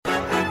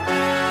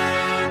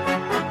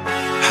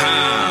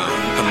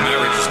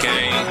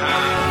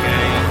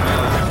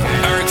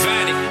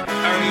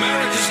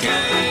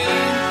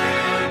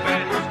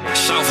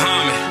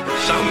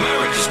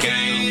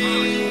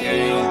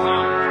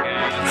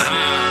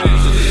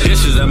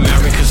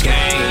America's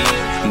game.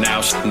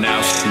 Now, stop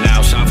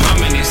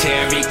humming this here,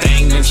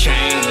 everything done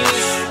changed.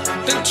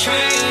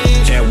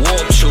 That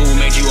warp tool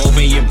made you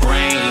open your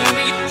brain.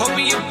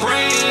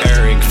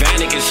 Eric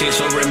Vanek is here,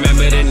 so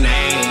remember the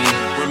name.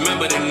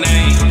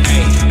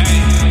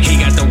 Hey, he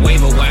got the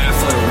waiver wire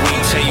for the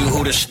week. Tell you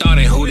who to start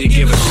and who to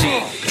give a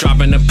seat.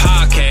 Dropping the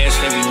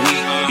podcast every week.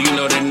 You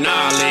know the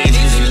knowledge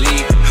is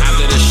elite.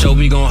 After the show,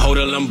 we gon' hold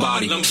a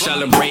Lombardi.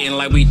 Celebrating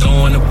like we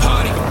throwing a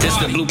party. This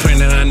the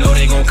blueprint and I know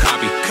they gon'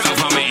 copy.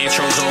 Self-harming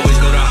intros always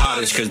go the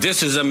hardest, cause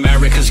this is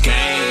America's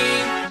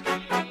game.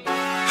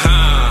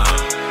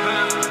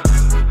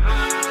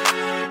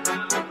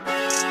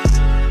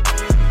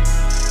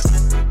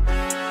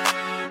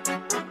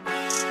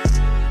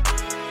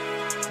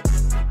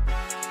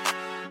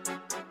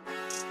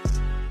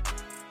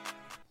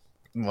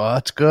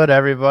 What's good,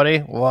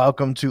 everybody?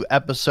 Welcome to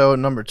episode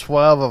number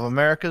 12 of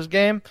America's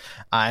Game.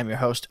 I'm your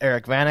host,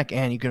 Eric Vanek,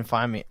 and you can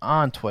find me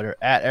on Twitter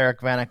at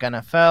Eric Vanek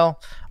NFL.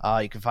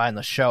 You can find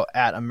the show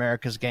at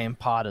America's Game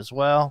Pod as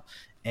well.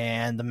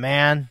 And the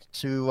man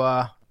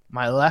to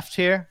my left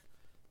here,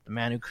 the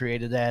man who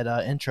created that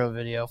intro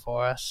video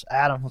for us,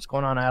 Adam. What's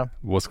going on, Adam?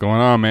 What's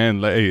going on,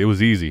 man? Hey, it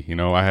was easy. You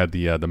know, I had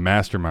the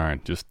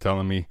mastermind just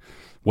telling me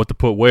what to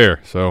put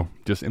where. So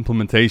just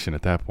implementation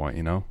at that point,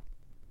 you know?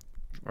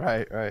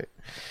 Right.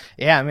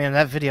 Yeah, man,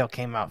 that video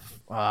came out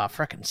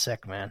freaking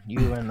sick, man.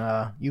 You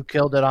and you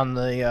killed it on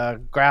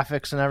the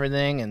graphics and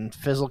everything, and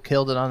Fizzle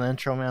killed it on the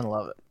intro, man.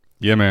 Love it.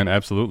 Yeah, man,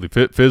 absolutely.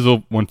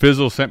 Fizzle, when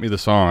Fizzle sent me the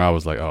song, I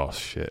was like, oh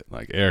shit!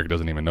 Like Eric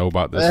doesn't even know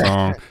about this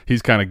song.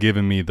 He's kind of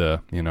giving me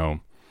the, you know,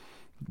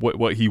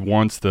 what he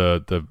wants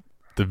the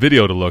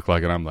video to look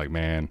like, and I'm like,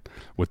 man,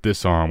 with this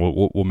song,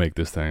 we'll make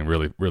this thing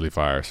really really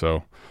fire.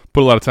 So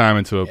put a lot of time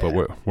into it,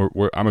 yeah.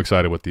 But I'm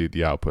excited with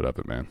the output of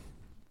it, man.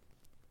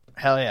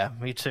 Hell yeah,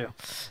 me too.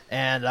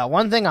 And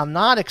one thing I'm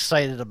not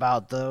excited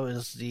about, though,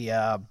 is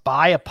the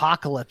buy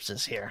apocalypse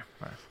is here.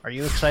 Are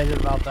you excited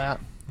about that?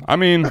 I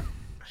mean,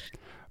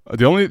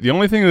 the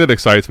only thing that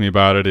excites me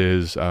about it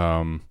is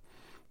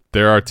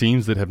there are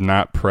teams that have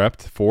not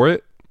prepped for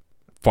it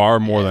far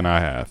more than I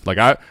have.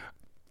 Like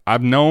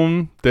I've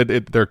known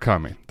that they're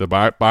coming. The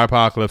buy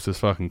apocalypse is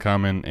fucking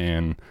coming,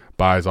 and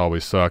buys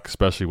always suck,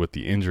 especially with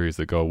the injuries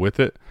that go with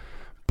it.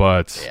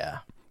 But yeah.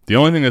 The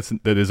only thing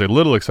that is a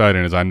little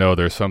exciting is I know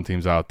there's some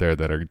teams out there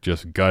that are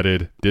just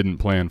gutted, didn't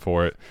plan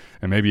for it,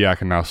 and maybe I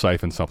can now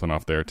siphon something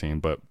off their team.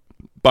 But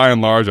by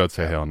and large, I'd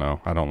say hell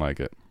no, I don't like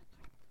it.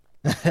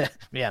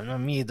 Yeah, no,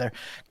 me either.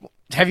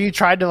 Have you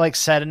tried to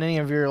set in any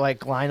of your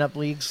lineup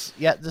leagues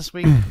yet this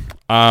week?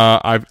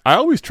 I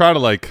always try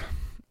to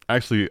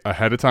actually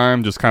ahead of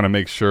time, just kind of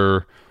make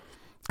sure,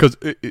 because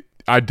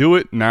I do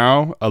it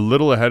now a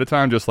little ahead of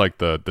time, just like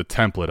the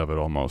template of it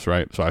almost,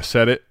 right? So I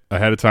set it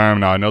ahead of time.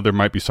 Now I know there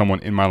might be someone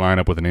in my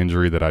lineup with an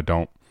injury that I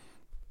don't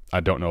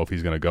know if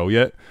he's going to go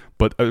yet.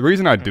 But the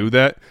reason I do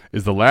that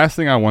is the last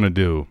thing I want to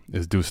do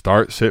is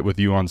start sit with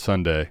you on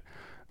Sunday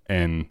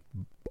and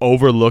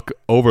overlook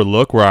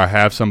where I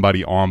have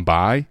somebody on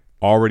bye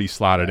already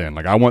slotted in.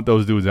 I want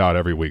those dudes out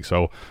every week.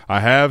 So I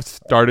have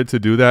started to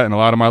do that in a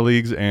lot of my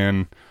leagues,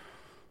 and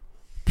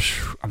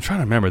I'm trying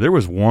to remember. There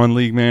was one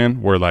league,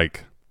 man, where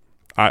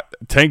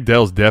Tank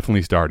Dell's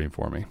definitely starting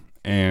for me,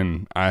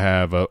 and I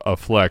have a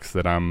flex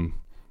that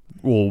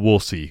we'll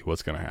see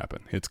what's going to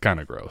happen. It's kind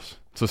of gross.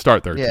 So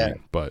start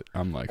 13, but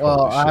I'm like,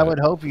 well, holy shit. I would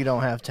hope you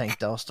don't have Tank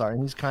Dell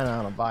starting. He's kind of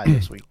on a bye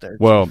this week there.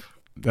 Well,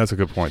 that's a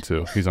good point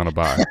too. He's on a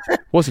bye.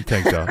 Wasn't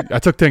Tank Dell? I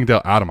took Tank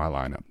Dell out of my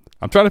lineup.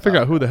 I'm trying to figure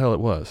out who the hell it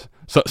was.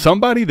 So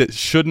somebody that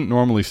shouldn't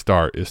normally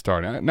start is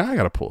starting. Now I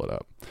got to pull it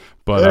up,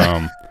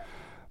 but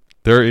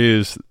there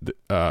is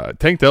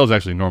Tank Dell is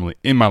actually normally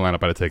in my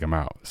lineup. I had to take him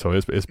out, so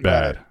it's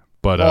bad. Right.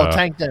 But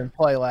Tank didn't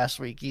play last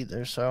week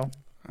either, so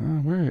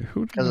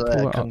because of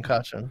that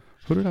concussion.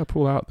 Who did I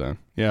pull out then?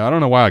 Yeah, I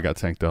don't know why I got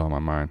Tank Dell in my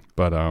mind,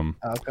 but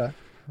okay.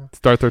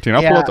 Start 13.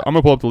 I'm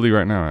gonna pull up the league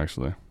right now,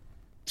 actually.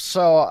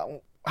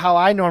 So how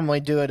I normally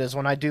do it is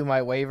when I do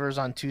my waivers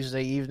on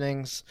Tuesday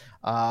evenings,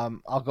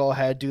 I'll go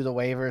ahead, do the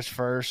waivers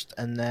first,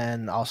 and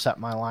then I'll set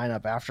my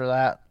lineup after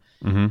that.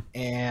 Mm-hmm.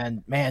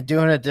 And man,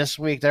 doing it this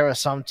week, there were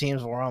some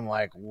teams where I'm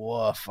like,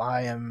 woof,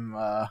 I am.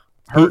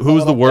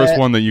 Who's the worst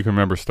one that you can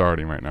remember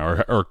starting right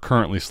now, or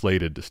currently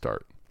slated to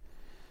start?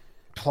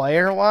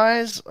 Player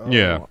wise,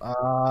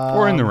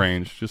 or in the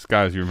range, just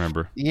guys you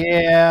remember.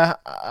 Yeah,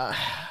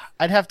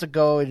 I'd have to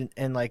go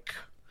and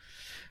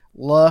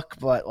look,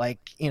 but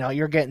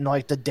you're getting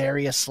the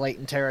Darius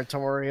Slayton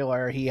territory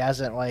where he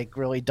hasn't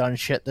really done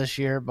shit this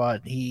year,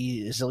 but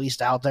he is at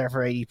least out there for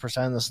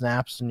 80% of the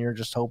snaps, and you're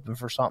just hoping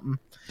for something.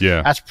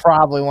 Yeah, that's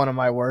probably one of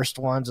my worst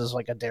ones. Is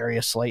a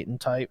Darius Slayton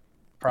type,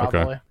 probably.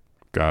 Okay.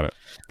 Got it.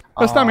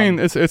 That's I mean,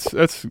 it's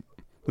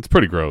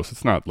pretty gross.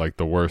 It's not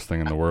the worst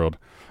thing in the world.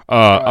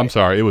 Right. I'm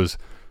sorry, it was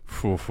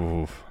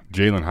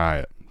Jalen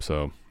Hyatt.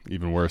 So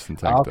even worse than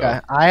Tank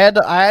Dell. I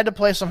had to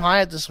play some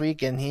Hyatt this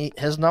week, and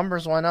his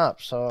numbers went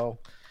up, so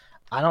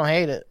I don't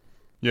hate it.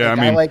 Yeah,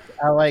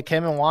 I like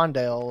him and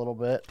Wandale a little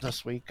bit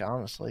this week,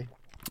 honestly.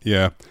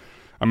 Yeah,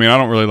 I mean, I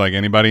don't really like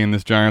anybody in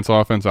this Giants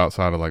offense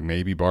outside of like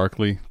maybe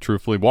Barkley.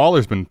 Truthfully,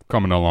 Waller's been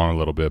coming along a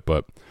little bit,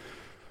 but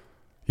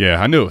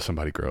yeah, I knew it was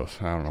somebody gross.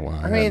 I don't know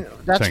why. I mean,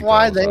 that's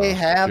why they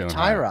have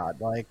Tyrod.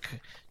 Like,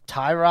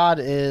 Tyrod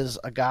is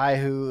a guy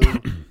who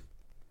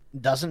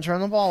doesn't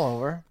turn the ball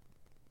over.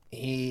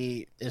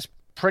 He is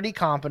pretty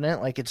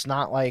competent. Like, it's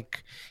not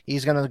like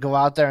he's going to go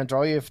out there and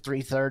throw you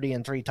 330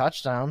 and 3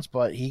 touchdowns,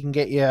 but he can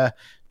get you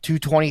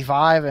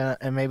 225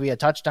 and maybe a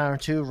touchdown or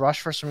 2,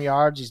 rush for some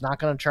yards. He's not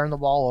going to turn the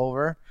ball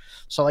over.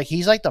 So, like,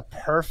 he's like the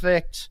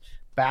perfect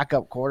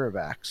backup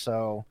quarterback.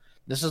 So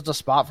this is the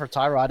spot for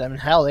Tyrod. I mean,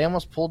 hell, they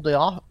almost pulled the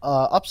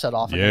upset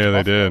off. Yeah,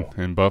 they did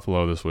in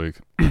Buffalo this week.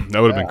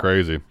 That would have been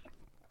crazy.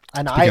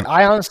 And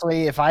I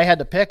honestly, if I had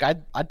to pick,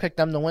 I'd pick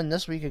them to win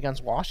this week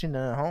against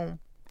Washington at home.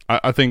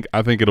 I think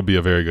it'll be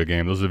a very good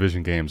game. Those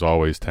division games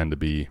always tend to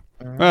be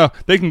well,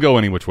 they can go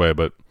any which way,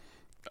 but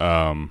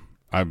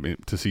I mean,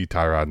 to see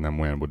Tyrod and them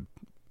win would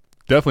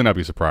definitely not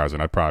be surprising.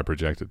 I'd probably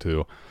project it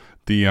too.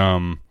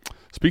 The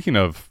speaking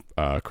of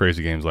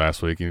crazy games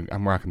last week,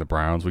 I'm rocking the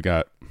Browns. We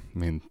got, I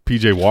mean,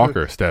 PJ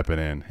Walker stepping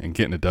in and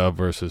getting a dub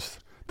versus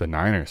the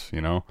Niners.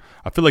 You know,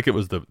 I feel like it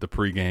was the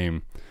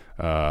pregame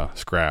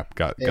scrap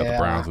got the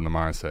Browns in the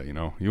mindset. You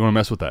know, you want to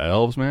mess with the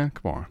Elves, man?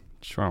 Come on,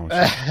 what's wrong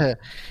with you?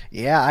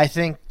 Yeah, I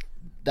think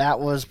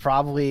that was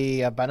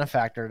probably a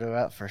benefactor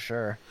to it for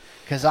sure.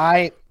 Because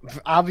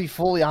I'll be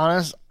fully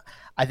honest,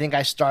 I think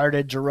I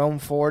started Jerome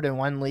Ford in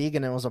one league,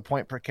 and it was a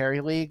point per carry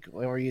league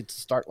where you'd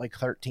start like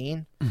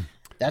 13.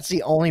 That's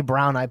the only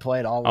Brown I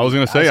played all week. I was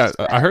going to say,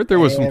 I heard there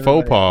was some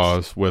faux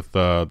pas with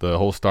the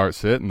whole start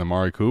sit and the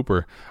Amari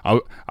Cooper.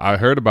 I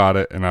heard about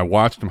it, and I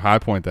watched him high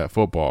point that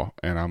football,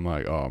 and I'm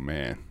like, oh,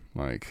 man.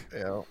 Like,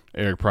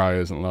 Eric probably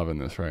isn't loving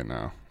this right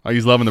now. Like,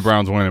 he's loving the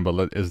Browns winning,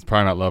 but is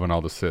probably not loving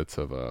all the sits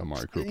of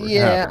Amari Cooper.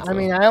 Yeah, I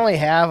mean, I only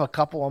have a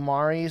couple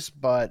Amaris,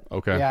 but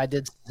yeah, I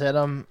did sit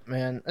him.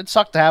 Man, it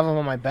sucked to have him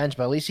on my bench,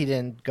 but at least he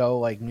didn't go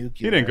like nuke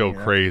you. He didn't go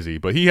crazy,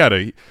 but he had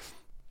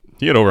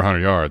over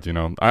 100 yards. You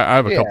know, I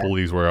have a couple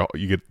leagues where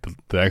you get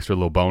the extra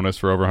little bonus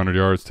for over 100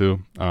 yards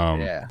too.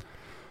 Yeah,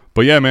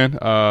 but yeah, man,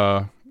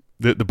 the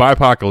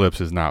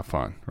bipocalypse is not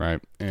fun, right?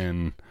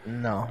 And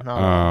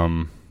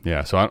no.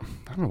 Yeah, so I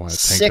don't know why I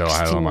think I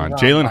had on mine.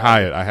 Jalen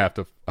Hyatt, I have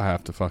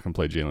to fucking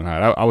play Jalen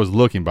Hyatt. I was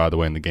looking, by the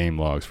way, in the game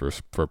logs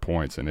for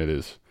points, and it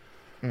is.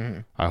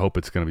 I hope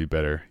it's going to be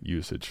better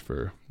usage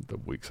for the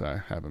weeks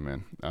I have him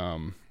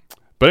in.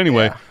 But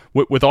anyway,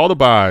 with all the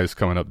buys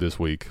coming up this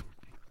week,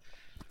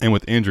 and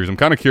with injuries, I'm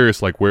kind of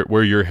curious, like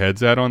where your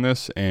head's at on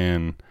this,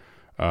 and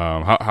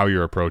how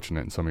you're approaching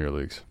it in some of your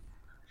leagues.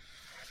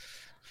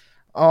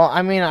 Oh,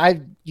 I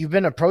mean, you've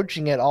been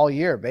approaching it all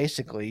year,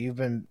 basically. You've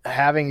been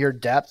having your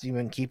depth. You've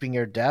been keeping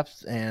your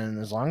depth. And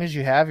as long as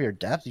you have your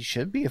depth, you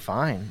should be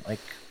fine. Like,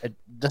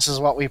 this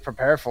is what we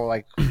prepare for.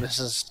 Like, this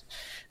has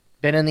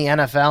been in the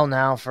NFL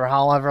now for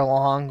however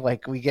long.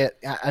 Like,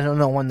 I don't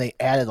know when they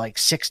added like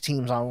 6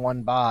 teams on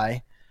one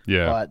bye.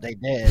 Yeah. But they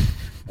did,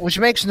 which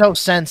makes no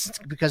sense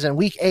because in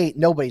week 8,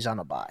 nobody's on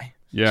a bye.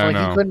 Yeah, so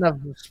like you couldn't have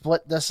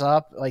split this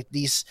up like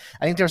these.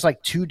 I think there's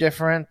like 2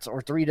 different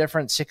or 3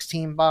 different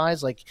 6-team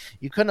buys. Like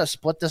you couldn't have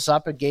split this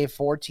up and gave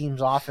 4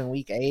 teams off in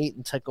week 8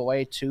 and took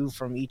away 2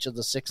 from each of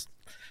the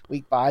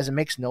 6-week buys. It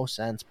makes no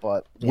sense.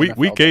 But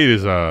week 8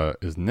 is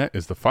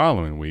the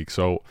following week.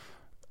 So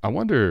I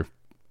wonder.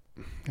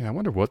 Yeah, I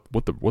wonder what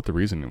the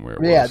reasoning where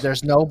it was. Yeah,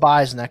 there's no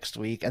buys next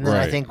week, and then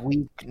I think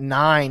week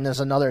 9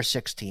 is another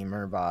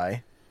 6-teamer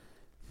buy.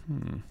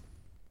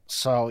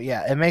 So,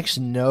 yeah, it makes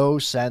no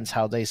sense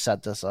how they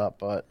set this up,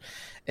 but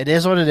it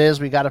is what it is.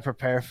 We got to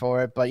prepare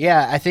for it. But,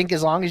 yeah, I think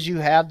as long as you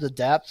have the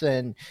depth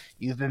and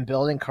you've been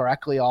building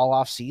correctly all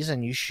off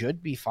season, you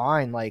should be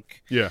fine.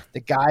 Like,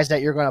 the guys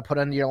that you're going to put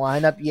into your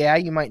lineup,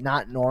 you might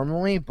not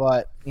normally,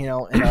 but, in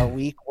a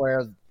week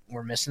where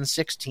we're missing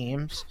 6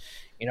 teams,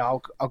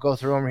 I'll go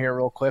through them here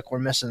real quick. We're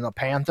missing the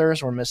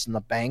Panthers. We're missing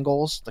the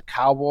Bengals, the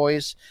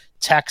Cowboys,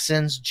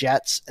 Texans,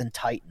 Jets, and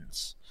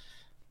Titans.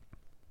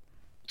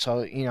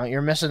 So,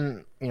 you're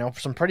missing,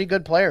 some pretty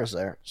good players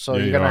there. So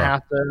you're going to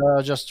have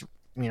to just,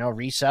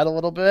 reset a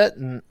little bit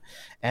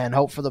and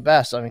hope for the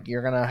best. I mean,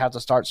 you're going to have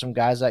to start some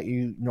guys that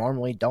you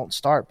normally don't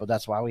start, but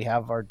that's why we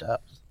have our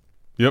depth.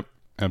 Yep,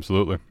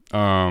 absolutely.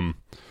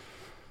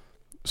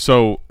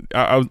 So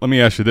let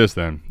me ask you this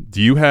then.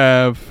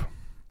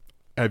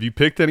 Have you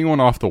picked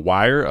anyone off the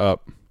wire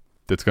up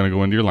that's going to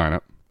go into your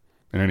lineup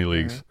in any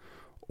leagues?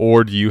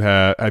 Or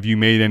have you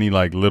made any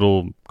like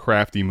little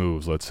crafty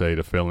moves, let's say,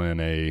 to fill in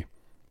a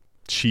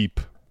cheap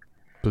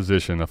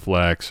position, a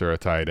flex or a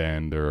tight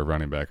end or a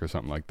running back or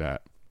something like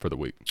that for the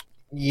week?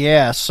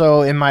 Yeah,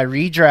 so in my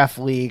redraft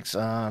leagues,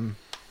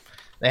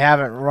 they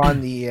haven't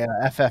run the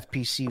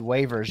FFPC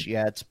waivers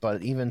yet,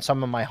 but even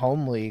some of my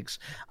home leagues,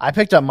 I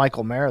picked up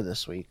Michael Mayer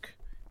this week.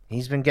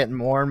 He's been getting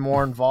more and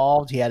more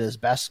involved. He had his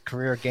best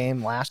career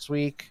game last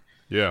week.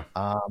 Yeah.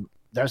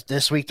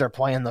 This week they're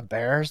playing the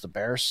Bears. The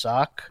Bears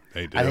suck.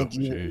 They do. I think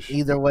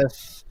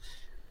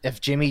if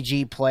Jimmy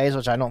G plays,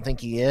 which I don't think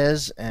he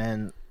is,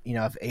 and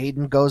if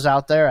Aiden goes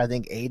out there, I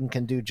think Aiden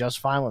can do just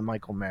fine with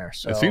Michael Mayer.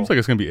 So it seems like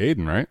it's going to be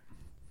Aiden, right?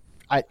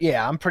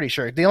 I'm pretty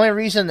sure. The only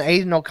reason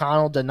Aiden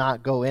O'Connell did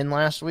not go in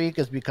last week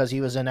is because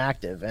he was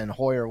inactive and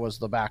Hoyer was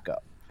the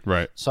backup.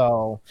 Right.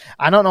 So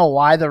I don't know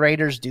why the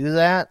Raiders do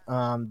that.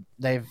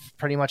 They've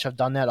pretty much have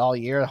done that all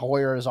year.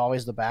 Hoyer is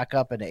always the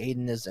backup and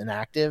Aiden is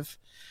inactive.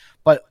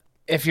 But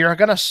if you're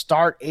going to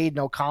start Aiden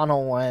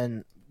O'Connell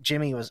when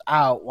Jimmy was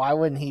out, why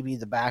wouldn't he be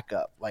the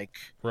backup? Like,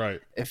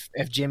 right. If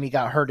Jimmy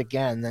got hurt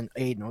again, then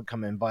Aiden would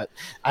come in. But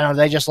I don't know,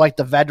 they just like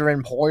the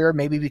veteran Hoyer,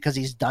 maybe because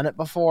he's done it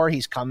before.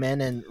 He's come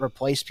in and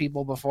replaced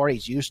people before.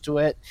 He's used to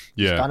it.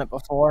 He's done it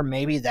before.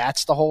 Maybe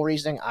that's the whole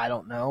reason. I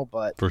don't know,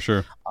 but for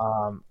sure.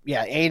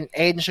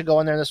 Aiden should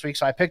go in there this week.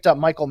 So I picked up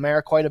Michael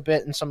Mayer quite a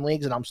bit in some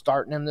leagues, and I'm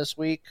starting him this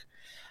week.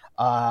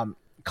 A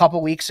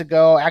couple weeks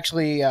ago,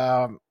 actually,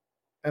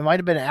 it might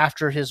have been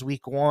after his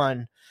week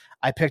 1.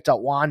 I picked up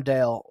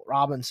Wan'Dale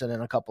Robinson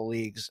in a couple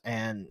leagues,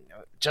 and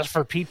just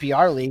for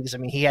PPR leagues, I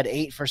mean, he had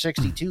 8 for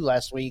 62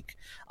 last week.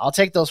 I'll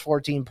take those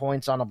 14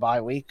 points on a bye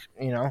week,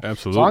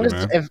 Absolutely,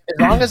 as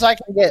long as I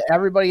can get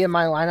everybody in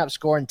my lineup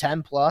scoring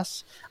 10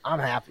 plus, I'm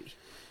happy.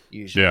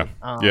 Usually, yeah.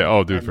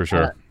 Oh, dude, for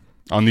sure.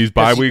 On these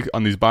bye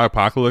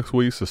apocalypse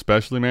weeks,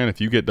 especially, man, if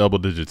you get double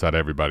digits out of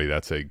everybody,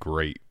 that's a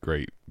great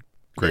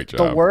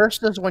job. The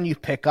worst is when you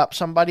pick up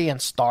somebody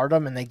and start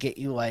them and they get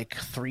you like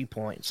 3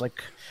 points.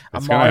 Like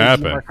it's going to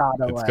happen.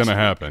 It's going to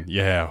happen.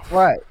 Yeah.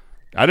 Right.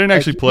 I didn't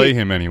actually play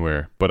him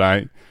anywhere, but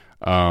I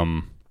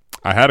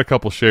had a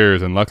couple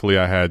shares, and luckily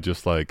I had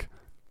just like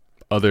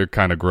other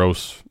kind of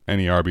gross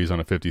NERBs on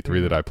a 53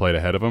 that I played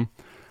ahead of him.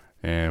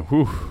 And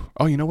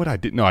you know what I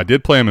did? No, I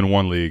did play him in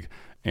one league,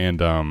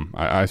 and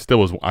I still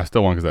won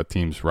because that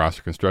team's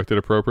roster constructed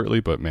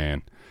appropriately. But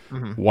man,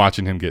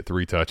 watching him get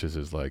 3 touches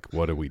is like,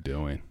 what are we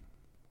doing?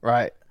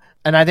 Right.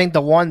 And I think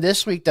the one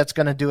this week that's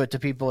going to do it to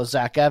people is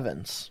Zach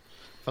Evans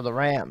for the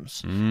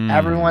Rams.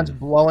 Everyone's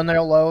blowing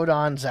their load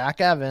on Zach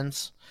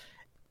Evans,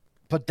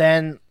 but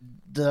then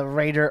the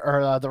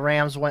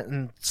Rams went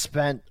and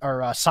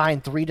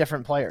signed 3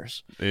 different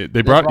players. They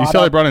brought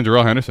in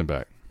Darrell Henderson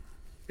back.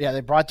 Yeah, they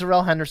brought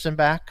Darrell Henderson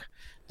back.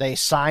 They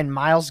signed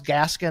Myles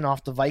Gaskin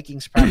off the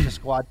Vikings practice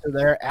squad to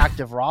their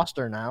active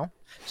roster now.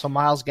 So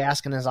Myles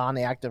Gaskin is on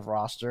the active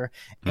roster,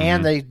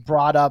 and they're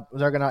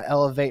going to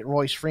elevate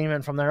Royce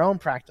Freeman from their own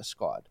practice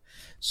squad.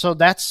 So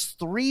that's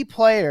 3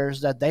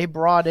 players that they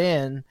brought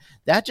in.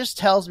 That just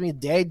tells me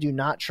they do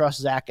not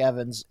trust Zach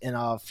Evans in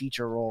a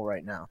feature role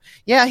right now.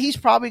 Yeah, he'll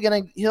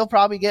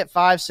probably get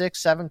 5, 6,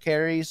 7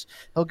 carries.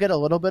 He'll get a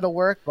little bit of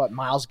work, but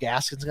Myles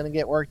Gaskin's going to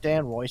get worked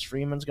in. Royce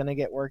Freeman's going to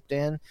get worked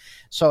in.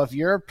 So if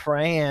you're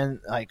praying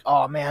like,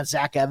 oh man,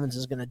 Zach Evans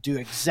is going to do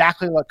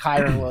exactly what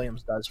Kyren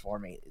Williams does for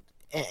me,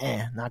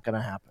 not going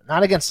to happen.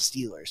 Not against the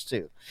Steelers,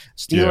 too.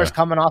 Steelers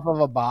coming off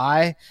of a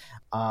bye.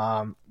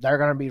 They're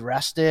going to be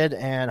rested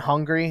and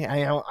hungry.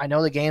 I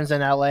know the game's in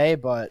LA,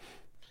 but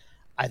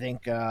I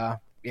think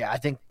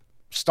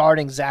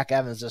starting Zach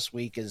Evans this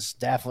week is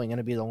definitely going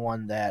to be the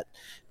one that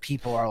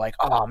people are like,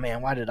 oh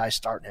man, why did I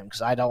start him?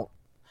 Because I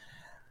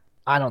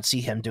don't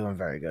see him doing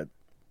very good.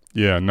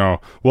 Yeah,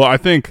 no. Well, I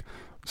think.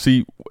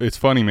 See, it's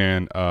funny,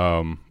 man.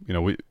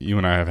 You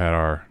and I have had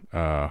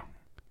our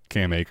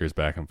Cam Akers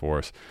back and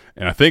forth,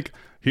 and I think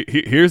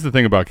here's the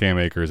thing about Cam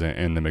Akers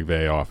and the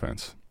McVay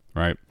offense,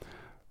 right?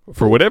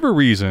 For whatever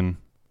reason,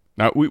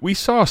 now we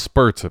saw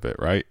spurts of it,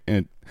 right?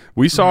 And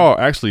we saw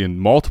actually in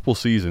multiple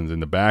seasons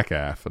in the back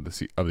half of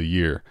the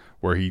year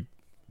where he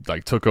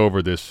like took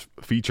over this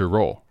feature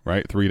role,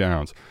 right? 3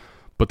 downs.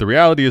 But the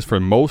reality is, for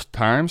most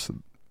times,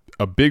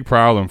 a big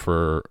problem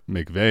for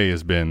McVay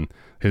has been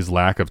his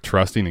lack of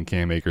trusting in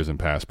Cam Akers and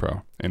pass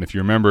pro. And if you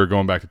remember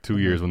going back to 2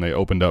 years when they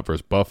opened up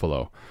versus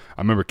Buffalo,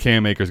 I remember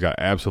Cam Akers got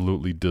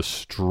absolutely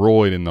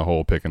destroyed in the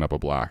hole picking up a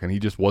block, and he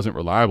just wasn't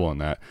reliable in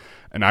that.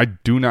 And I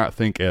do not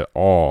think at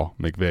all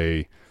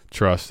McVay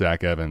trusts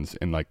Zach Evans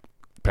in like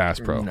pass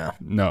pro.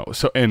 No.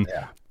 So, and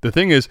the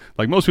thing is,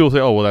 like most people say,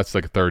 oh, well, that's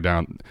like a 3rd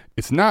down.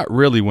 It's not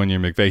really when you're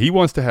McVay. He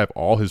wants to have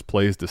all his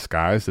plays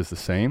disguised as the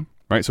same,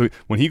 right? So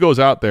when he goes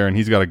out there and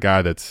he's got a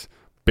guy that's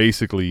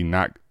basically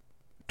not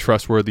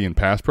trustworthy in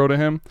pass pro to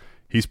him,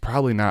 he's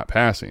probably not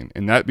passing,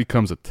 and that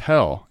becomes a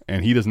tell,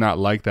 and he does not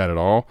like that at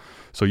all.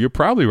 So you're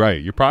probably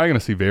right. You're probably going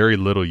to see very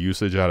little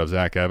usage out of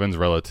Zach Evans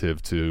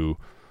relative to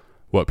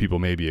what people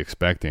may be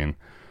expecting.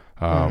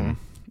 And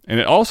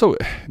it also,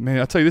 man,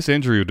 I'll tell you, this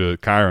injury to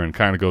Kyren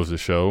kind of goes to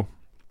show,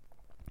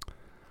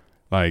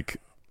 like,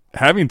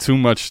 having too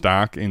much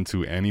stock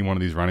into any one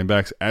of these running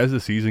backs as the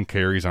season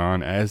carries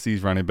on, as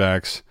these running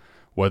backs,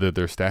 whether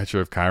they're stature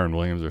of Kyren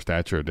Williams or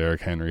stature of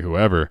Derrick Henry,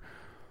 whoever,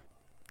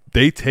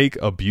 they take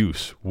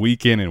abuse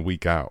week in and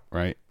week out,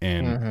 right?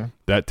 And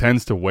that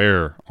tends to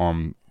wear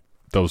on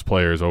those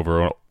players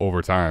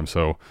over time.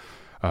 So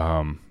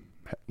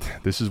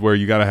this is where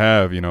you got to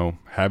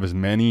have as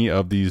many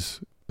of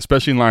these,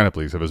 especially in lineup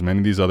leagues, have as many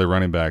of these other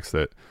running backs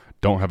that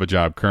don't have a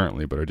job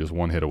currently but are just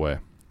one hit away.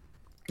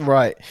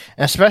 Right.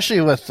 And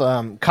especially with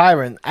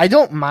Kyren, I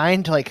don't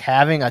mind like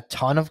having a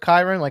ton of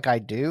Kyren like I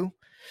do,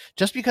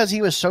 just because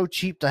he was so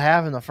cheap to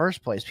have in the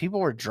first place. People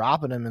were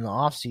dropping him in the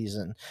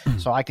offseason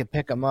so I could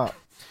pick him up.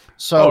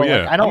 So, Oh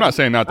yeah, I don't. I'm not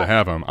saying not to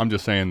have him. I'm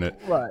just saying that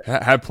Right.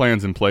 have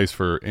plans in place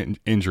for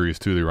injuries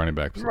to the running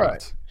back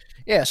Right. spots.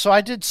 Yeah, so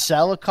I did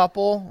sell a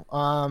couple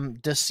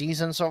this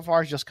season so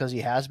far just because he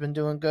has been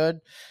doing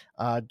good,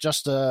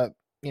 just to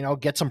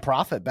get some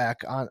profit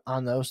back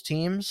on those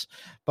teams.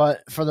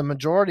 But for the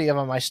majority of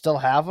them, I still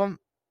have them,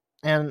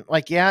 and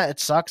yeah, it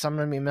sucks. I'm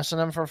going to be missing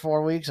them for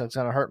 4 weeks. It's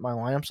going to hurt my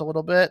lineups a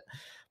little bit,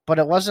 but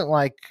it wasn't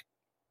like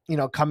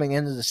coming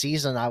into the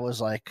season I was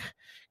like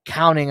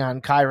counting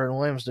on Kyron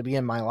Williams to be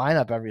in my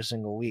lineup every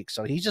single week.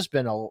 So he's just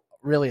been a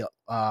really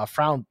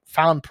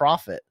found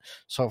profit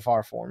so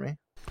far for me.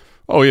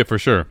 Oh yeah, for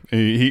sure.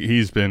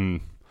 He's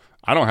been.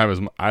 I don't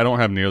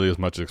have nearly as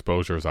much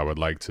exposure as I would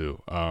like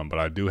to, but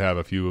I do have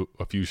a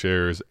few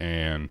shares,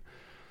 and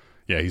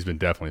yeah, he's been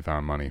definitely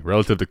found money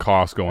relative to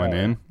cost going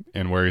in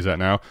and where he's at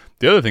now.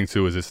 The other thing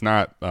too is it's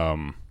not,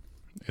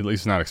 at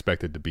least not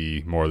expected to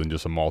be more than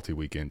just a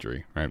multi-week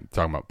injury, right?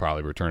 Talking about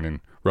probably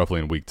returning roughly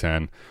in week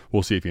 10.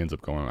 We'll see if he ends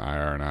up going on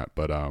IR or not,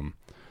 but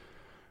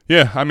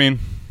yeah, I mean,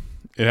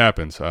 it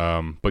happens.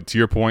 But to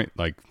your point,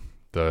 like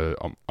the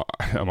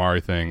Amari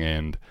thing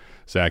and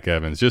Zach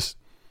Evans, just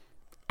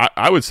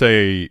I would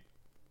say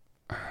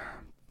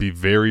be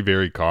very,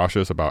 very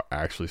cautious about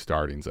actually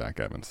starting Zach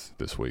Evans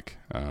this week.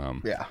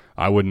 Yeah.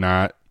 I would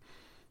not.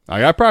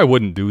 I probably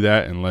wouldn't do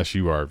that unless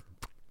you are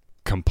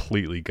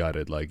completely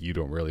gutted, like you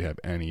don't really have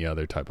any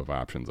other type of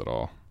options at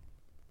all.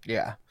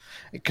 Yeah,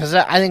 because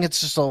I think it's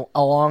just a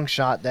long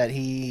shot that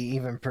he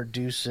even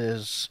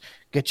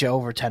get you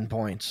over 10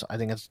 points. I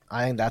think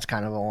that's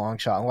kind of a long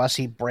shot. Unless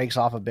he breaks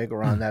off a big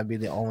run, that'd be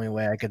the only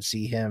way I could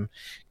see him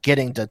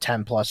getting to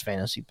 10 plus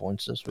fantasy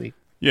points this week.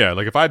 Yeah,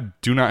 like if I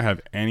do not have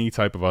any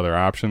type of other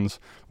options,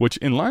 which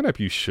in lineup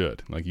you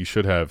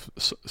should have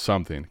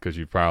something because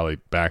you've probably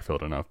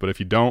backfilled enough. But if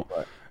you don't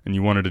and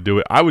you wanted to do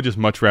it, I would just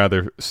much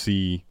rather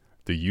see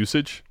the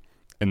usage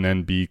and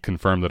then be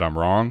confirmed that I'm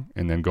wrong,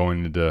 and then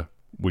going into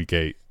week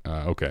 8,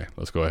 okay,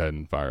 let's go ahead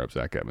and fire up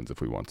Zach Evans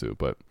if we want to.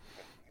 But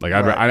like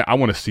I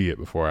want to see it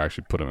before I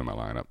actually put him in my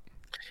lineup.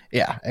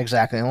 Yeah,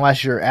 exactly.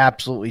 Unless you're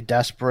absolutely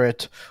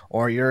desperate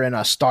or you're in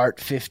a start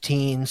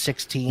 15,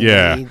 16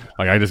 league.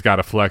 Like I just got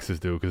to flex this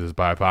dude because it's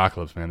by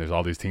apocalypse, man. There's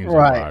all these teams on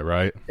bye,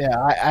 right?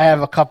 Yeah, I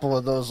have a couple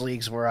of those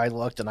leagues where I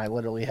looked and I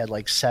literally had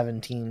like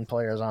 17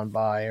 players on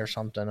bye or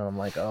something, and I'm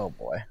like, oh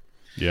boy.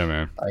 Yeah,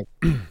 man. Like,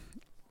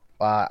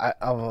 I'm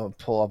gonna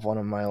pull up one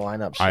of my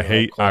lineups.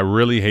 I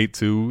really hate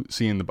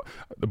seeing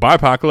the bye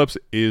apocalypse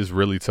is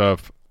really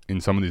tough in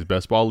some of these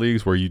best ball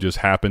leagues where you just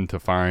happen to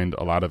find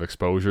a lot of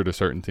exposure to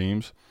certain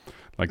teams.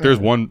 Like there's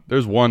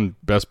one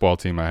best ball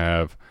team I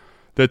have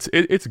that's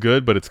it's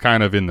good, but it's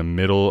kind of in the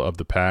middle of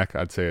the pack.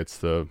 I'd say it's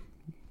the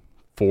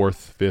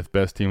 4th, 5th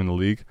best team in the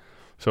league.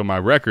 So my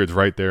record's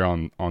right there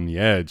on the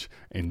edge.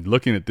 And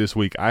looking at this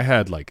week, I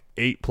had like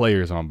 8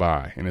 players on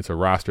bye, and it's a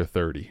roster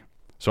 30.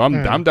 So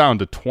I'm down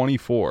to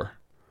 24,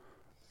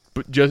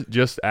 but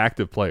just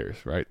active players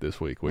right this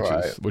week,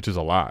 which is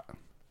a lot.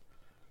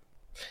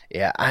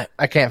 Yeah,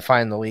 I can't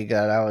find the league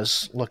that I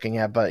was looking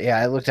at, but yeah,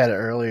 I looked at it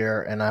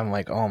earlier and I'm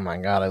like, oh my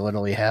god, I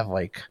literally have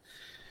like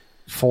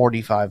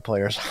 45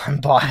 players on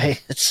bye.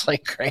 It's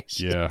like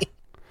crazy. Yeah.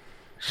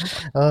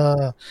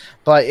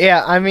 But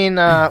yeah, I mean,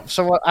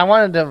 so what I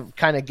wanted to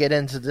kind of get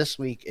into this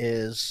week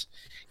is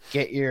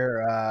get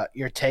your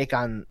take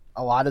on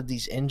a lot of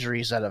these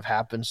injuries that have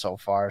happened so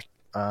far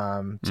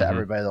to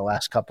everybody the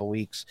last couple of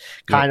weeks.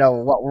 Kind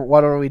of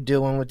what are we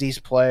doing with these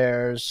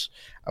players?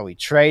 Are we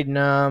trading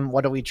them?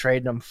 What are we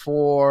trading them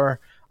for?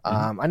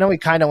 I know we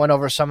kind of went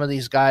over some of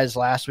these guys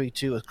last week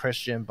too with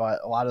Christian, but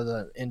a lot of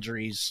the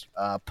injuries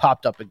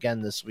popped up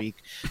again this week.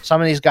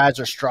 Some of these guys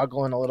are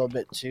struggling a little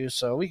bit too,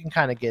 so we can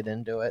kind of get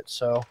into it.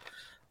 So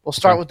we'll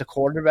start with the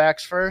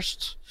quarterbacks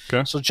first.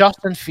 Okay. So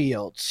Justin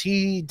Fields,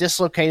 he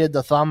dislocated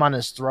the thumb on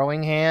his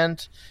throwing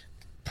hand.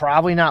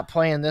 Probably not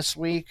playing this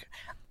week.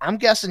 I'm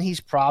guessing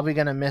he's probably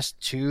going to miss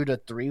 2 to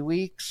 3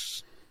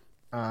 weeks.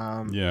 They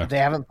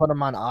haven't put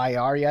him on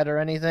IR yet or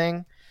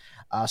anything.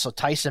 So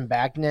Tyson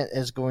Bagent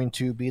is going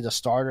to be the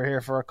starter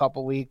here for a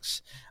couple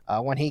weeks.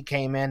 When he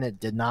came in, it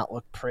did not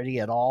look pretty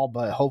at all,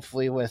 but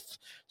hopefully with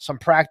some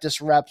practice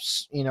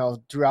reps,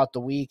 throughout the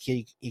week,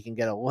 he can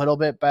get a little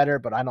bit better,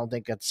 but I don't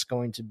think it's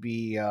going to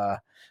be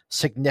a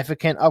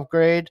significant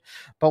upgrade.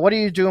 But what are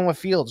you doing with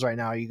Fields right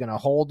now? Are you going to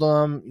hold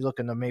him? You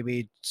looking to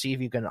maybe see if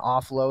you can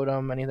offload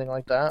him, anything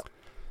like that?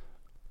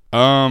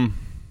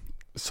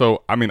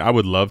 So, I mean, I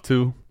would love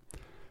to.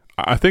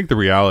 I think the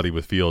reality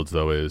with Fields,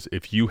 though, is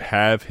if you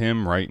have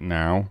him right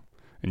now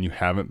and you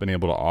haven't been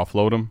able to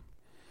offload him,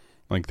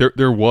 like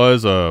there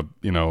was a,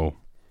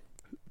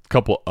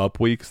 couple up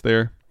weeks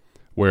there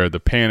where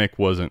the panic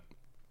wasn't,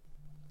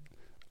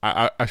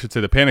 I should say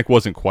the panic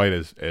wasn't quite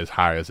as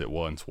high as it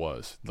once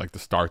was, like to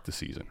start the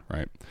season,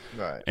 right?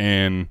 Right.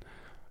 And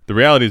the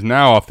reality is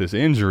now off this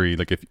injury,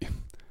 like if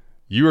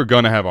you are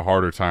going to have a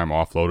harder time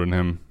offloading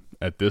him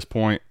at this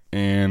point,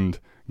 and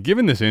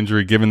given this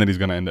injury, given that he's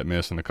going to end up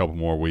missing a couple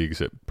more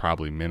weeks at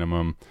probably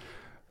minimum,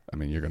 I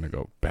mean, you're going to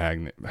go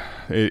bag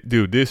it.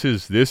 Dude, this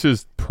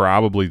is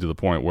probably to the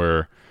point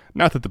where,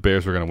 not that the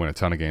Bears are going to win a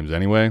ton of games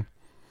anyway,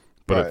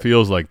 but it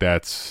feels like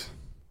that's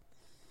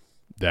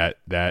that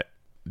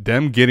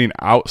them getting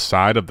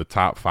outside of the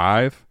top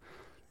 5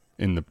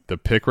 in the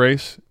pick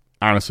race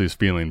honestly is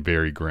feeling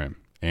very grim.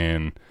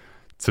 And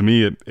to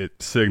me, it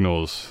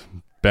signals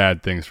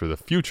bad things for the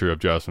future of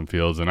Justin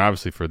Fields. And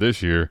obviously for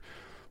this year,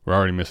 we're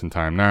already missing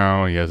time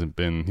now. He's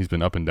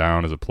been up and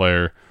down as a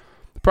player.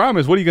 The problem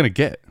is, what are you going to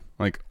get?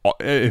 Like,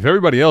 if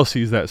everybody else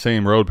sees that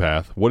same road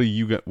path, what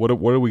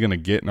are we going to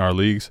get in our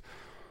leagues?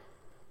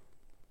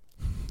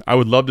 I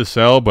would love to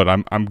sell, but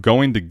I'm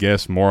going to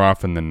guess more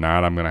often than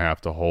not I'm going to have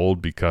to hold,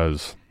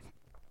 because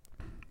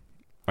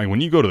like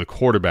when you go to the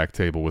quarterback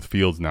table with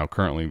Fields now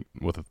currently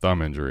with a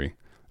thumb injury,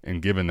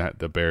 and given that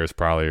the Bears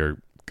probably are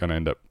going to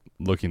end up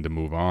looking to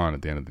move on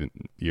at the end of the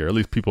year, at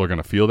least people are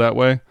going to feel that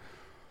way.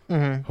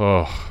 Mm-hmm.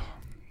 Oh,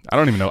 I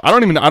don't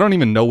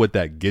even know what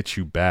that gets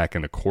you back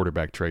in a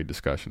quarterback trade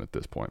discussion at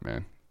this point,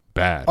 man.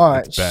 Bad. All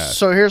right. It's bad.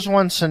 So here's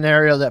one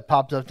scenario that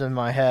popped up in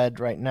my head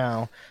right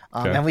now,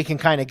 and we can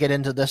kind of get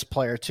into this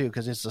player too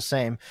because it's the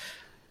same.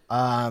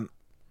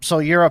 So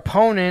your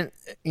opponent,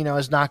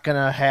 is not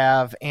going to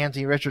have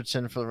Anthony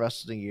Richardson for the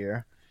rest of the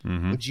year.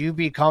 Mm-hmm. Would you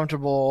be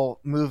comfortable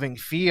moving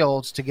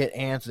Fields to get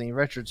Anthony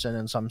Richardson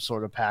in some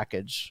sort of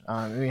package?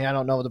 I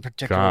don't know the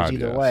particulars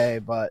either way,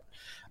 but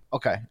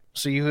okay.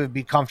 So you would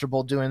be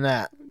comfortable doing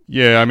that?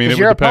 Yeah, it would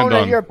depend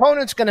on... Your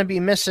opponent's going to be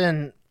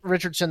missing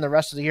Richardson the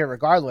rest of the year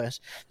regardless.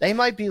 They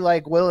might be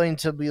willing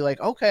to be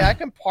okay, I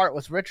can part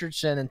with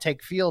Richardson and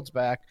take Fields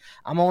back.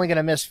 I'm only going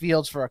to miss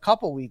Fields for a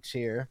couple weeks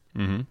here.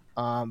 Mm-hmm.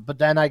 But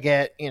then I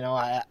get,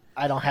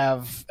 I'll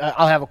have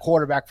a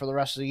quarterback for the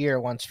rest of the year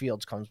once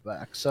Fields comes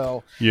back.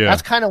 So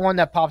that's kind of one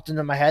that popped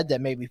into my head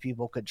that maybe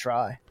people could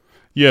try.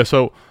 Yeah.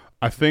 So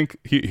I think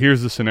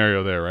here's the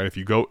scenario there, right? If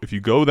you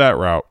go that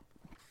route,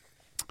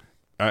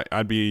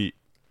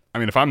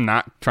 if I'm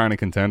not trying to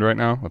contend right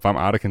now, if I'm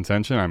out of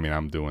contention,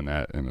 I'm doing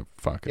that in a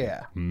fucking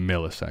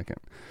millisecond.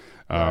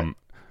 Right.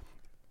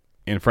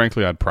 And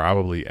frankly, I'd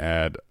probably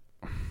add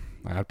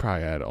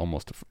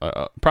almost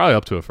probably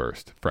up to a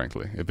first,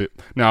 frankly.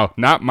 Now,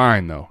 not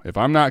mine though. If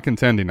I'm not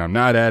contending, I'm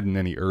not adding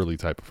any early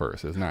type of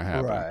first. It's not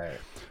happening.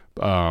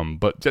 Right.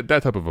 But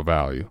that type of a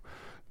value.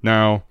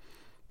 Now,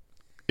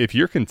 if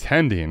you're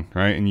contending,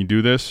 right, and you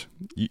do this,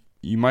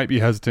 you might be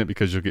hesitant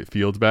because you'll get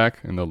Fields back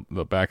in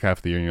the back half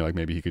of the year, and you're like,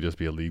 maybe he could just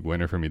be a league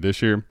winner for me this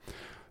year.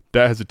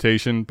 That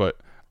hesitation, but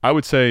I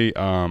would say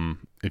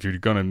if you're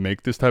going to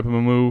make this type of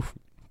a move,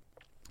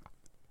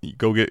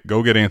 go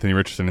get Anthony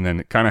Richardson, and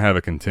then kind of have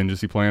a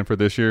contingency plan for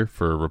this year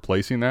for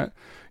replacing that.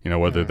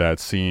 Whether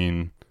that's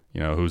seeing,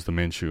 who's the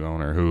Minshew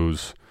owner,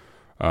 who's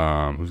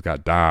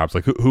got Dobbs,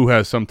 who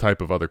has some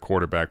type of other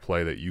quarterback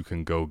play that you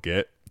can go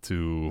get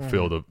to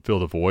fill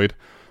the void.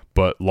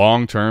 But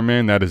long term,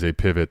 man, that is a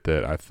pivot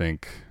that I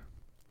think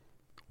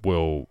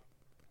it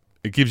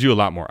gives you a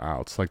lot more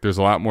outs. There's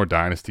a lot more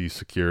dynasty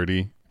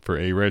security for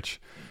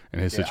A-Rich in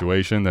his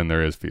situation than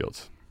there is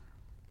Fields.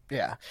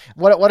 Yeah.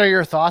 What are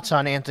your thoughts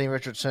on Anthony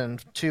Richardson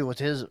too, with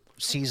his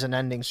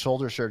season-ending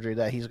shoulder surgery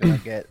that he's going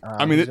to get?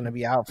 He's going to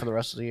be out for the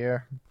rest of the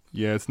year.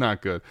 Yeah, it's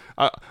not good.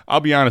 I'll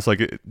be honest.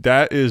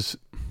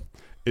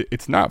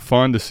 It's not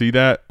fun to see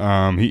that.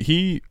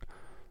 He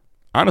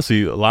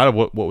honestly, a lot of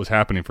what was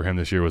happening for him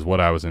this year was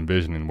what I was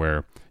envisioning,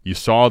 where you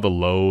saw the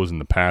lows and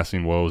the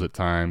passing woes at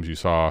times.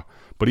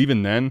 But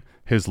even then,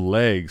 his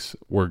legs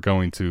were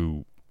going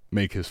to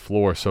make his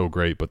floor so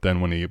great. But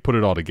then when he put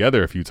it all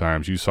together a few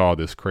times, you saw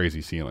this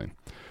crazy ceiling.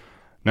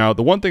 Now,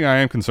 the one thing I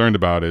am concerned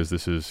about is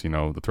this is,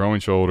 the throwing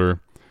shoulder.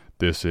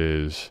 This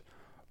is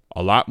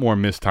a lot more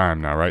missed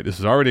time now, right? This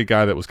is already a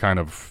guy that was kind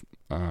of,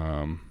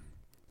 I'm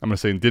going to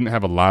say, didn't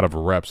have a lot of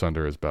reps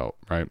under his belt,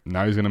 right?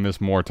 Now he's going to miss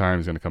more time.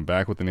 He's going to come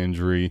back with an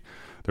injury.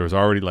 There was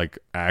already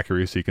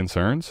accuracy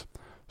concerns.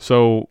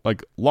 So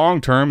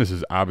long term, this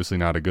is obviously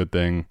not a good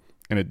thing.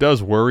 And it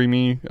does worry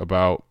me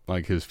about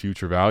his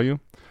future value.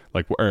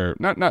 Or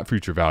not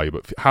future value,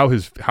 but how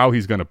he's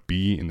going to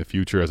be in the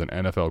future as an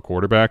NFL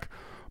quarterback.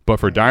 But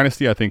for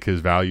Dynasty, I think his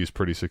value is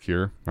pretty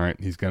secure, right?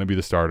 He's going to be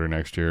the starter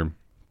next year.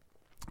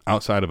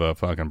 Outside of a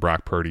fucking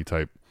Brock Purdy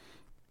type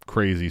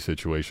crazy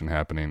situation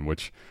happening,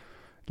 which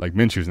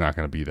Minshew's not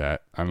going to be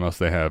that unless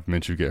they have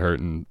Minshew get hurt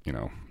and, you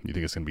think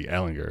it's going to be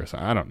Ellinger or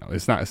something. I don't know.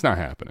 It's not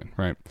happening,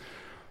 right?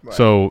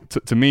 So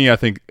to me, I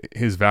think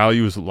his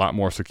value is a lot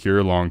more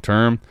secure long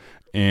term.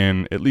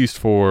 And at least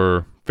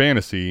for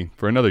fantasy,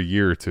 for another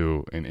year or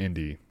two in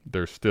Indy,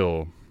 there's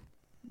still,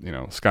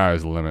 sky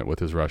is the limit with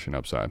his rushing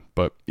upside.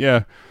 But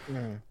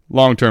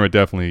long term, it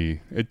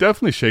definitely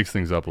shakes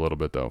things up a little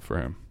bit though for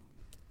him.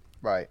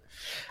 Right.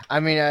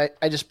 I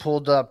just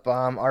pulled up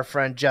our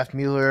friend Jeff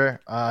Mueller.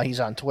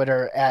 He's on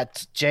Twitter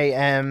at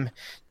JMTHRIVEPT.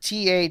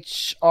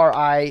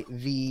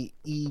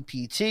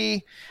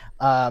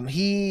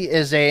 He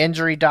is a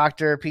injury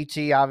doctor,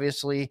 PT,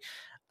 obviously.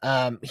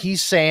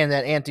 He's saying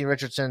that Anthony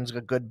Richardson's a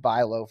good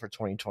buy low for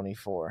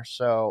 2024.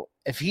 So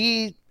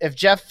if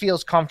Jeff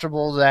feels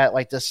comfortable that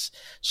this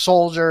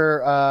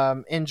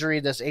shoulder injury,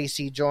 this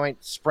AC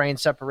joint sprain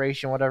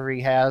separation, whatever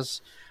he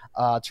has,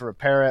 to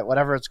repair it,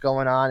 whatever it's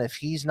going on, if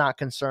he's not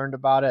concerned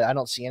about it, I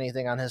don't see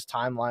anything on his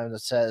timeline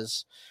that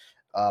says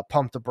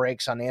pump the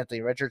brakes on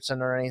Anthony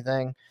Richardson or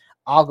anything,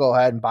 I'll go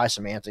ahead and buy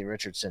some Anthony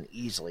Richardson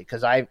easily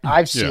because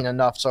I've seen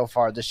enough so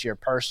far this year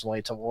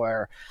personally to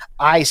where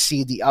I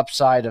see the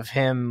upside of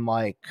him.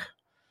 Like,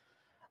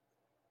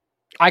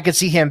 I could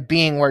see him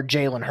being where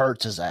Jalen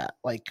Hurts is at,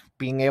 like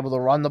being able to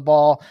run the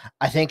ball.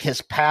 I think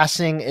his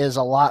passing is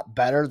a lot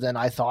better than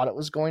I thought it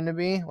was going to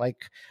be.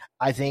 Like,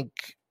 I think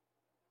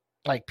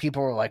like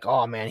people were like,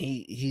 oh man,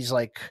 he's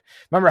like,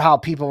 remember how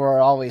people were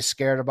always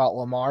scared about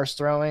Lamar's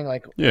throwing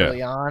like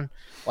early on?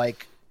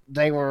 Like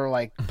they were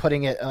like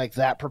putting it like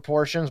that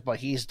proportions, but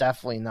he's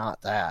definitely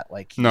not that.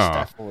 Like he's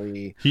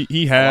definitely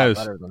he has a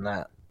lot better than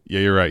that. Yeah,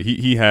 you're right.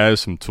 He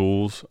has some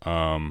tools.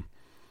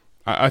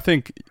 I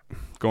think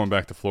going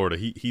back to Florida,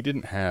 he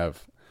didn't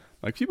have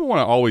like people want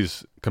to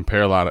always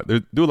compare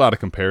do a lot of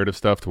comparative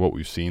stuff to what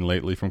we've seen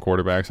lately from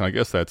quarterbacks, and I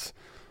guess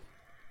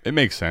it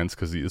makes sense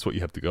because it's what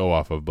you have to go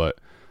off of. But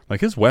like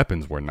his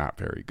weapons were not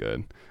very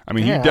good. I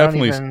mean, he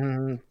definitely. I don't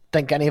even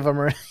think any of them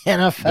are in the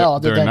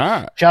NFL. They're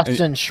not.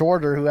 Justin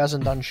Shorter, who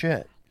hasn't done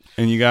shit.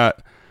 And you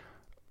got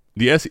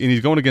and he's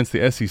going against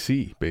the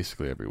SEC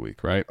basically every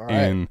week, right?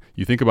 And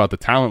you think about the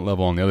talent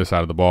level on the other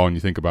side of the ball, and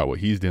you think about what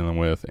he's dealing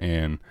with,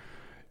 and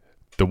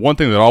the one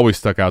thing that always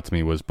stuck out to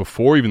me was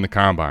before even the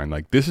combine,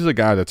 like this is a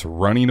guy that's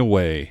running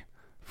away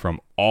from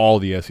all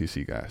the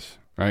SEC guys,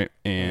 right?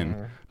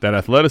 And that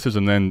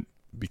athleticism then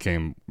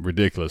became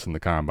ridiculous in the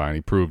combine.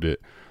 He proved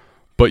it.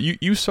 But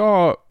you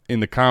saw in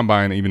the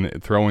combine, even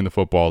throwing the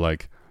football,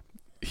 like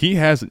he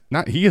has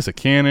a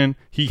cannon.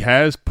 He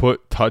has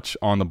put touch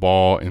on the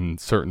ball in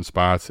certain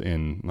spots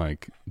in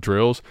like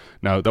drills.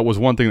 Now that was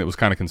one thing that was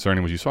kind of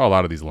concerning was you saw a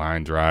lot of these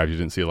line drives. You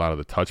didn't see a lot of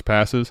the touch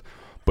passes,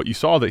 but you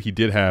saw that he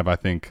did have, I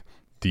think,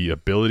 the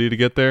ability to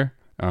get there.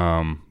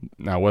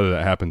 Now whether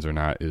that happens or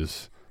not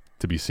is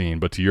to be seen.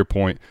 But to your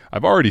point,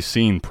 I've already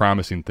seen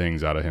promising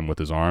things out of him with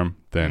his arm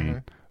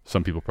than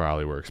some people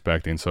probably were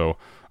expecting. So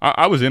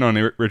I was in on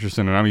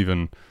Richardson,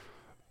 and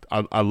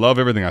I love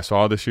everything I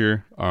saw this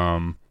year.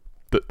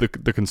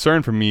 The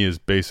concern for me is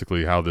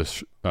basically how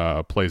this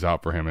plays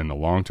out for him in the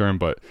long term.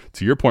 But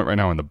to your point right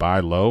now in the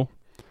buy low,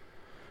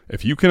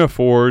 if you can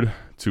afford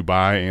to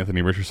buy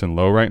Anthony Richardson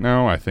low right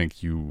now, I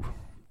think you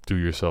do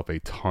yourself a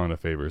ton of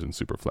favors in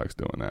Superflex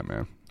doing that,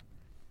 man.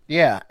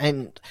 Yeah,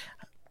 and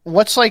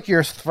what's like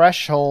your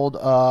threshold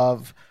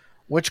of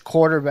which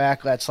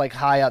quarterback that's like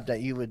high up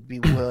that you would be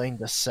willing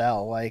to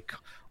sell? Like,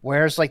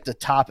 where's like the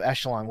top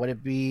echelon?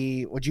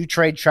 Would you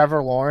trade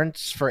Trevor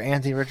Lawrence for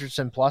Anthony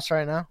Richardson plus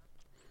right now?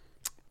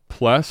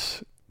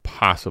 Plus,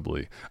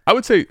 possibly. I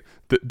would say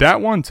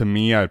that one to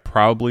me, I'd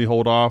probably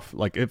hold off.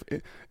 Like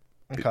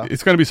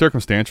it's going to be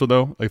circumstantial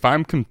though. Like if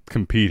I'm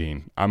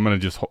competing,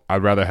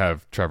 I'd rather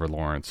have Trevor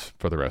Lawrence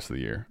for the rest of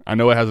the year. I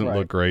know it hasn't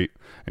looked great,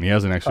 and he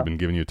hasn't actually been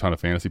giving you a ton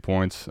of fantasy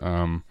points.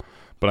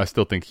 But I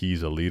still think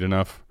he's elite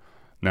enough.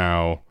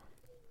 Now,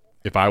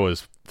 if I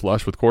was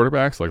flush with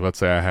quarterbacks, like let's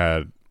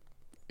say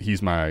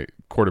he's my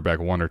quarterback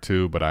 1 or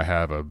 2, but I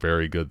have a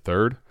very good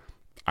third,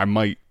 I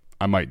might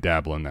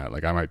dabble in that.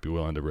 Like I might be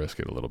willing to risk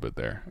it a little bit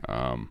there.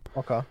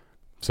 Okay.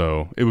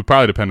 So it would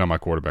probably depend on my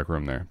quarterback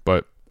room there,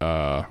 but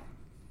and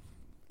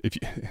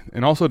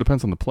also it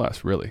depends on the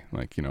plus, really.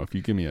 Like, you know, if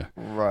you give me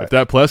if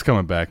that plus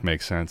coming back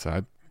makes sense,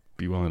 I'd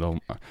be willing to.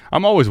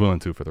 I'm always willing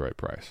to for the right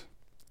price.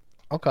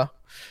 Okay.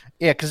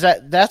 Yeah, because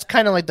that's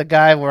kind of like the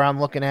guy where I'm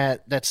looking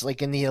at that's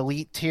like in the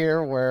elite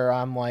tier where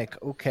I'm like,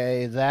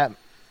 okay,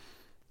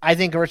 I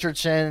think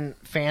Richardson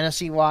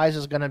fantasy-wise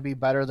is going to be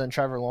better than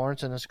Trevor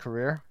Lawrence in his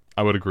career.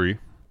 I would agree.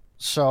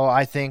 So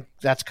I think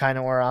that's kind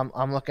of where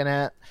I'm looking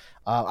at.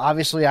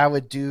 Obviously, I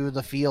would do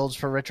the Fields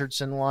for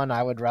Richardson one.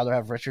 I would rather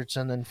have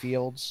Richardson than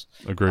Fields.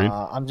 Agreed.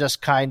 I'm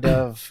kind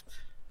of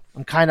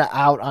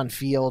out on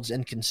Fields'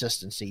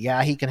 inconsistency.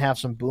 Yeah, he can have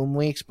some boom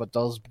weeks, but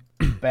those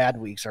bad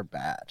weeks are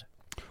bad.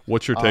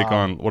 What's your take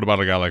on what about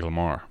a guy like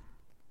Lamar?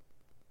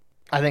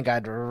 I think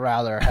I'd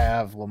rather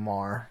have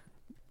Lamar.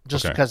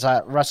 Just because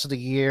the rest of the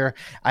year,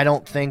 I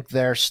don't think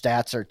their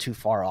stats are too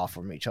far off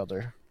from each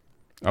other.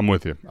 I'm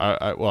with you.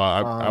 I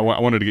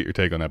wanted to get your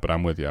take on that, but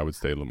I'm with you. I would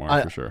stay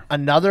Lamar for sure.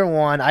 Another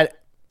one, I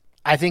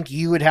think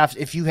you would have,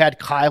 if you had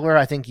Kyler,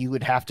 I think you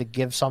would have to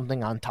give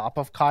something on top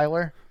of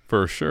Kyler.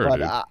 For sure, but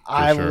dude.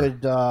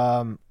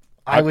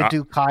 I would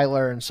do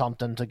Kyler and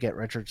something to get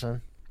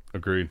Richardson.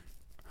 Agreed.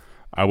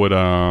 I would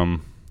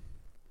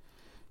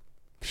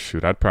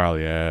I'd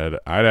probably add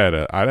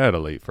a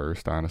late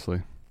first,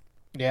 honestly.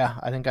 Yeah,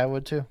 I think I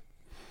would too.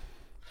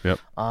 Yep.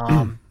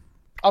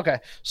 Okay,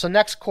 so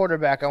next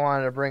quarterback I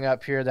wanted to bring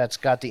up here that's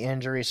got the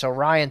injury. So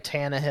Ryan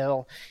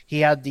Tannehill, he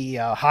had the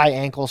high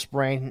ankle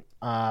sprain,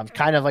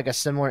 kind of like a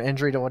similar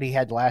injury to what he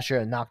had last year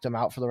and knocked him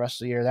out for the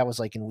rest of the year. That was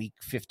like in week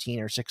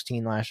 15 or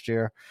 16 last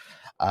year.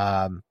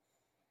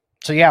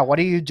 So, yeah, what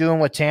are you doing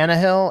with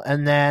Tannehill?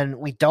 And then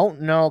we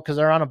don't know, because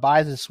they're on a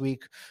bye this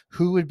week,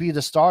 who would be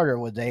the starter.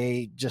 Would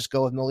they just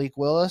go with Malik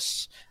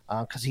Willis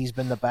because he's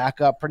been the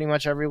backup pretty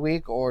much every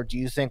week? Or do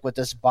you think with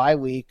this bye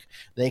week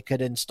they could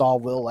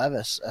install Will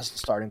Levis as the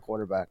starting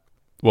quarterback?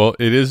 Well,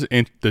 it is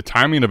the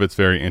timing of it's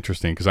very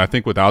interesting because I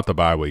think without the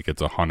bye week,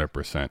 it's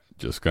 100%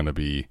 just going to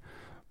be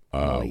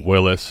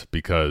Willis,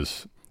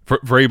 because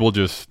Vrabel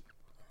just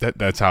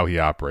that's how he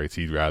operates.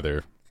 He'd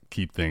rather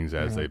keep things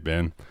as they've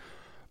been.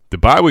 The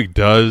bye week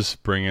does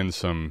bring in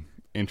some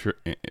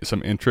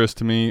interest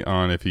to me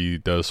on if he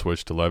does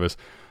switch to Levis.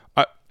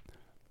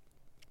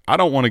 I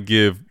don't want to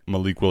give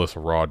Malik Willis a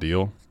raw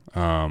deal.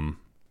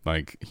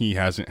 Like, he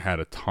hasn't had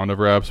a ton of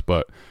reps,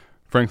 but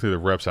frankly, the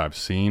reps I've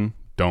seen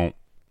don't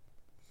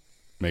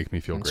make me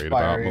feel great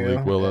about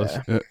Malik Willis.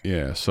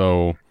 Yeah,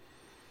 so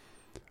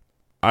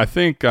I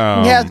think he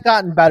has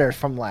gotten better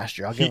from last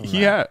year. I'll give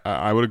him that.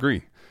 I would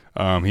agree.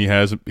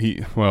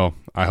 Well,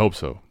 I hope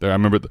so. I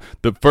remember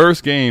the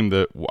first game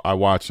that I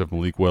watched of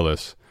Malik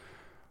Willis,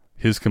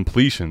 his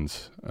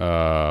completions,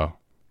 there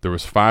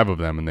was 5 of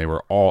them, and they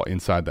were all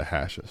inside the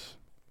hashes.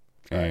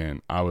 Right.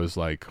 And I was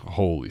like,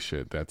 holy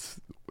shit, that's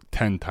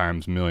 10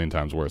 times, million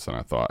times worse than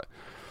I thought.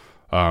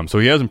 So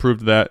he has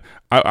improved that.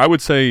 I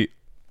would say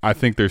I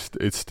think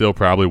it still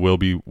probably will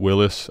be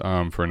Willis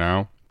for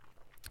now.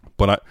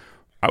 But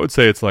I would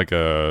say it's like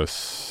a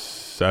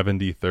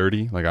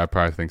 70-30. Like, I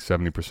probably think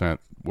 70%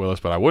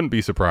 Willis, but I wouldn't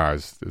be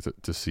surprised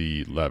to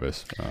see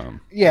Levis.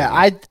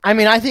 I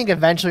mean, I think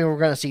eventually we're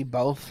going to see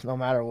both, no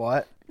matter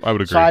what. I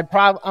would agree. So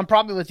I'm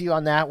probably with you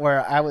on that,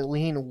 where I would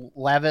lean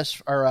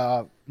Levis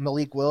or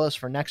Malik Willis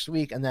for next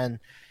week, and then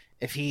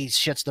if he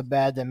shits the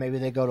bed, then maybe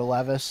they go to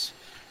Levis.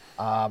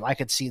 I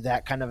could see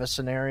that kind of a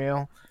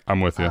scenario. I'm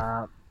with you.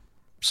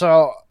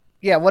 So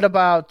yeah, what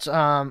about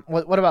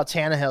what about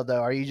Tannehill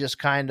though? Are you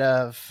just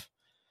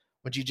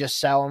would you just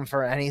sell him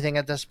for anything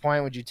at this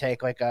point? Would you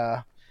take like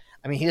I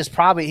mean,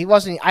 he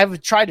wasn't.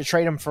 I've tried to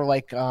trade him for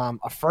like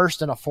a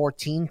first in a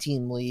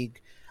 14-team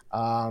league,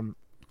 a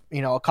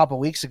couple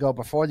weeks ago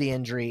before the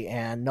injury,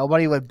 and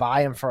nobody would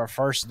buy him for a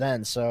first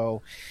then.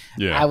 So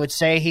I would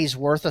say he's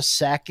worth a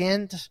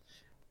second.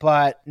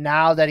 But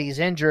now that he's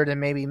injured and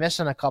maybe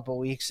missing a couple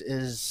weeks,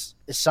 is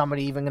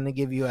somebody even going to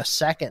give you a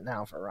second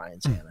now for Ryan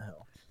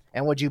Tannehill?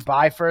 And would you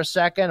buy for a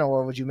second,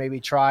 or would you maybe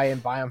try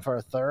and buy him for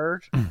a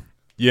third?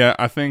 Yeah,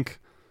 I think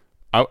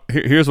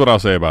here's what I'll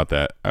say about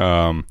that.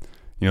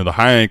 The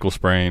high ankle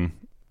sprain,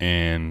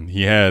 and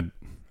he had,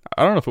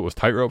 I don't know if it was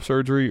tightrope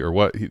surgery or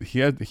what. He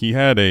had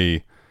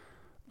a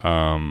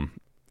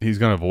he's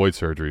going to avoid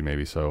surgery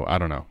maybe, so I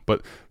don't know.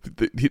 But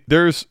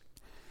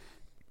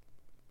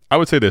I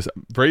would say this: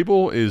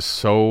 Vrabel is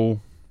so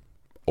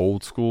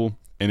old school,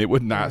 and it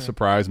would not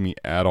surprise me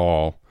at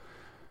all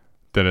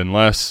that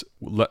unless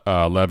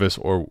Levis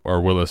or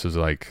Willis is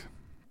like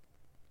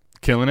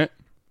killing it,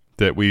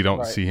 that we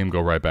don't see him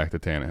go right back to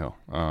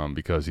Tannehill,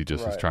 because he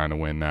just is trying to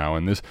win now.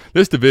 And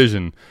this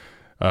division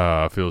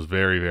feels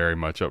very, very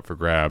much up for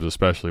grabs,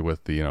 especially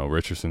with the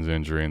Richardson's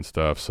injury and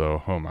stuff.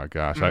 So, oh my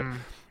gosh,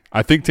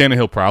 I think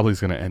Tannehill probably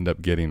is going to end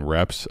up getting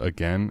reps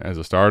again as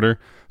a starter.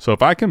 So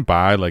if I can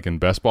buy, like in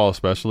best ball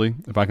especially,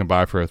 if I can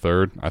buy for a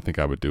third, I think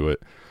I would do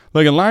it.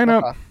 Like in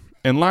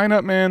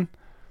lineup, man,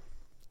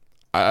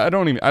 I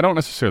don't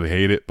necessarily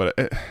hate it, but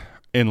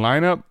in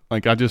lineup,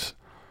 like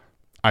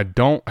I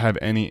don't have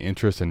any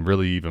interest in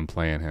really even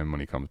playing him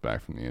when he comes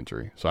back from the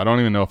injury. So I don't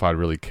even know if I'd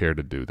really care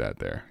to do that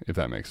there, if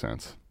that makes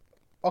sense.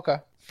 Okay.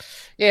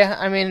 Yeah,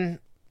 I mean,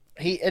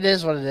 it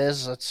is what it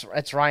is.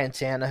 It's Ryan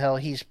Tannehill.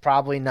 He's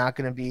probably not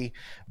going to be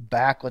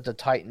back with the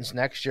Titans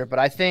next year, but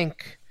I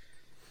think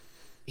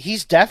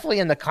he's definitely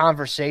in the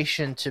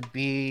conversation to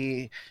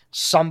be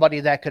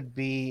somebody that could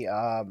be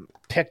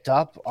picked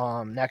up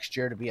next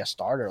year to be a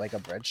starter, like a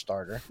bridge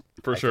starter.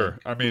 For sure.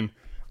 I mean,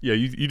 yeah,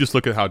 you just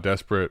look at how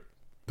desperate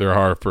there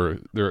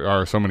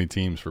are so many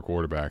teams for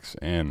quarterbacks,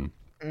 and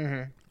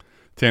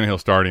Tannehill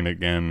starting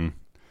again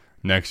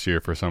next year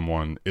for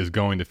someone is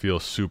going to feel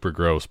super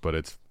gross, but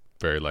it's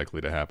very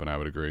likely to happen. I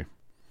would agree.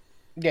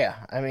 Yeah,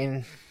 I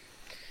mean,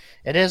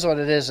 it is what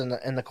it is in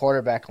the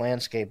quarterback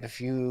landscape. If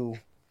you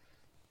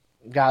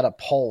got a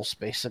pulse,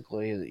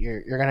 basically,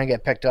 you're going to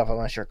get picked up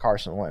unless you're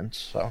Carson Wentz.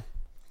 So.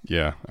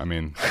 Yeah, I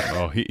mean,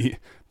 well,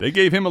 they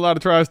gave him a lot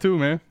of tries too,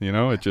 man.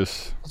 It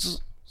just.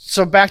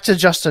 So back to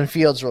Justin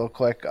Fields real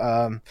quick.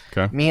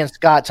 Okay. Me and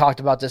Scott talked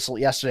about this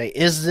yesterday.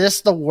 Is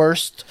this the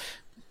worst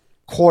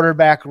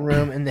quarterback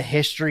room in the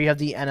history of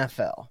the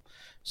NFL?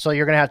 So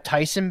you're going to have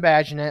Tyson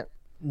Bagent,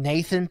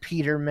 Nathan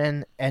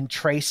Peterman, and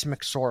Trace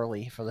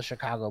McSorley for the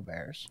Chicago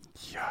Bears.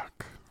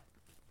 Yuck.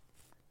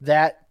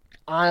 That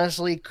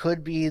honestly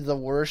could be the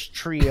worst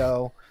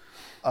trio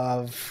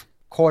of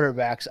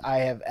quarterbacks I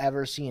have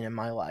ever seen in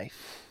my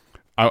life.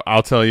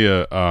 I'll tell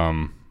you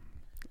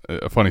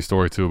a funny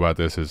story too about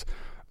this is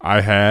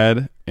I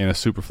had in a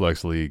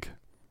Superflex league,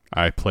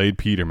 I played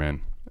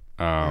Peterman.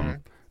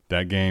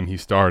 That game he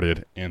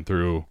started and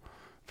threw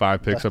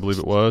 5 picks, I believe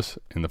it was,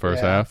 in the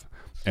first half.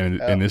 And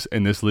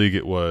in this league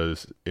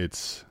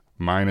it's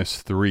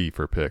 -3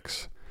 for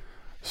picks.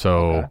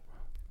 So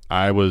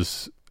I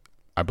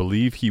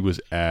believe he was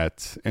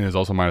at, and it's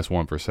also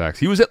 -1 for sacks.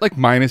 He was at like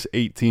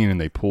 -18 and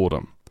they pulled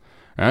him.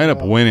 And I ended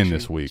up winning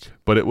this week,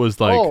 but it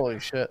was like holy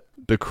shit.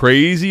 The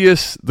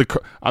craziest.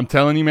 I'm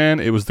telling you, man,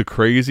 it was the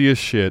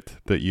craziest shit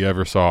that you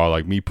ever saw.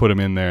 Like me put him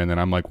in there, and then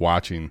I'm like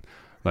watching,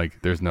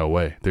 like there's no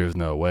way,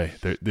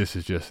 this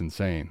is just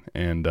insane.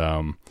 And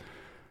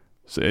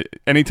So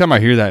anytime I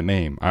hear that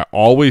name, I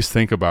always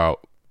think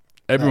about.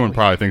 Everyone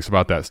probably thinks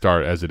about that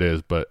start as it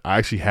is, but I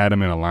actually had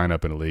him in a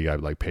lineup in a league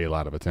I'd like pay a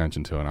lot of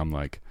attention to, and I'm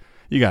like,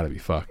 you got to be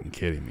fucking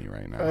kidding me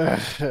right now.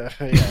 Yeah,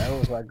 it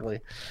was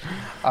ugly.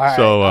 All right.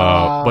 So,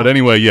 but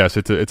anyway, yes,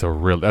 that's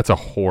a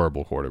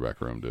horrible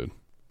quarterback room, dude.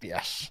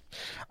 Yes.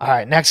 All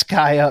right, next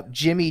guy up,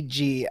 Jimmy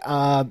G.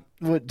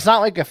 It's not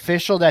like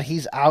official that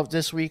he's out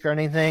this week or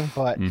anything,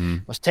 but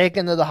was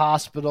taken to the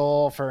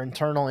hospital for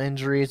internal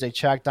injuries. They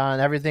checked on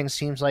it. Everything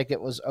seems like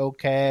it was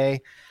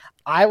okay.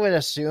 I would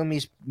assume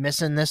he's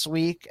missing this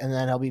week, and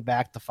then he'll be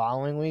back the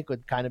following week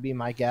would kind of be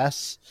my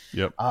guess.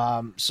 Yep.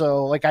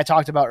 So like I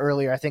talked about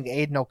earlier, I think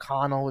Aiden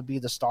O'Connell would be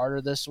the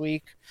starter this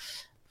week.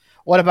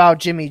 What about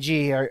Jimmy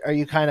G? Are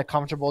you kind of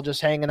comfortable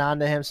just hanging on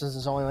to him since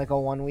it's only like a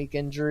 1 week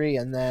injury?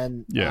 And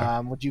then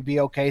would you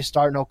be okay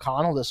starting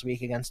O'Connell this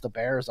week against the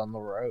Bears on the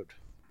road?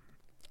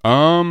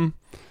 To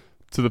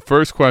the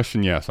first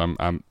question, yes.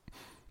 I'm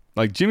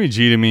like Jimmy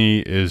G to me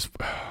is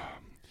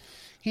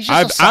He's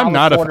just I'm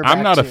not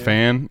a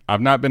fan.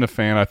 I've not been a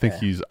fan. I think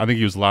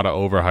he was a lot of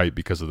overhype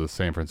because of the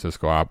San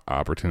Francisco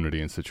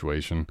opportunity and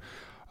situation.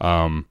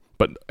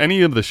 But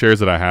any of the shares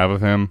that I have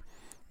of him,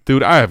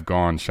 dude, I have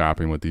gone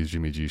shopping with these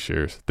Jimmy G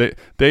shares.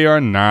 They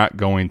are not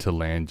going to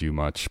land you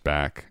much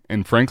back.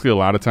 And frankly, a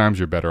lot of times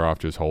you're better off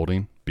just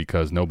holding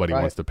because nobody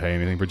wants to pay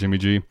anything for Jimmy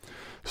G.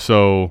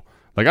 So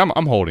like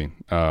I'm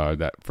holding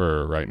that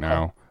for right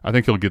now. I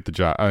think he'll get the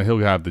job. He'll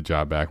have the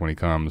job back when he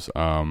comes.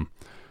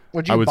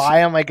 Would you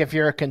buy him, like, if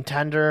you're a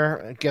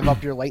contender, give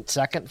up your late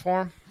second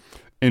for him?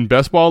 In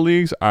best ball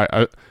leagues,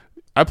 I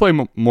play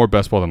more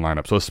best ball than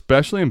lineup. So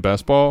especially in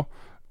best ball,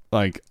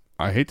 like,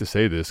 I hate to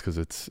say this because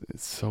it's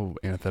so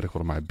antithetical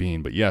to my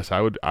being, but yes,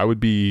 I would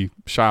be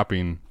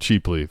shopping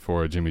cheaply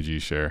for a Jimmy G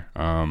share.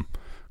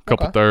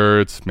 Couple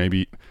thirds,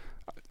 maybe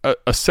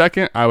a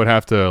second. I would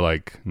have to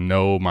like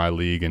know my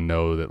league and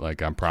know that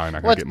like I'm probably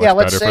not going to get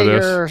much better for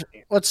this.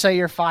 Let's say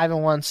you're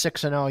 5-1,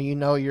 6-0. You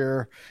know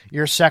your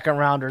second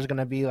rounder is going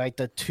to be like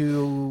the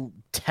 2-10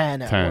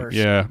 at worst.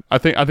 Yeah, I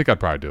think I'd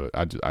probably do it.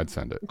 I'd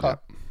send it. Okay.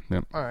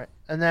 Yep. All right,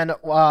 and then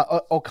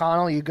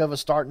O'Connell, you give a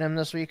starting him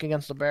this week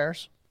against the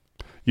Bears.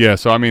 Yeah,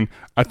 so I mean,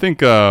 I think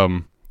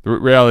the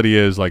reality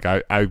is like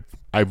I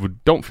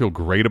don't feel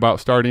great about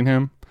starting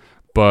him,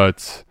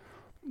 but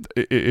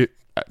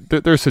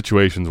there's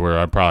situations where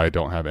I probably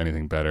don't have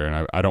anything better,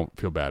 and I don't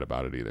feel bad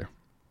about it either.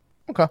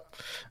 Okay,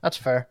 that's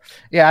fair.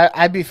 Yeah,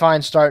 I'd be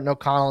fine starting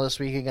O'Connell this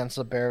week against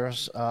the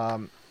Bears.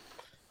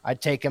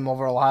 I'd take him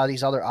over a lot of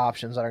these other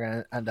options that are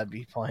going to end up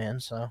be playing.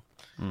 So,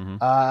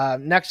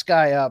 next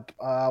guy up,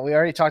 we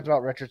already talked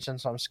about Richardson,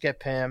 so I'm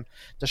skip him.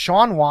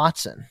 Deshaun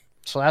Watson.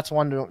 So that's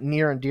one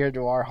near and dear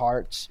to our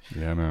hearts.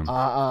 Yeah,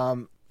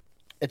 man.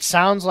 It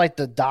sounds like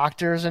the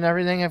doctors and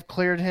everything have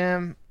cleared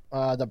him,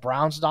 the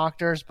Browns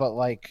doctors, but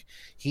like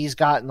he's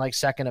gotten like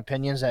second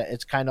opinions that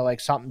it's kind of like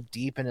something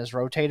deep in his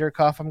rotator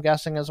cuff, I'm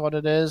guessing is what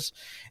it is.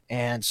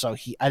 And so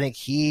I think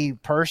he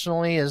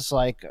personally is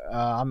like,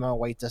 I'm going to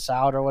wait this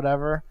out or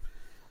whatever,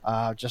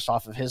 just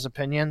off of his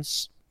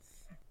opinions.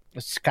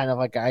 It's kind of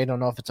like, I don't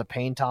know if it's a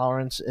pain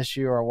tolerance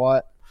issue or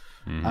what.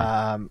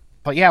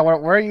 But yeah,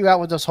 where are you at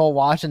with this whole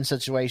Watson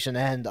situation?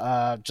 And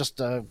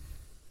just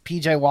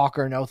PJ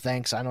Walker, no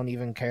thanks. I don't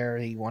even care.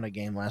 He won a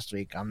game last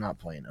week. I'm not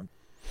playing him.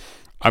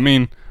 I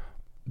mean,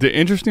 the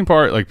interesting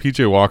part, like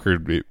PJ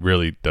Walker, it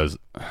really does.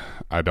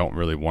 I don't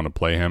really want to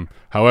play him.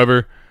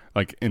 However,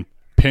 like in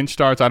pinch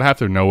starts, I'd have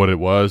to know what it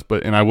was.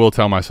 And I will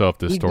tell myself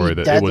this story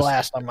that dead it was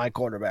last on my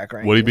quarterback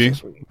rankings. Would he be?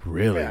 This week.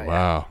 Really? Yeah,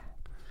 wow.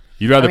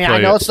 You'd rather play. I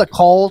know it's the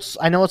Colts.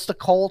 I know it's the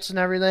Colts and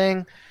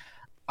everything.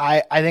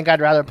 I think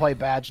I'd rather play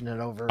Badgett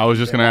over. I was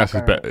just going to ask,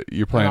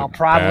 you're playing I'll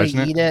probably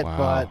Badgett? eat it,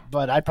 Wow.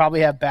 but I'd probably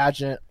have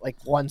Badgett like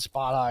one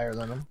spot higher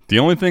than him. The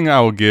only thing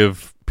I will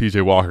give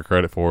PJ Walker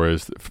credit for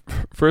is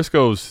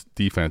Frisco's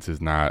defense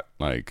is not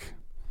like,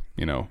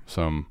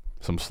 some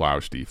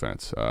slouch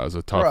defense. It was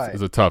a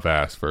tough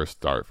ass first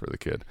start for the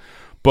kid.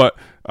 But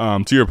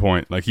to your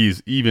point, like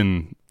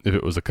even if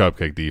it was a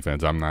cupcake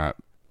defense, he's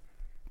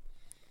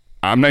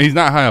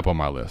not high up on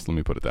my list. Let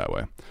me put it that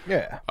way.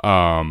 Yeah.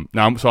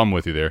 So I'm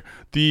with you there.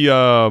 The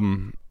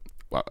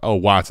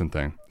Watson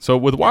thing. So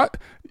with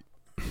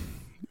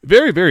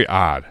very, very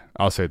odd.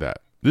 I'll say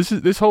that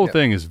this whole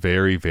thing is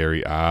very,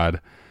 very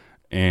odd,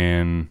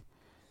 and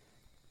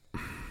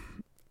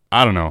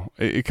I don't know.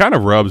 It kind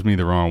of rubs me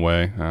the wrong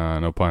way.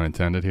 No pun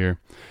intended here,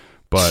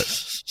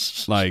 but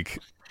like,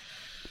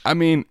 I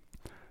mean.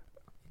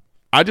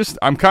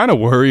 I'm kind of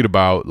worried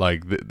about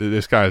like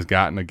this guy's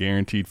gotten a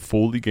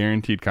fully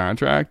guaranteed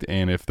contract,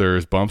 and if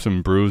there's bumps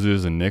and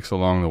bruises and nicks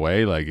along the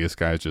way, like this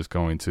guy's just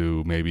going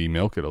to maybe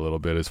milk it a little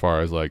bit as far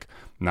as like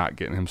not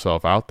getting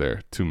himself out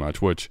there too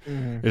much, which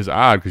is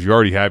odd because you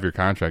already have your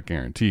contract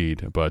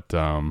guaranteed. But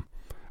I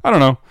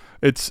don't know.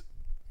 It's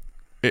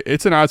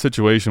an odd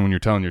situation when you're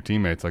telling your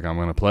teammates like I'm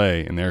going to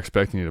play, and they're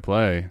expecting you to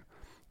play,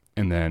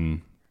 and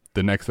then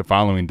the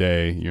following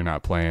day you're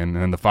not playing, and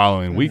then the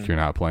following week you're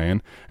not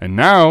playing, and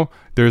now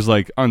there's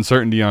like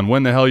uncertainty on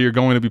when the hell you're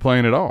going to be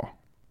playing at all.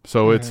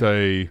 So it's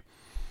I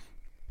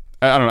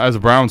don't know, as a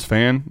Browns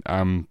fan,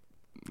 I'm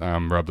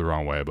I'm rubbed the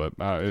wrong way, but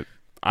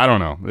I don't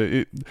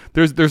know.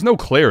 There's no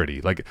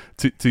clarity. Like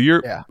to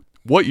your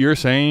what you're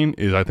saying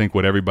is, I think,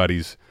 what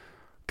everybody's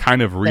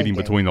kind of reading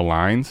between the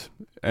lines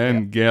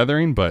and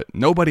gathering, but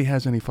nobody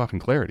has any fucking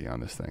clarity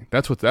on this thing.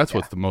 That's what's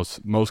the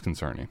most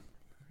concerning.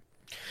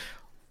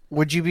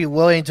 Would you be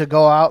willing to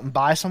go out and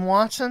buy some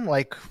Watson?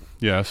 Like,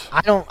 yes.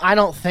 I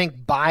don't think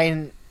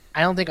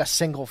a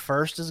single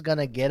first is going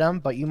to get him,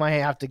 but you might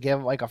have to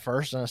give like a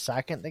first and a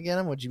second to get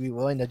him. Would you be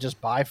willing to just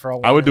buy for a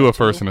one? I would do a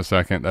first and a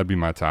second. That'd be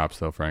my tops,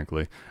 though,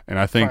 frankly. And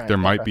I think there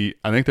might be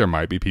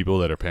people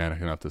that are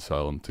panicking enough to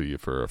sell them to you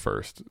for a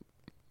first.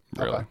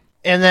 Really. Okay.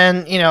 And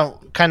then,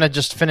 kind of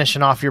just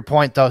finishing off your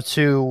point though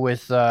too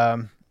with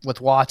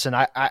Watson,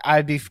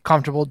 I'd be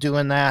comfortable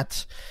doing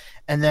that.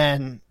 And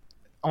then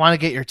I want to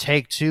get your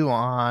take too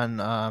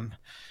on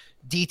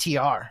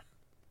DTR.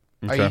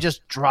 Okay. Are you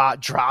just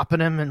dropping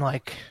him in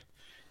like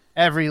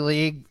every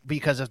league?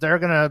 Because if they're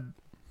gonna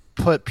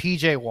put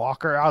PJ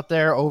Walker out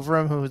there over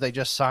him, who they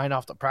just signed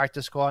off the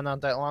practice squad not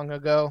that long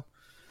ago,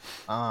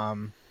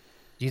 do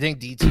you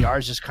think DTR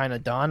is just kind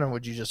of done, or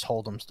would you just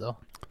hold him still?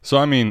 So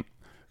I mean,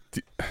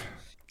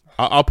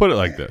 I'll put it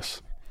like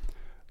this: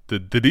 the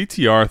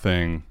DTR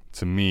thing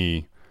to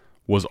me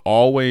was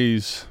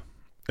always,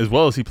 as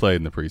well as he played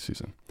in the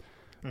preseason,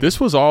 this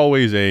was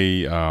always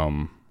a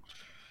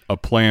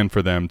plan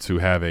for them to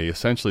have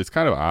essentially, it's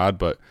kind of odd,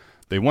 but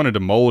they wanted to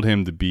mold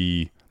him to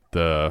be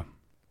the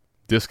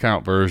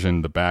discount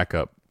version, the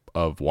backup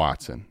of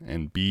Watson,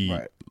 and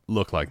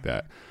look like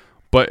that.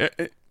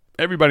 But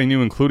everybody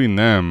knew, including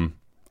them,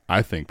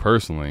 I think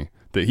personally,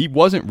 that he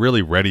wasn't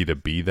really ready to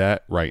be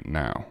that right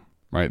now.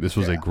 Right, this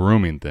was a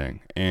grooming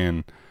thing,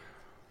 and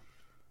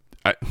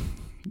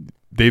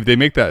they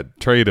make that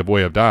trade of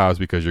Way of Dobbs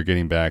because you're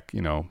getting back,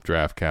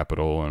 draft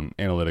capital, and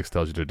analytics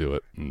tells you to do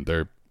it. And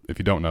if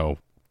you don't know,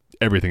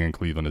 everything in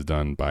Cleveland is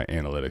done by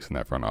analytics in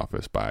that front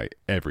office, by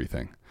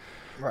everything.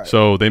 Right.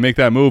 So they make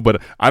that move, but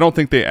I don't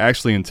think they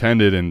actually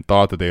intended and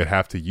thought that they would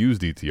have to use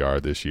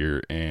DTR this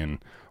year. And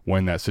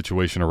when that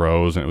situation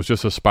arose, and it was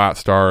just a spot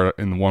start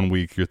in 1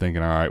 week, you're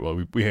thinking, all right,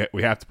 well,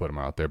 we have to put him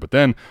out there. But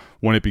then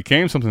when it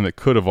became something that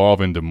could evolve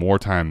into more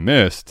time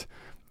missed,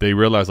 they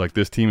realized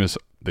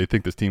they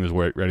think this team is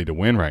ready to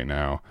win right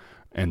now,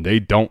 and they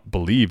don't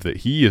believe that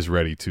he is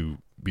ready to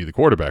be the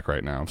quarterback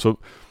right now. So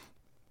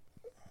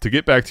to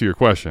get back to your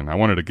question, I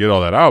wanted to get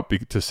all that out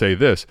to say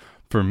this.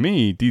 For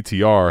me,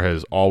 DTR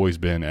has always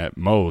been at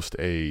most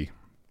a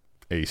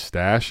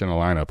stash in a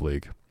lineup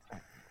league,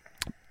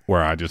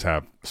 where I just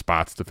have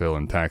spots to fill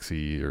in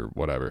taxi or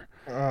whatever.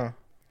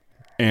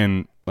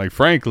 And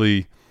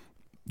frankly,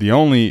 the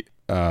only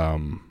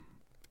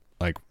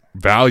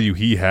value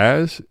he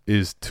has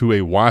is to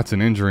a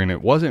Watson injury, and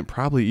it wasn't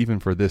probably even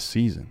for this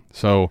season.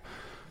 So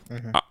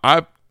am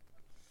I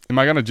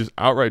going to just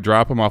outright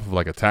drop him off of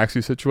a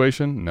taxi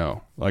situation?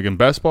 No. In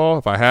best ball,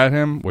 if I had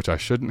him, which I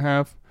shouldn't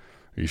have,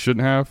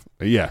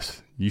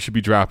 yes, you should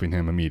be dropping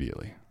him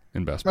immediately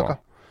in best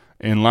ball.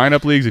 In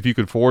lineup leagues, if you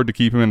could afford to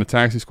keep him in the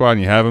taxi squad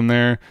and you have him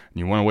there and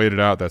you want to wait it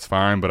out, that's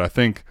fine. But I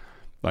think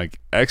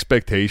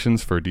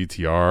expectations for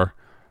DTR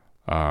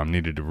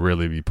needed to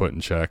really be put in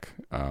check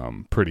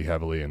pretty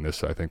heavily, and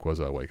this, I think, was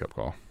a wake-up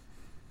call.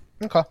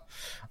 Okay.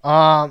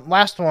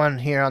 Last one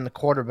here on the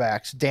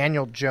quarterbacks,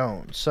 Daniel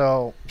Jones.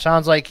 So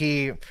sounds like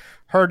he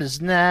hurt his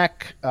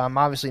neck,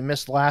 obviously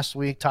missed last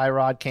week.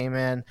 Tyrod came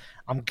in.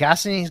 I'm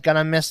guessing he's going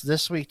to miss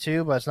this week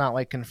too, but it's not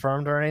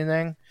confirmed or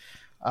anything.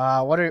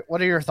 What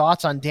are your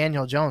thoughts on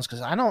Daniel Jones?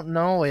 Because I don't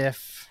know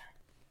if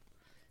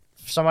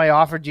somebody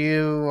offered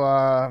you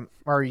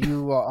or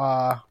you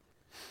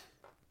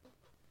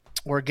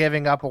were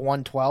giving up a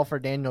 112 for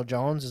Daniel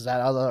Jones. Is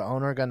that other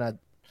owner gonna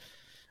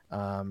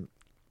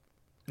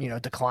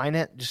decline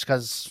it just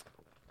because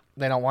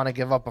they don't want to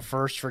give up a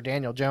first for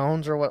Daniel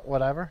Jones or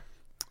whatever?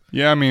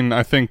 Yeah, I mean,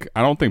 I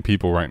don't think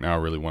people right now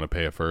really want to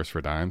pay a first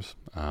for dimes.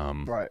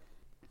 Right.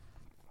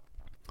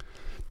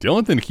 The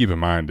only thing to keep in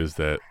mind is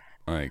that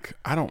I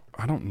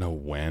don't know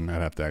when.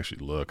 I'd have to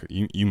actually look.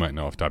 You might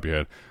know off the top of your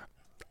head.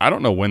 I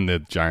don't know when the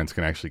Giants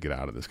can actually get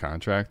out of this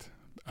contract.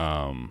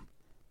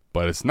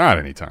 But it's not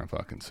anytime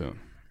fucking soon.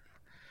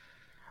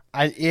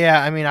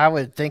 I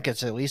would think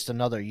it's at least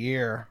another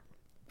year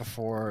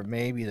before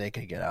maybe they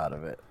could get out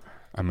of it.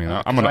 I mean,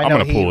 I'm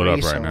gonna pull it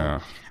up right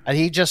now.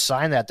 He just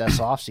signed that this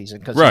offseason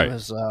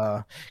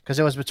because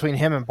it was between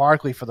him and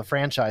Barkley for the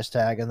franchise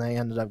tag, and they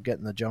ended up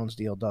getting the Jones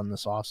deal done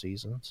this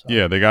offseason. So.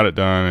 Yeah, they got it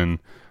done, and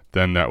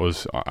then that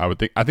was I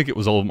think it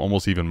was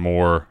almost even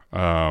more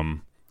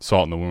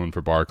salt in the wound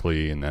for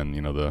Barkley, and then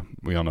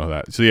we all know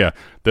that. So yeah,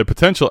 the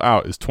potential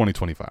out is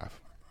 2025.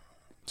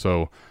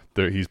 So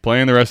he's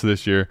playing the rest of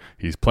this year.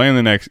 He's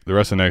playing the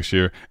rest of next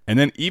year, and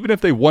then even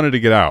if they wanted to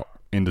get out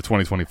into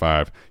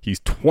 2025, he's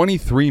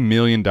 $23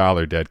 million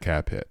dead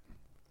cap hit.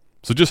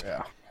 So just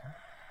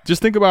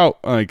think about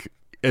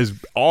as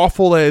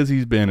awful as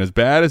he's been, as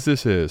bad as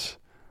this is.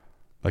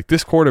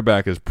 This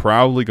quarterback is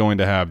probably going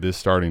to have this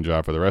starting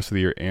job for the rest of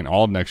the year and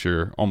all of next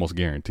year, almost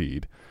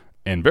guaranteed,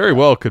 and very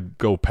well could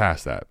go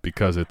past that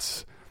because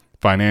it's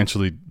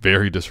financially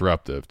very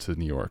disruptive to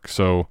New York.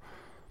 So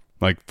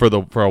Like for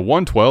a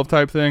 112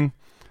 type thing,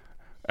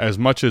 as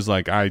much as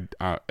like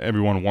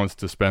everyone wants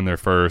to spend their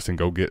first and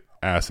go get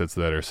assets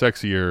that are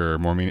sexier or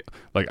more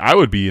like I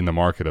would be in the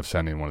market of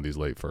sending one of these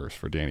late first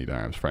for Danny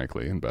Dimes,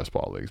 frankly, in best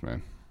ball leagues,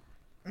 man.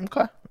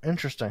 Okay,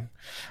 interesting.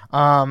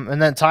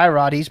 And then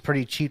Tyrod, he's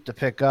pretty cheap to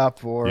pick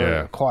up or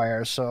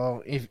acquire.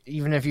 So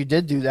even if you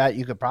did do that,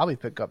 you could probably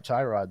pick up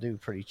Tyrod,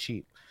 dude, pretty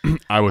cheap.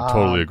 I would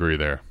totally agree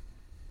there.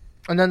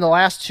 And then the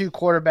last two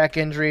quarterback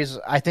injuries,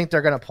 I think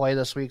they're going to play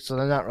this week, so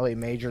they're not really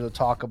major to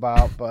talk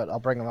about, but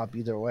I'll bring them up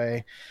either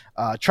way.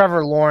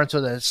 Trevor Lawrence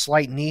with a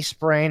slight knee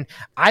sprain.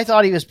 I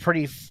thought he was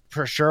pretty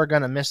for sure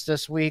going to miss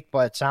this week,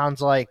 but it sounds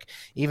like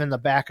even the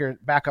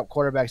backup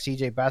quarterback,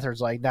 C.J.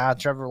 Beathard's like, nah,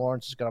 Trevor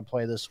Lawrence is going to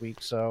play this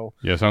week. So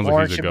yeah, sounds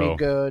Lawrence like he's a go. should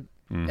be good.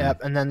 Mm-hmm.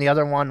 Yep, and then the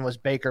other one was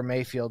Baker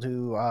Mayfield,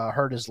 who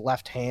hurt his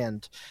left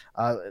hand.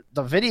 The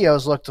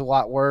videos looked a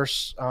lot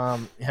worse.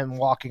 Him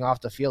walking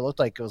off the field looked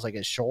like it was like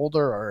his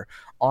shoulder or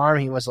arm.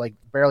 He was like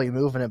barely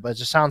moving it, but it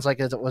just sounds like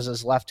it was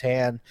his left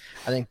hand.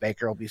 I think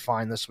Baker will be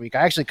fine this week.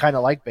 I actually kind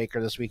of like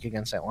Baker this week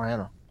against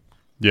Atlanta.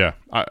 Yeah,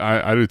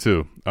 I do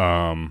too.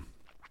 And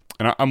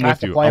I'm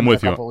with you. I'm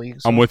with you.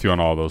 I'm with you on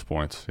all those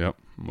points. Yep,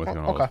 I'm with you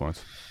on all those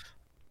points.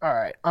 All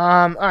right.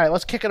 All right.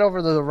 Let's kick it over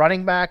to the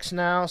running backs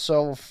now.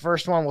 So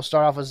first one we'll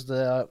start off is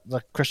the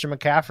Christian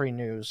McCaffrey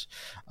news.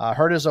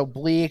 Hurt his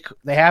oblique.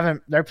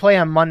 They're playing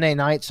on Monday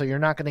night, so you're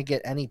not going to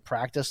get any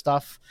practice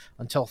stuff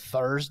until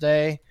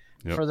Thursday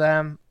for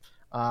them.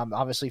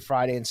 Obviously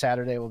Friday and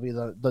Saturday will be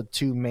the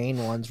two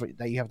main ones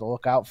that you have to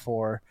look out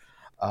for.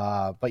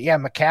 But yeah,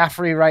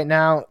 McCaffrey right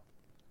now,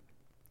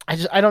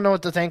 I don't know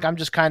what to think. I'm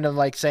just kind of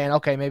like saying,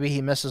 okay, maybe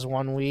he misses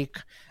 1 week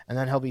and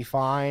then he'll be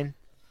fine.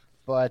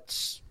 But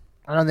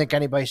I don't think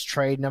anybody's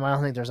trading him. I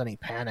don't think there's any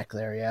panic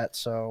there yet.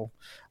 So,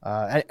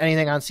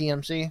 anything on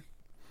CMC?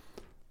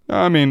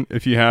 I mean,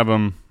 if you have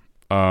him,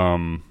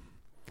 I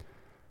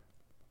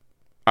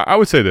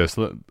would say this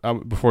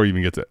before you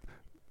even get to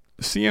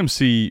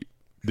CMC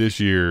this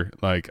year.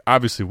 Like,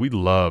 obviously, we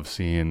love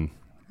seeing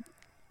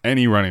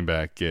any running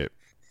back get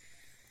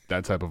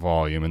that type of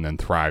volume and then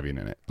thriving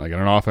in it. Like, in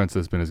an offense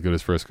that's been as good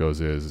as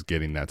Frisco's is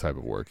getting that type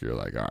of work. You're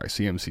like, all right,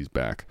 CMC's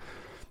back.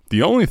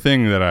 The only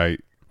thing that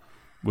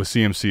with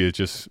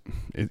CMC,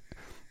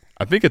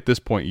 I think at this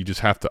point you just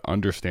have to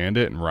understand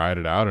it and ride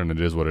it out, and it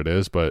is what it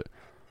is. But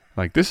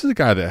like, this is a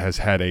guy that has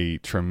had a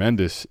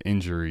tremendous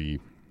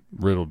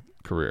injury-riddled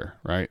career,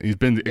 right? He's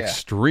been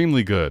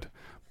extremely good,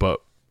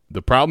 but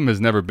the problem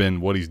has never been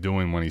what he's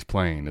doing when he's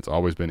playing. It's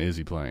always been, is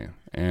he playing?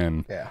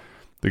 And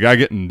the guy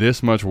getting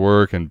this much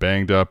work and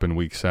banged up in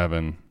week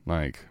 7,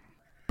 like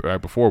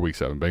right before week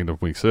 7, banged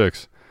up week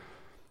 6.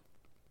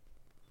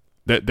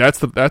 That's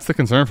the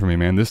concern for me,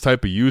 man. This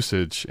type of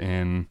usage,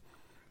 and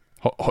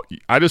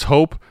I just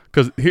hope,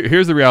 because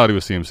here's the reality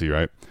with CMC,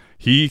 right?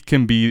 He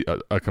can be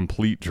a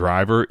complete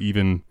driver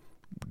even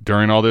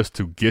during all this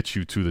to get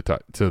you to the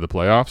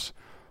playoffs,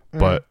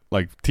 but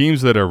like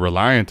teams that are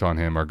reliant on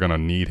him are going to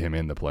need him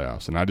in the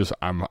playoffs, and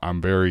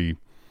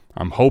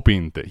I'm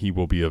hoping that he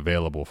will be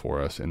available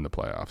for us in the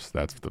playoffs.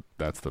 That's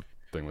the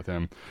thing with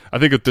him. I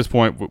think at this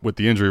point with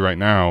the injury right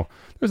now,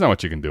 there's not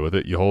much you can do with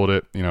it. You hold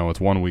it, it's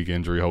 1 week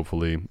injury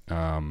hopefully,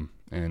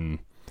 and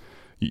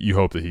you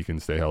hope that he can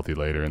stay healthy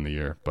later in the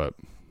year, but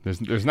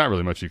there's not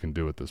really much you can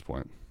do at this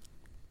point.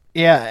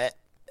 Yeah,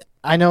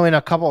 I know in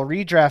a couple of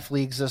redraft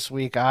leagues this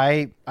week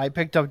I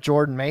picked up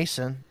Jordan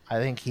Mason. I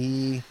think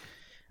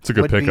it's a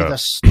good pickup.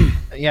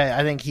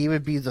 I think he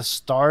would be the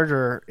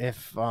starter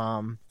if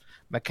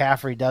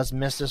McCaffrey does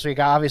miss this week.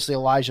 Obviously,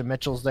 Elijah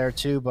Mitchell's there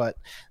too, but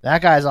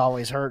that guy's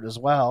always hurt as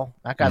well.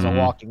 That guy's a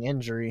walking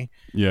injury.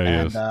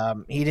 Yeah, he is.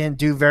 He didn't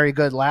do very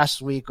good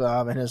last week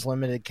in his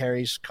limited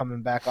carries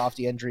coming back off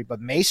the injury.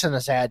 But Mason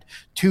has had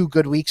 2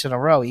 good weeks in a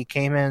row. He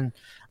came in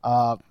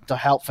to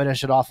help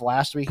finish it off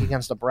last week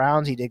against the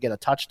Browns. He did get a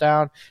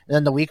touchdown. And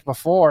then the week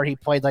before, he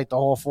played like the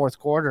whole fourth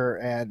quarter,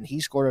 and he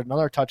scored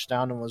another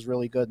touchdown and was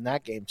really good in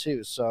that game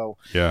too. So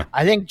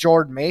I think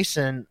Jordan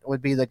Mason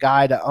would be the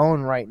guy to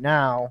own right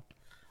now.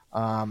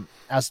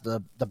 As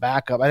the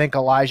backup. I think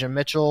Elijah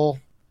Mitchell,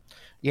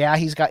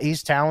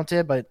 he's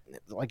talented, but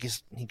like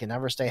he can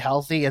never stay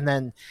healthy. And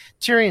then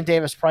Tyrion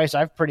Davis-Price,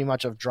 I've pretty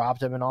much have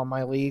dropped him in all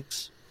my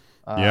leagues.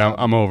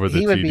 I'm over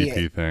the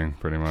TDP thing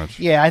pretty much.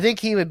 Yeah, I think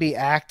he would be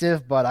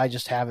active, but I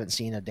just haven't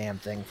seen a damn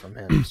thing from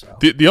him. So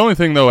the only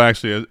thing though,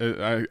 actually,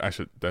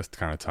 that's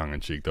kind of tongue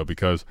in cheek though,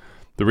 because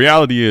the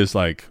reality is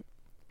like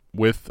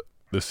with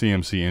the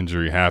CMC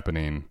injury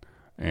happening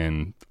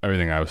and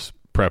everything I was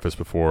prefaced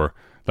before.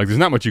 Like, there's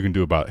not much you can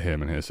do about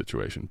him and his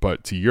situation.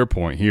 But to your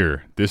point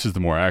here, this is the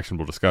more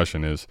actionable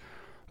discussion is,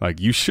 like,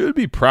 you should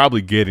be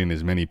probably getting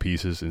as many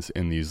pieces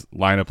in these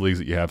lineup leagues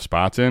that you have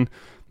spots in.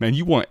 Man,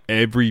 you want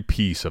every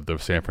piece of the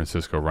San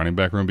Francisco running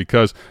back room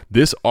because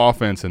this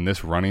offense and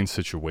this running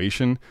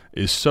situation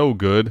is so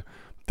good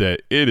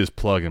that it is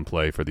plug and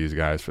play for these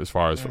guys as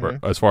far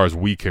as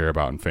we care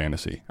about in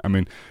fantasy. I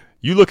mean,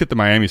 you look at the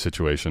Miami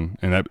situation,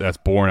 and that's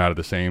born out of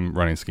the same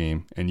running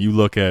scheme, and you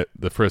look at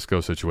the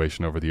Frisco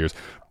situation over the years.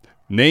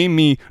 Name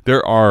me,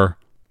 there are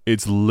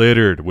it's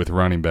littered with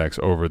running backs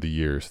over the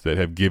years that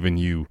have given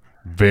you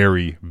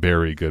very,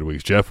 very good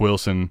weeks. Jeff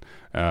Wilson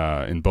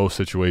in both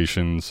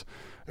situations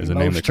is a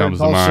name that comes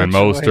to mind.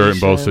 Mostert in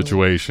both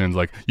situations.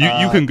 Like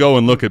you can go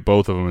and look at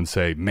both of them and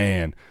say,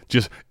 man,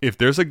 just if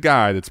there's a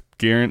guy that's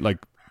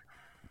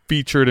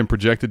featured and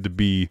projected to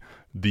be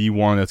the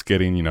one that's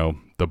getting,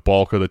 the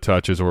bulk of the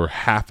touches or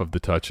half of the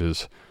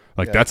touches,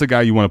 that's a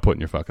guy you want to put in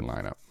your fucking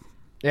lineup.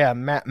 Yeah,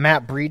 Matt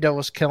Breida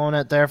was killing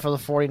it there for the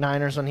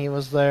 49ers when he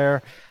was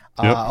there.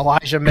 Yep.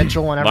 Elijah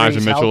Mitchell, whenever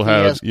he's healthy,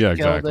 killed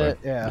exactly. it.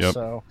 Yeah, yep.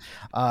 So,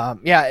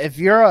 if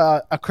you're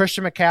a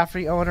Christian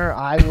McCaffrey owner,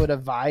 I would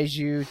advise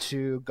you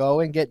to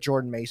go and get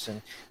Jordan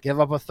Mason. Give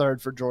up a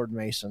third for Jordan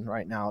Mason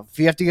right now. If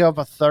you have to give up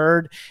a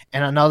third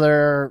and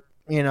another,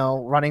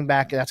 running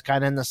back that's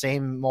kind of in the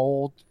same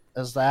mold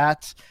as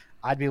that,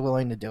 I'd be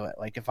willing to do it.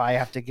 Like if I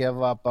have to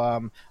give up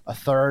a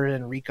third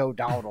and Rico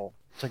Dowdle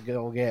to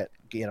go get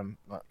him,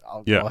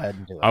 I'll go ahead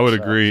and do it. I would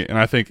agree, and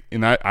I think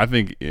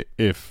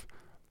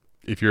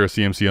if you're a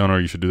CMC owner,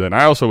 you should do that. And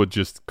I also would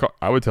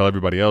I would tell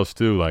everybody else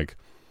too, like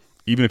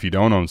even if you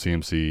don't own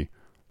CMC,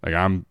 like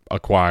I'm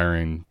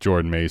acquiring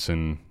Jordan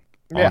Mason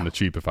on the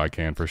cheap if I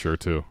can for sure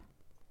too.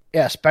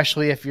 Yeah,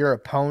 especially if your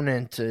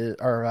opponent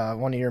or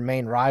one of your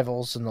main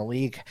rivals in the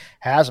league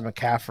has a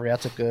McCaffrey,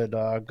 that's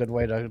a good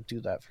way to do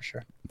that for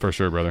sure. For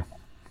sure, brother.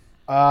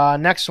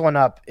 Next one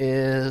up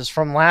is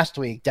from last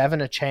week,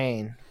 Devin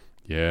Achane.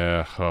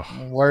 Yeah.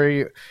 Where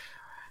you?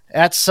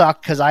 That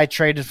sucked because I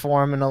traded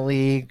for him in a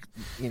league,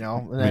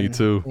 Me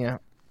too.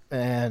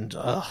 And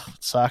it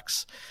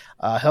sucks.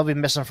 He'll be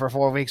missing for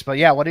 4 weeks. But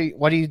yeah, what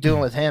are you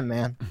doing with him,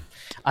 man?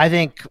 I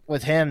think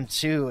with him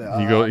too.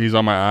 He's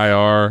on my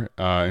IR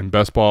in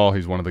best ball.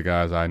 He's one of the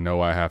guys I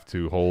know I have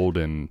to hold,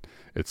 and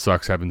it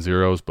sucks having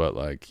zeros,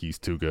 but he's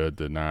too good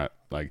to not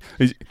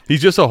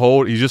He's just a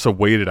hold. He's just a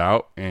waited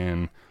out,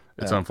 and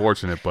it's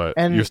unfortunate. But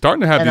you're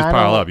starting to have these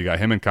pile up. You got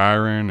him and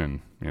Kyron,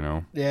 and.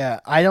 Yeah,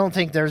 I don't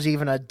think there's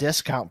even a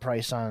discount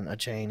price on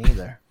Achane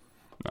either.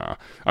 Nah,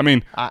 I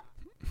mean,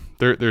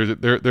 there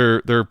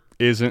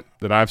isn't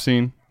that I've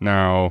seen.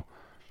 Now,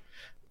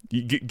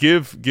 you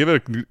give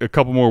it a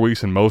couple more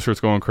weeks, and Mostert's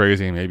going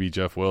crazy, and maybe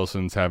Jeff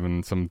Wilson's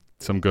having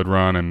some good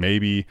run, and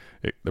maybe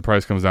the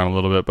price comes down a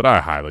little bit. But I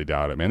highly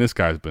doubt it, man. This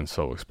guy's been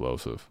so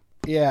explosive.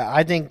 Yeah,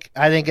 I think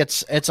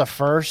it's a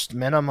first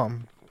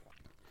minimum.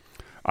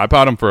 I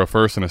bought him for a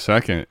first and a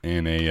second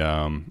in a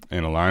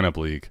lineup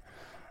league.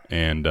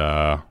 And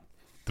the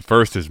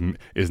first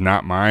is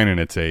not mine, and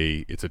it's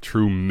a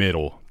true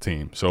middle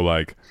team. So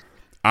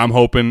I'm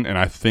hoping, and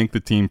I think the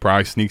team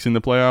probably sneaks in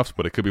the playoffs,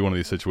 but it could be one of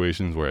these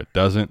situations where it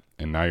doesn't.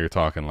 And now you're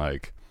talking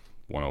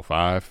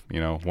 105,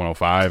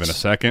 105 in a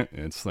second.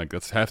 It's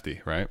that's hefty,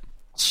 right?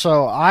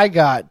 So I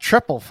got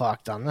triple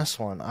fucked on this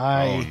one.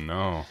 Oh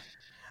no!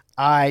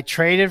 I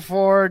traded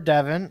for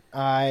Devin.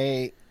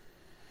 I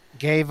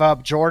gave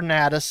up Jordan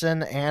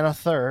Addison and a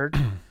third.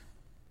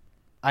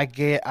 I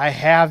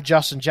have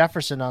Justin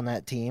Jefferson on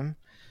that team.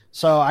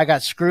 So I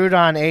got screwed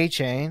on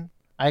Achane.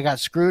 I got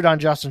screwed on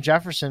Justin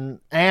Jefferson,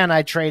 and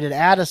I traded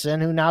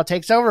Addison, who now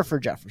takes over for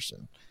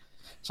Jefferson.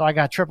 So I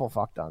got triple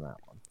fucked on that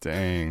one.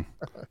 Dang.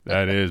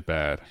 That is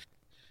bad.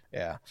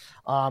 Yeah.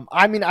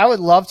 I mean, I would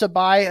love to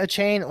buy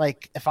Achane.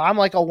 If I'm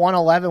a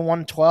 111,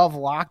 112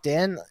 locked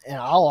in, and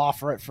I'll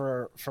offer it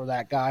for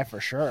that guy for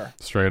sure.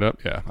 Straight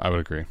up? Yeah, I would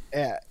agree.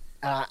 Yeah.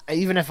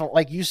 Even if,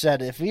 like you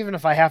said,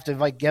 if I have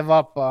to give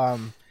up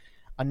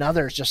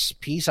another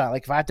just piece on,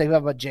 if I have to give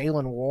up a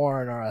Jaylen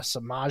Warren or a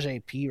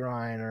Samaje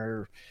Perine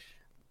or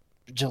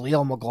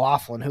Jaleel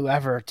McLaughlin,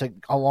 whoever, to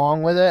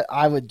along with it,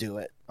 I would do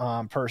it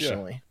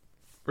personally. Yeah,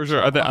 for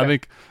sure. I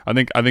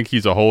think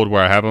he's a hold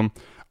where I have him.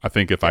 I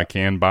think if I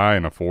can buy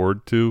and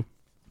afford to,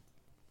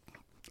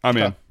 I'm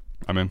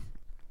in.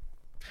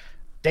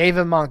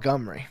 David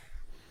Montgomery.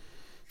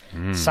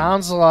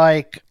 Sounds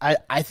like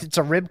it's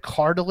a rib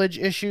cartilage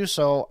issue,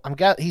 so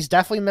he's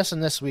definitely missing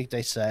this week.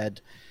 They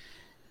said.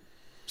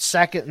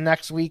 Second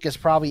next week is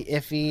probably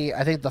iffy.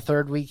 I think the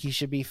third week he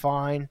should be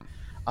fine.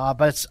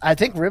 But I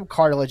think rib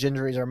cartilage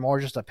injuries are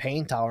more just a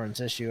pain tolerance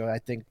issue, I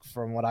think,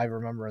 from what I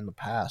remember in the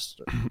past.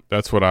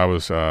 That's what I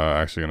was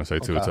actually going to say,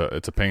 too. Okay.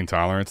 It's a pain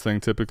tolerance thing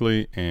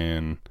typically.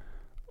 And,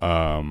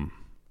 I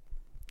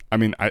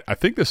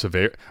think the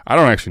severity – I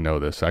don't actually know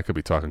this. I could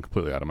be talking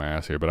completely out of my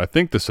ass here. But I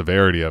think the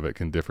severity of it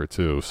can differ,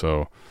 too.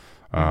 So,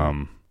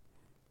 I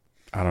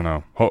don't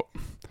know.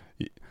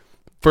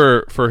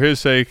 For his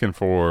sake and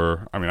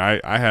for – I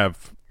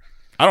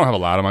don't have a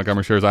lot of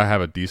Montgomery shares. I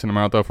have a decent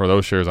amount, though. For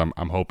those shares, I'm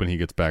hoping he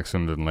gets back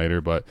sooner than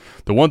later. But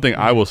the one thing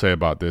I will say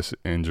about this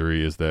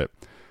injury is that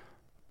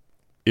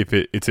if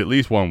it's at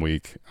least 1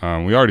 week,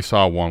 we already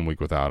saw 1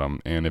 week without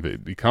him. And if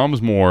it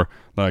becomes more,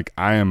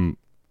 I am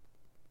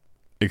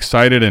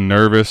excited and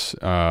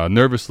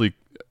nervously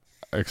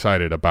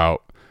excited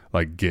about,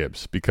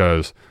 Gibbs.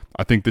 Because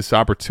I think this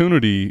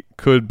opportunity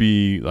could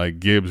be,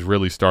 Gibbs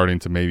really starting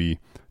to maybe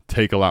 –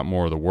 take a lot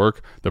more of the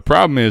work. The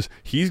problem is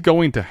he's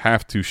going to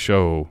have to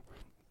show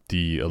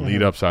the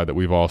elite upside that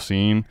we've all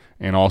seen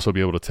and also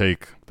be able to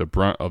take the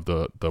brunt of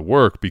the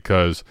work,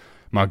 because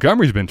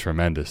Montgomery's been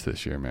tremendous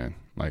this year, man.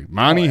 Like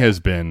Monty has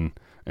been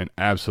an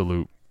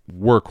absolute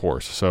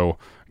workhorse. So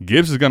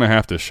Gibbs is going to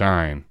have to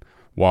shine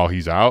while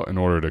he's out in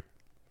order to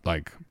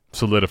like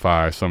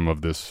solidify some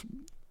of this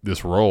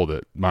role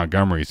that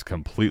Montgomery's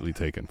completely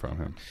taken from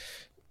him.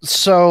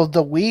 So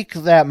the week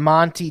that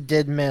Monty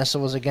did miss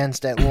was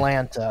against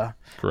Atlanta.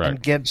 Correct.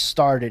 And Gibbs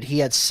started. He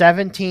had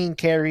 17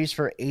 carries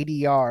for 80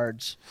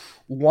 yards,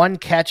 1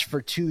 catch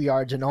for 2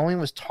 yards, and only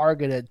was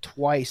targeted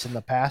twice in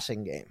the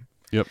passing game.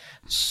 Yep.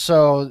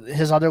 So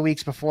his other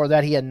weeks before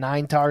that, he had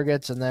 9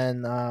 targets, and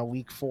then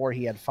week 4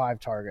 he had 5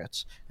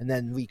 targets, and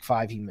then week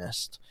 5 he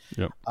missed.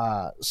 Yep.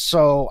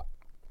 So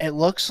it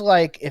looks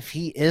like if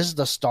he is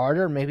the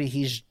starter, maybe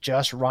he's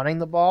just running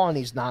the ball and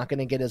he's not going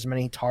to get as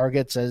many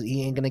targets as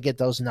he ain't going to get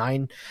those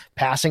 9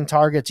 passing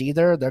targets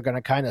either. They're going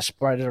to kind of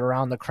spread it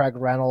around the Craig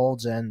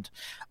Reynolds and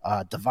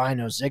Devine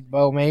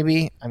Ozigbo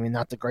maybe. I mean,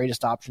 not the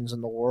greatest options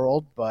in the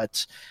world,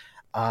 but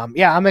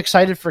yeah, I'm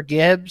excited for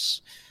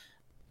Gibbs.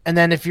 And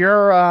then if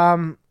you're,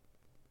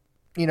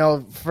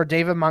 for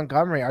David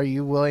Montgomery, are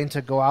you willing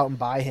to go out and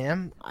buy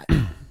him?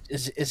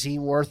 Is he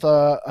worth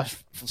a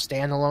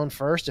standalone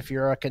first if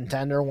you're a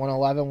contender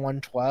 111,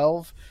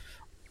 112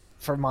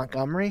 for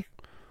Montgomery?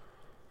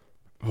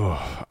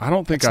 I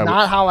don't think it's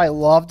not how I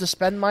love to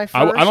spend my first.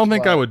 I don't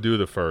think I would do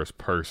the first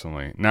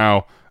personally.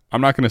 Now,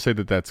 I'm not going to say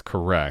that that's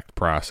correct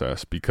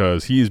process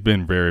because he's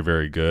been very,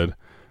 very good.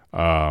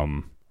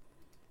 I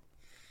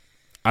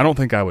don't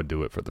think I would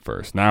do it for the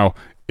first. Now,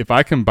 if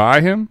I can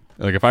buy him,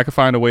 like if I can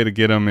find a way to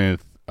get him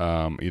with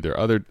either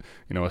other,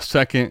 a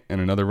second and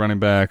another running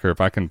back, or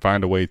if I can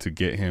find a way to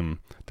get him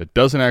that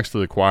doesn't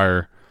actually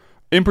require,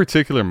 in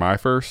particular, my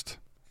first,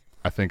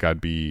 I think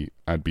I'd be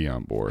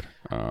on board.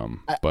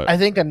 But I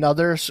think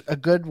a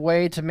good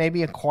way to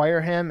maybe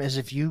acquire him is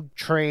if you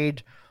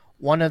trade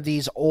one of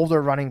these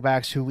older running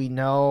backs who we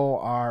know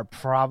are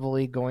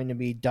probably going to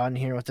be done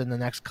here within the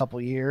next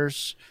couple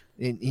years,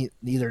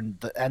 either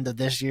the end of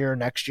this year or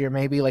next year,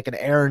 maybe like an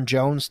Aaron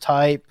Jones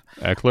type.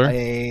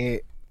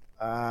 Eckler?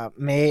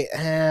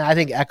 I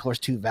think Eckler's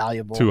too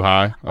valuable. Too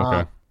high?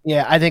 Okay.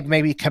 Yeah, I think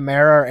maybe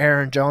Kamara or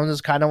Aaron Jones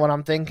is kind of what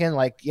I'm thinking.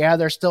 Like, yeah,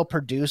 they're still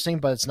producing,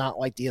 but it's not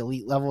like the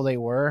elite level they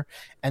were,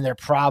 and they're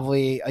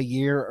probably a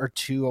year or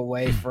 2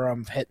 away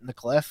from hitting the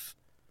cliff.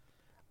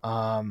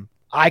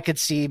 I could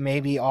see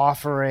maybe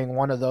offering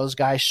one of those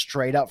guys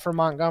straight up for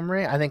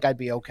Montgomery. I think I'd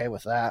be okay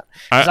with that.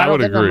 I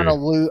would agree.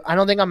 I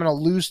don't think I'm going to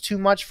lose too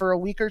much for a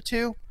week or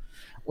 2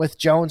 with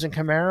Jones and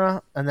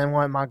Kamara, and then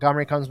when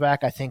Montgomery comes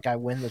back, I think I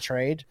win the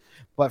trade.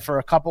 But for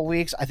a couple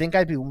weeks, I think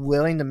I'd be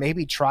willing to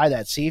maybe try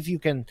that. See if you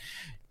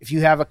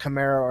have a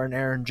Kamara or an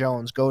Aaron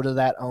Jones, go to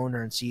that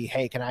owner and see,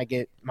 hey, can I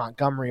get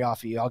Montgomery off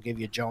of you? I'll give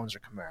you Jones or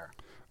Kamara.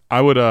 I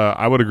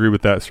would agree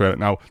with that straight.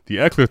 Now, the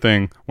Eckler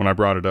thing, when I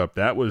brought it up,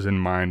 that was in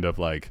mind of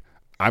like,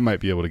 I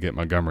might be able to get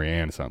Montgomery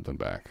and something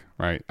back,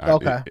 right?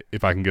 Okay.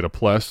 If I can get a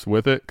plus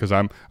with it, because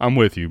I'm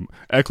with you.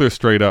 Eckler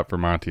straight up for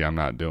Monty, I'm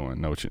not doing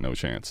no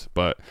chance.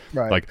 But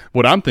like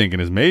what I'm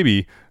thinking is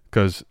maybe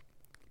because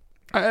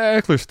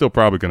Eckler's still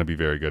probably going to be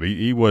very good.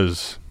 He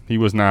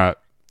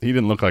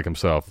didn't look like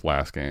himself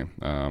last game.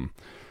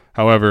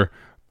 However,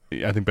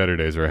 I think better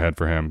days are ahead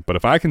for him. But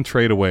if I can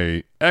trade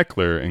away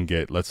Eckler and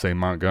get, let's say,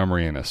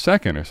 Montgomery in a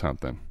second or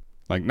something.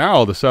 Like now,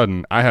 all of a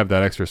sudden, I have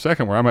that extra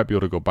second where I might be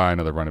able to go buy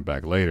another running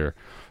back later.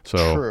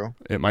 So true.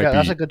 It might be.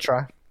 That's a good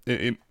try.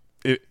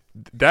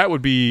 That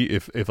would be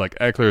if like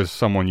Eckler is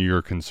someone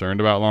you're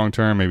concerned about long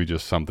term, maybe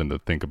just something to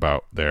think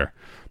about there.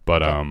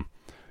 But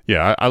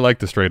yeah, I like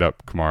the straight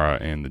up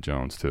Kamara and the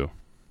Jones too.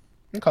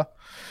 Okay.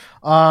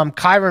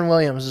 Kyren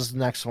Williams is the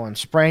next one.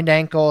 Sprained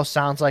ankle.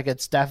 Sounds like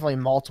it's definitely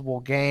multiple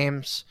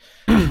games.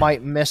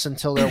 Might miss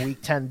until their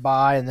week 10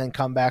 bye and then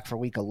come back for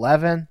week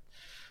 11.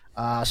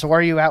 So where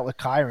are you at with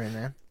Kyren,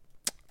 man?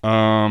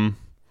 I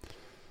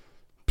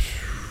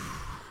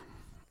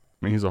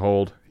mean, he's a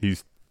hold.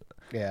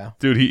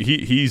 Dude,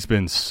 he's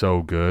been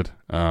so good.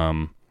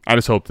 I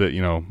just hope that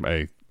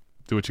hey,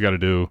 do what you got to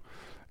do.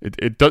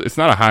 It's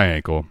not a high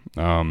ankle.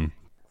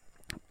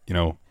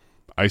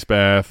 Ice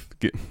bath.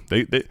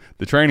 The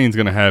training's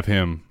gonna have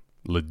him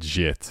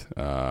legit.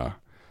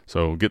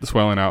 So get the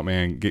swelling out,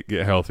 man. Get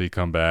healthy,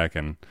 come back,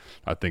 and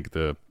I think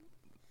the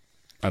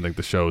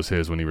show is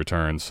his when he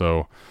returns.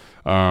 So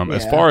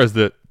as far as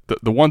the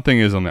one thing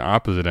is on the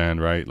opposite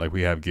end, right? Like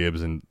we have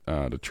Gibbs in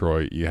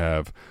Detroit.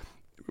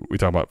 We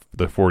talk about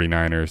the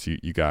 49ers.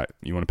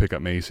 You want to pick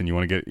up Mason. You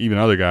want to get even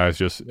other guys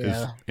just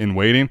in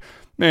waiting.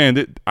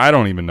 Man, I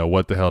don't even know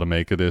what the hell to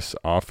make of this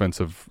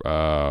offensive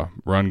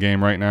run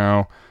game right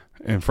now.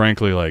 And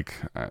frankly, like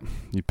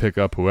you pick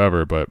up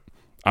whoever, but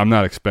I'm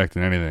not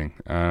expecting anything.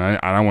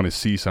 I want to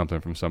see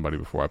something from somebody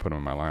before I put them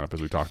in my lineup,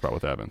 as we talked about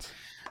with Evans.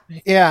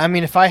 Yeah, I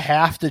mean, if I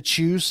have to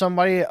choose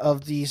somebody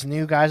of these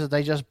new guys that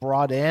they just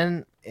brought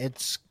in,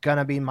 it's going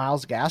to be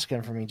Myles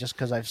Gaskin for me just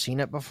because I've seen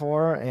it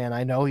before, and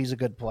I know he's a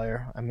good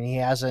player. I mean, he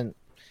hasn't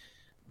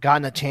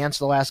gotten a chance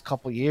the last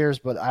couple years,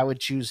 but I would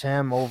choose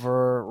him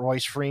over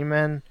Royce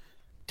Freeman,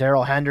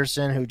 Darrell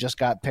Henderson, who just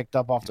got picked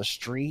up off the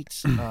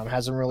streets,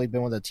 hasn't really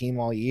been with the team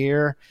all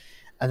year.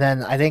 And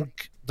then I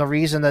think the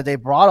reason that they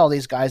brought all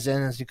these guys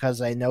in is because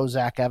they know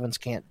Zach Evans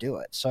can't do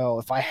it. So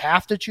if I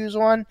have to choose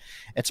one,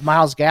 it's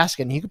Myles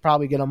Gaskin. You could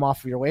probably get him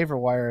off of your waiver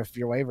wire if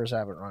your waivers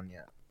haven't run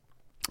yet.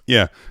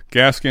 Yeah,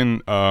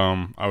 Gaskin,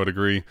 I would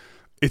agree.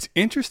 It's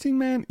interesting,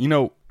 man.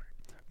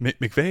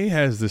 McVay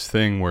has this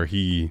thing where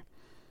he,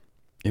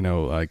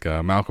 like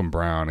Malcolm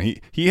Brown,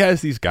 he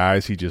has these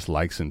guys he just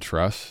likes and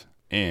trusts,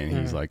 and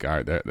he's like,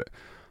 all right,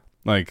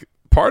 like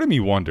part of me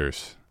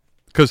wonders,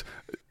 because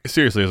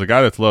seriously, as a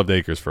guy that's loved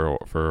Akers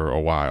for a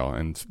while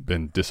and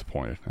been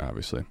disappointed,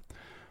 obviously.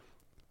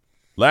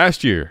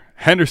 Last year,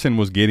 Henderson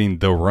was getting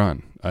the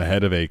run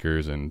ahead of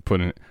Akers and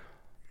putting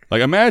 –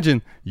 like,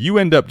 imagine you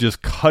end up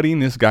just cutting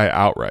this guy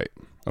outright,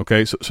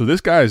 okay? So this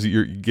guy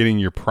you're getting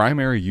your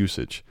primary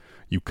usage.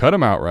 You cut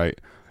him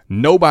outright.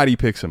 Nobody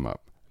picks him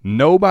up.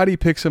 Nobody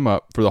picks him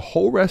up for the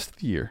whole rest of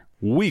the year.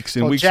 Weeks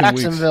and weeks and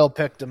weeks. Jacksonville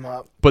picked him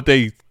up. But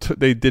they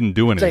didn't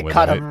do anything with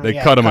it. They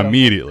cut him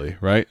immediately,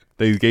 right?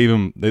 They gave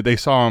him – they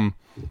saw him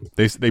 –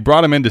 they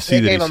brought him in to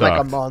see that he sucked. They gave him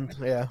like a month,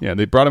 yeah. Yeah,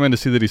 they brought him in to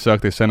see that he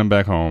sucked. They sent him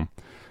back home.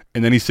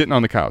 And then he's sitting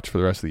on the couch for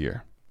the rest of the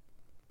year.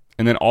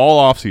 And then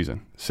all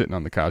offseason, sitting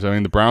on the couch. I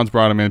mean, the Browns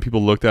brought him in.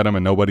 People looked at him,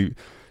 and nobody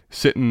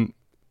sitting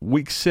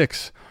week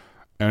 6.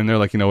 And they're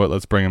like, you know what,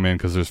 let's bring him in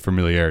because there's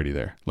familiarity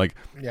there. Like,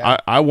 yeah.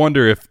 I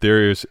wonder if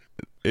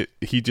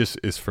he just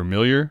is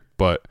familiar,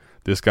 but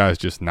this guy's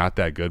just not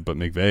that good. But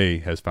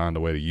McVay has found a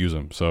way to use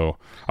him. So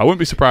I wouldn't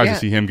be surprised to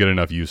see him get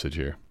enough usage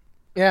here.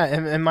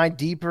 Yeah, in my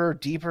deeper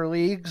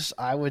leagues,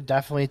 I would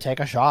definitely take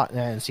a shot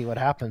and see what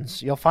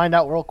happens. You'll find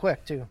out real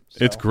quick, too.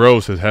 So. It's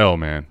gross as hell,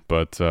 man,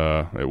 but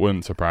it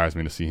wouldn't surprise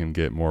me to see him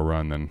get more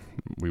run than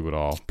we would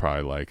all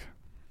probably like.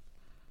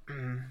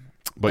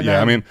 But,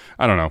 I mean,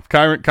 I don't know.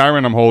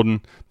 Kyren, I'm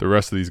holding. The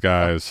rest of these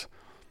guys,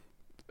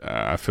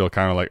 I feel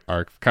kind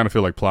of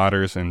feel like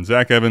plotters. And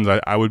Zach Evans,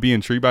 I would be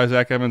intrigued by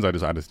Zach Evans. I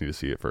just need to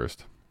see it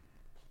first.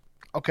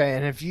 Okay,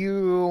 and if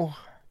you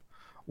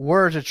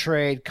were to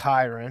trade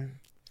Kyren...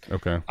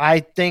 Okay.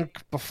 I think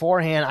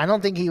beforehand, I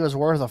don't think he was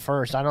worth a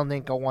first. I don't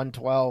think a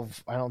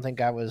 112. I don't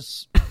think I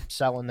was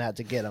selling that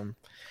to get him.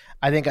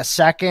 I think a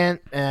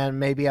second and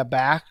maybe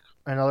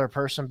another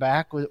person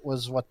back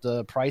was what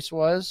the price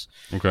was.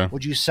 Okay.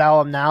 Would you sell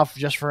him now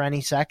just for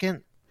any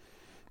second?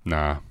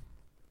 Nah.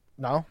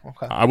 No?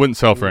 Okay. I wouldn't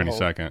sell for any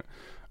second.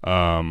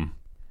 I'll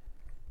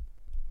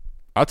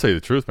tell you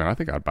the truth, man. I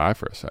think I'd buy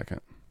for a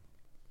second.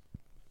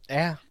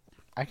 Yeah.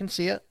 I can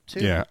see it, too.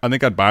 Yeah. I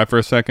think I'd buy for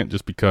a second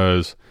just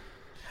because...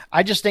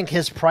 I just think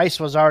his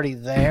price was already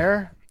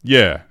there.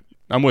 Yeah,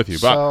 I'm with you.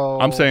 But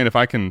I'm saying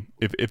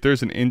if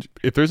there's an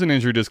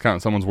injury discount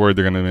and someone's worried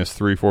they're going to miss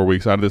 3-4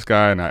 weeks out of this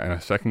guy and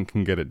a second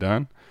can get it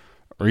done,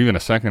 or even a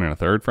second and a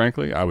third,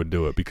 frankly, I would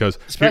do it because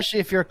especially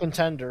if you're a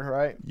contender,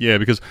 right? Yeah,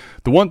 because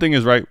the one thing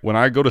is, right, when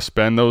I go to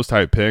spend those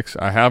type picks,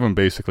 I have them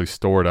basically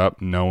stored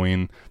up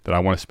knowing that I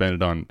want to spend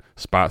it on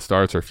spot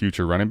starts or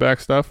future running back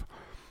stuff.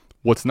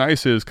 What's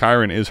nice is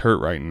Kyren is hurt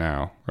right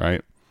now,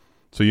 right?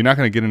 So you're not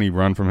going to get any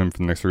run from him for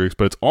the next 3 weeks,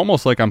 but it's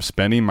almost like I'm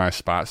spending my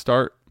spot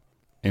start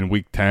in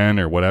week 10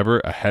 or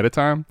whatever ahead of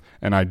time,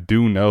 and I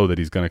do know that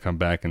he's going to come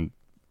back and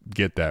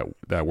get that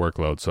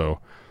workload. So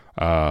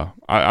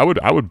I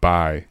would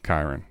buy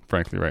Kyren,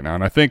 frankly, right now.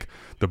 And I think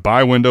the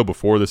buy window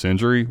before this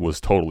injury was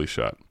totally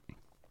shut.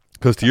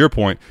 Because to your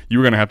point, you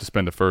were going to have to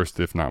spend a first,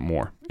 if not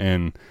more.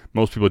 And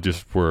most people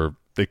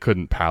they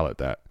couldn't palate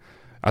that.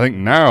 I think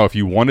now if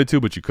you wanted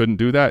to, but you couldn't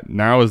do that,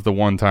 now is the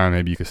one time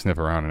maybe you could sniff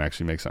around and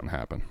actually make something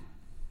happen.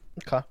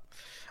 Okay.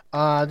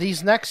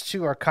 These next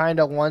two are kind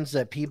of ones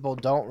that people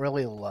don't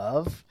really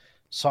love,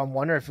 so I'm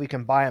wondering if we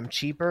can buy them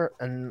cheaper.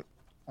 And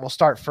we'll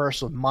start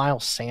first with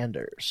Miles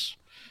Sanders.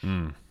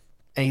 And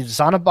he's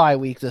on a bye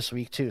week this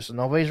week too, so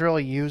nobody's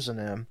really using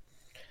him.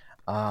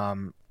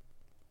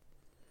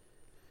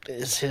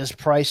 Is his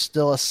price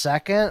still a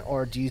second,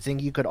 or do you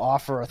think you could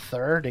offer a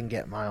third and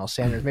get Miles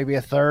Sanders? Maybe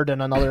a third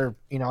and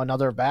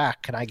another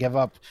back. Can I give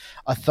up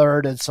a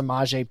third and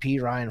Samaje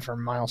Perine for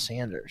Miles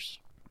Sanders?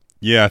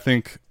 Yeah, I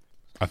think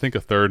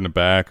a third in the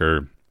back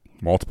or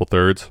multiple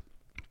thirds.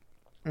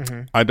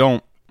 Mm-hmm. I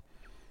don't.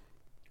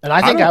 And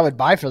I think I would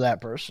buy for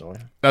that personally.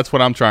 That's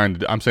what I'm trying to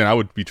do. I'm saying I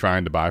would be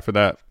trying to buy for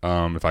that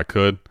if I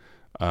could.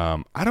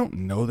 I don't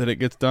know that it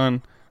gets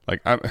done.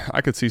 Like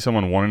I could see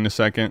someone wanting a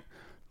second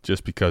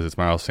just because it's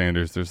Miles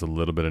Sanders. There's a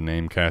little bit of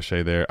name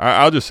cachet there.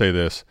 I'll just say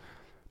this.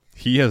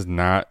 He has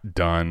not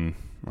done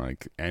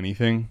like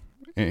anything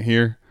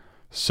here.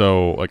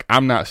 So like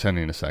I'm not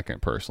sending a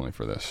second personally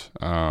for this.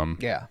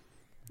 Yeah.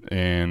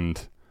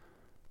 And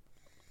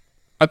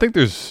I think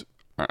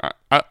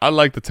I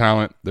like the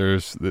talent.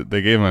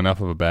 They gave him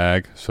enough of a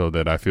bag so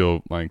that I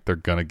feel like they're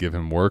gonna give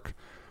him work.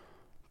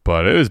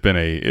 But it has been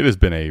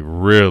a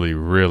really,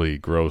 really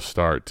gross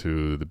start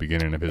to the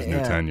beginning of his new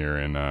tenure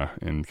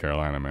in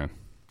Carolina, man.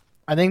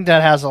 I think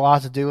that has a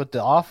lot to do with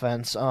the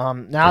offense.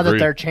 Now that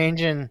they're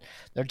changing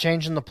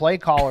the play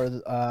caller.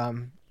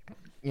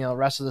 The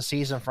rest of the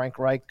season, Frank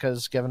Reich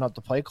has given up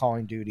the play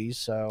calling duties.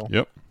 So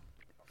yep.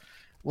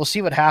 We'll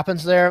see what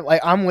happens there. Like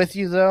I'm with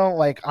you though.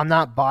 Like I'm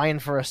not buying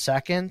for a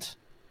second,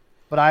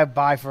 but I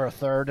buy for a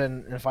third,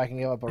 and if I can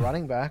give up a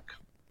running back.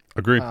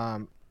 Agreed.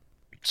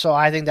 So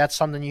I think that's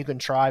something you can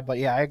try. But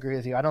yeah, I agree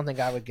with you. I don't think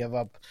I would give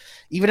up,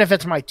 even if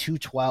it's my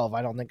 212.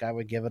 I don't think I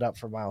would give it up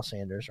for Miles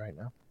Sanders right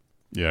now.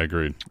 Yeah,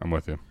 agreed. I'm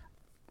with you.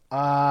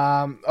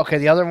 Okay,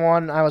 the other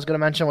one I was going to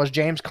mention was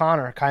James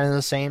Conner, kind of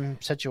the same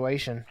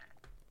situation.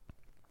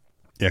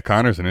 Yeah,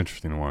 Connor's an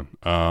interesting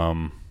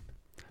one.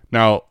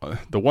 Now,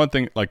 the one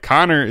thing, like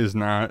Connor is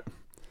not,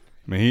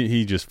 I mean,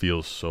 he just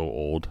feels so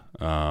old,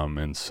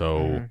 and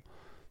so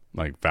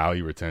like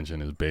value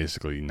retention is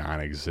basically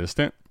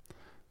non-existent.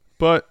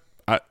 But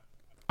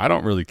I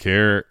don't really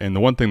care. And the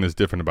one thing that's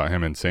different about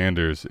him and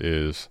Sanders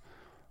is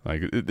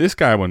like this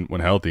guy when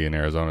healthy in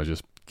Arizona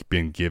just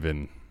been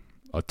given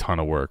a ton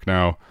of work.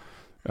 Now,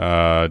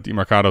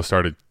 DeMarcado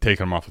started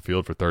taking him off the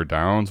field for third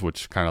downs,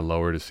 which kind of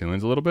lowered his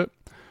ceilings a little bit.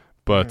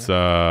 But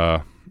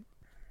I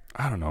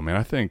don't know, man.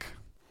 I think.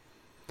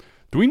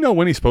 Do we know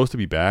when he's supposed to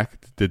be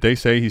back? Did they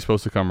say he's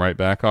supposed to come right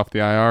back off the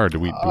IR, or do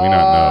we not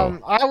know?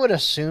 I would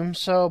assume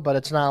so, but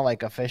it's not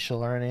like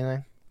official or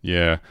anything.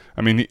 Yeah,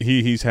 I mean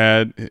he's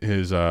had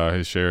his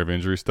share of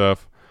injury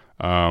stuff.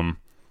 I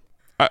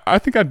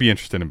think I'd be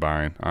interested in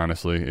buying,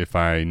 honestly, if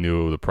I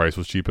knew the price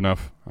was cheap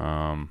enough.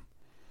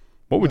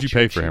 What would you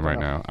pay for him right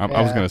now?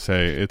 I was gonna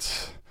say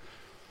it's.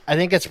 I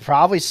think it's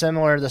probably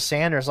similar to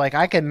Sanders. Like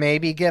I could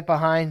maybe get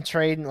behind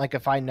trading, like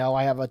if I know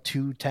I have a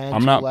 210,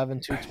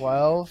 211,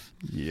 212.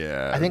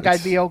 Yeah, I think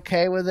I'd be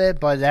okay with it,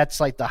 but that's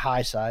like the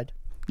high side.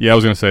 Yeah, I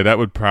was gonna say that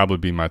would probably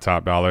be my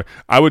top dollar.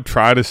 I would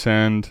try to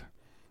send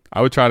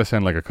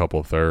like a couple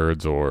of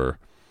thirds or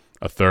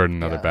a third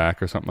and another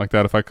back or something like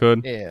that if I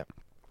could. Yeah,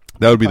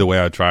 that would be the way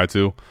I'd try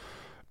to.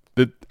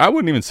 I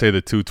wouldn't even say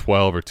the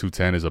 212 or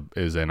 210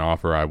 is an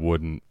offer I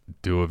wouldn't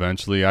do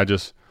eventually.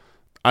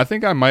 I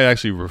think I might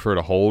actually prefer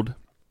to hold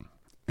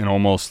and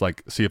almost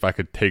like see if I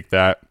could take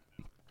that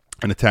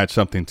and attach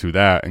something to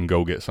that and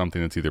go get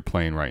something that's either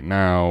playing right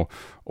now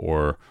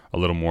or a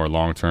little more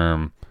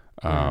long-term.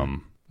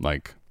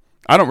 Like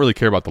I don't really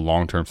care about the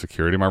long-term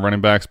security of my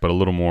running backs, but a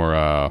little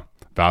more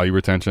value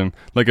retention.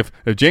 Like if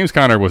James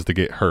Conner was to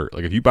get hurt,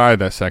 like if you buy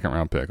that second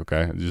round pick,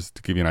 okay, just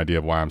to give you an idea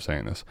of why I'm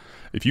saying this.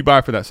 If you buy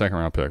for that second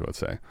round pick, let's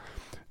say,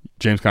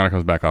 James Conner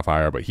comes back off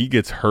IR, but he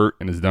gets hurt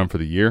and is done for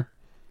the year.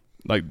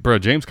 Like, bro,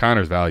 James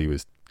Conner's value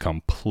is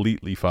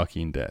completely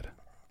fucking dead.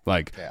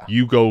 Like,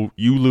 you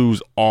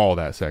lose all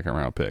that second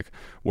round pick.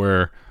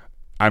 Where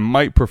I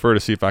might prefer to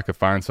see if I could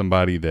find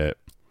somebody that,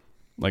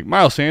 like,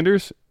 Miles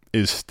Sanders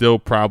is still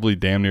probably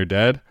damn near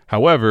dead.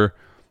 However,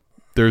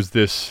 there's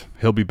this,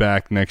 he'll be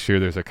back next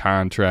year. There's a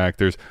contract.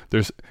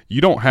 There's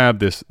you don't have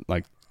this,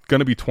 like, going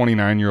to be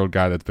 29-year-old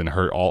guy that's been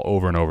hurt all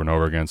over and over and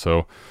over again.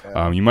 So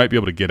you might be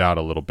able to get out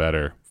a little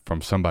better from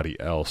somebody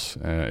else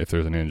if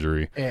there's an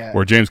injury,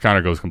 where James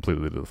Conner goes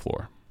completely to the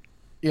floor.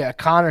 Yeah,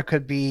 Conner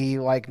could be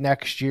like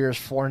next year's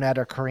Fournette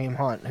or Kareem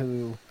Hunt,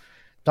 who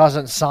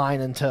doesn't sign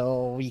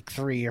until week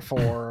 3 or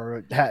 4,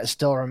 or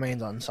still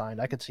remains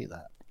unsigned. I could see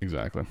that.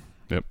 Exactly.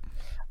 Yep.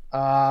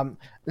 And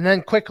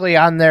then quickly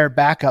on their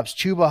backups,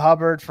 Chuba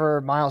Hubbard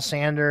for Miles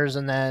Sanders,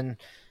 and then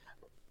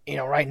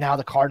right now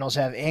the Cardinals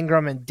have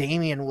Ingram and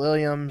Damian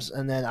Williams,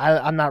 and then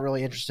I'm not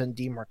really interested in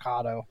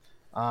DeMarcado.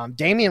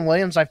 Damian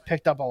Williams I've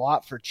picked up a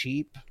lot for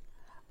cheap,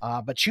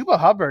 but Chuba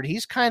Hubbard,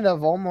 he's kind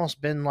of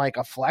almost been like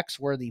a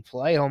flex-worthy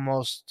play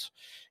almost,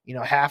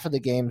 half of the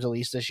games at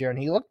least this year, and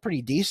he looked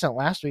pretty decent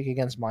last week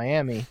against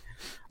Miami.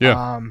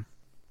 Yeah.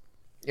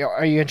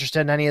 Are you interested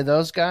in any of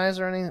those guys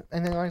or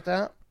anything like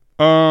that?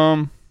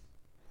 I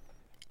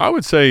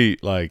would say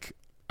like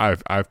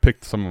I've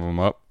picked some of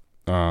them up.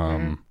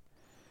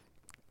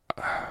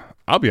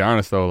 I'll be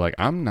honest though, like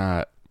I'm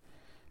not.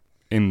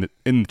 In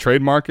the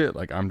trade market,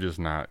 like I'm just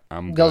not.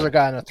 Those are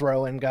kind of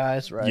throw-in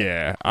guys, right?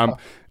 Yeah,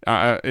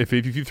 if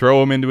you throw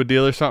them into a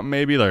deal or something,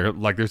 maybe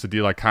like there's a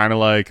deal I kind of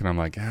like, and I'm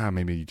like,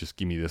 maybe you just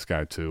give me this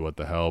guy too. What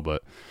the hell?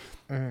 But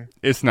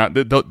it's not.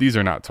 These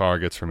are not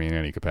targets for me in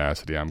any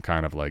capacity. I'm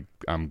kind of like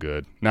I'm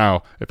good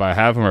now. If I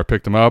have them or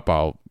picked them up,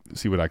 I'll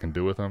see what I can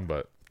do with them.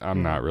 But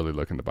I'm not really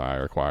looking to buy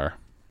or acquire.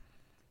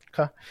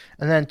 Okay.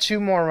 And then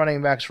 2 more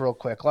running backs real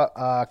quick.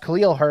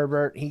 Khalil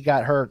Herbert, he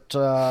got hurt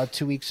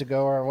 2 weeks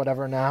ago or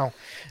whatever now.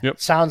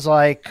 Yep. Sounds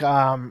like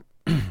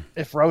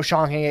if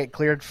Roschon can get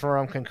cleared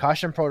from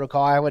concussion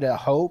protocol, I would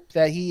hope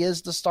that he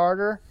is the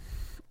starter.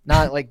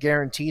 Not like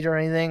guaranteed or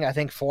anything. I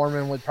think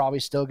Foreman would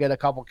probably still get a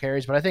couple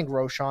carries, but I think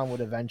Roschon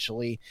would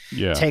eventually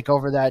take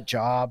over that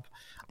job.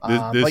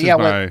 Would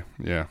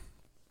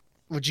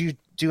you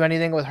do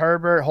anything with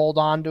Herbert? Hold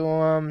on to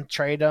him?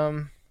 Trade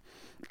him?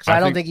 Because I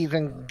don't think you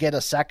can get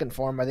a second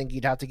for him. I think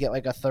you'd have to get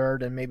like a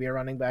third and maybe a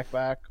running back.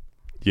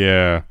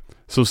 Yeah.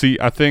 So see,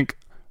 I think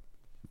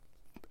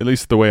at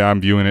least the way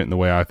I'm viewing it and the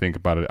way I think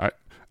about it,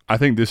 I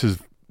think this is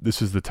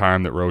the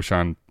time that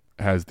Roschon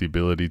has the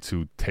ability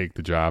to take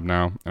the job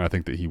now, and I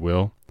think that he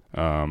will.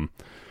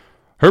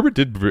 Herbert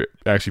did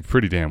actually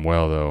pretty damn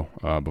well though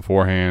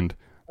beforehand,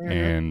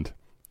 and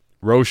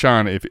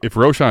Roschon, if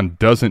Roschon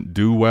doesn't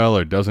do well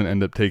or doesn't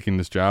end up taking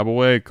this job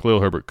away,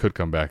 Khalil Herbert could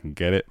come back and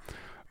get it.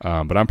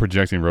 But I'm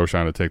projecting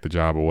Roschon to take the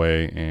job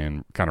away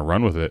and kind of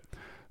run with it.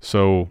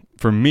 So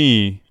for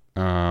me,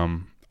 I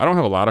I don't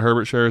have a lot of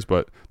Herbert shares,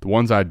 but the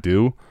ones I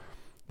do,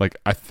 like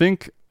I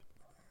think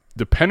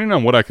depending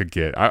on what I could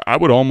get, I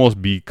would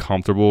almost be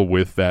comfortable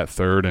with that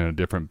third and a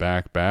different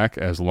back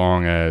as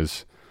long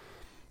as,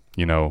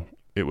 you know,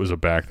 it was a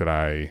back that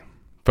I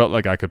felt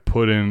like I could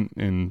put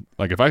in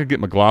like if I could get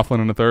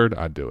McLaughlin in the third,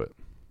 I'd do it.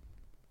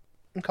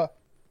 Okay.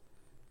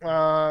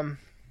 And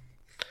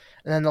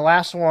then the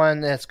last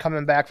one that's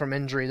coming back from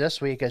injury this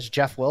week is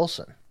Jeff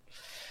Wilson.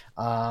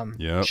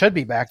 Should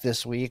be back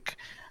this week.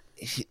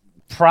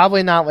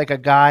 Probably not like a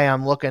guy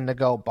I'm looking to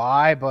go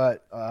buy,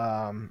 but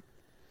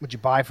would you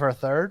buy for a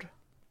third?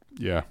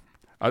 Yeah.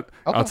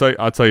 I'll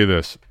tell you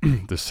this.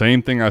 The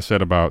same thing I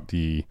said about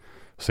the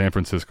San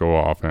Francisco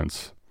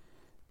offense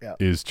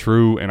is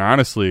true, and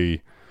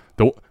honestly,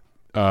 the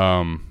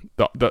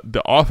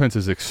offense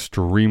is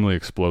extremely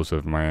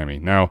explosive in Miami.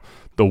 Now,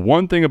 the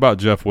one thing about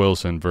Jeff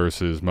Wilson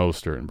versus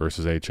Mostert and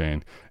versus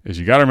A-Chain is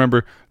you got to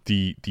remember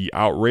the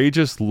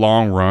outrageous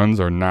long runs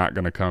are not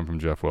going to come from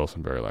Jeff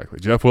Wilson very likely.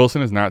 Jeff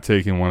Wilson is not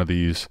taking one of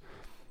these,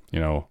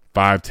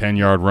 5-10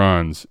 yard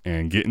runs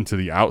and getting to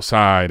the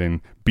outside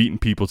and beating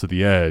people to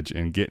the edge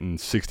and getting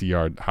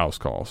 60-yard house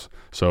calls.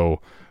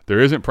 So there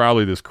isn't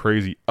probably this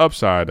crazy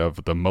upside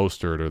of the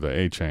Mostert or the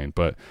A-Chain,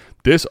 but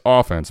this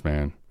offense,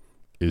 man,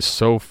 is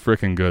so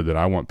freaking good that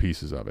I want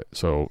pieces of it.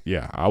 So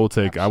yeah, I will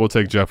take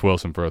Jeff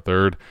Wilson for a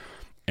third.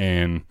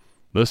 And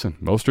listen,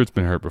 Mostert's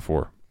been hurt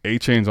before.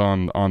 A-Chain's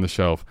on the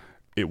shelf.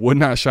 It would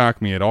not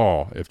shock me at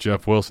all if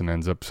Jeff Wilson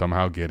ends up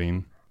somehow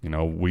getting,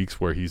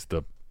 weeks where he's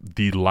the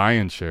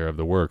lion's share of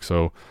the work.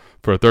 So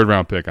for a third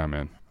round pick, I'm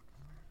in.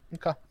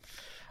 Okay.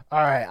 All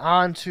right,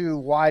 on to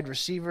wide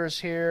receivers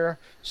here.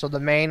 So the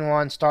main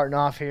one starting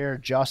off here,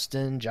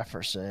 Justin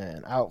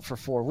Jefferson, out for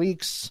 4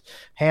 weeks,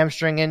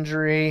 hamstring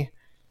injury.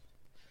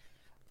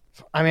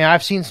 I mean,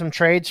 I've seen some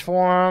trades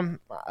for him.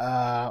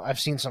 I've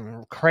seen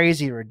some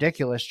crazy,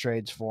 ridiculous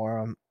trades for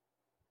him.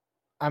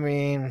 I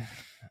mean,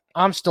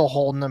 I'm still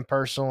holding him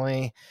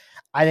personally.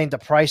 I think the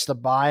price to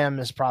buy him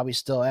is probably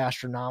still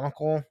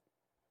astronomical.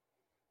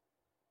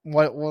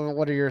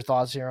 What are your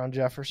thoughts here on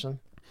Jefferson?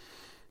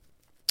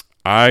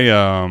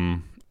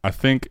 I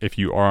think if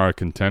you are a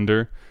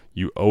contender,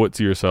 you owe it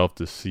to yourself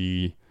to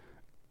see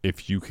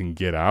if you can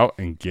get out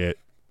and get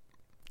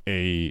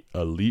a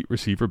elite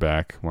receiver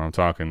back, when I'm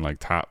talking like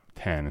top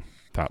 10,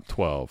 top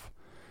 12,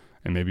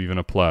 and maybe even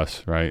a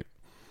plus, right?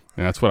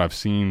 And that's what I've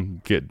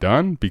seen get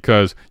done,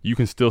 because you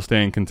can still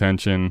stay in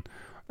contention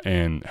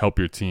and help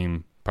your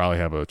team probably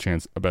have a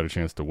better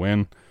chance to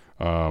win.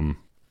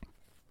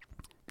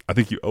 I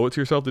think you owe it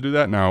to yourself to do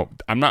that. Now,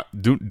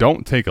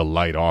 don't take a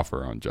light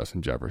offer on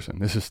Justin Jefferson.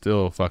 This is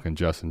still fucking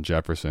Justin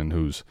Jefferson,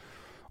 who's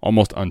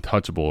almost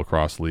untouchable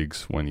across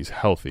leagues when he's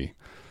healthy.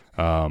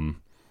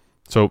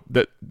 So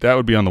that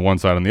would be on the one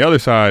side. On the other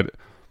side,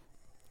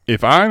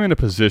 if I'm in a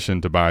position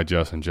to buy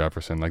Justin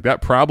Jefferson, like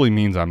that probably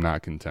means I'm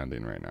not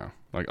contending right now.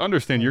 Like,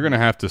 understand, you're going to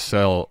have to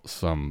sell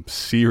some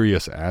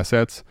serious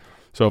assets.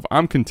 So if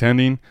I'm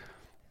contending,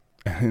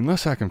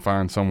 unless I can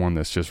find someone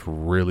that's just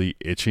really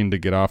itching to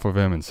get off of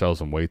him and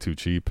sells him way too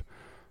cheap,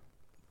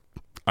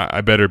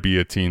 I better be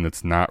a team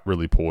that's not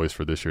really poised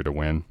for this year to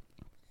win.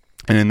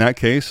 And in that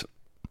case,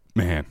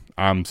 man,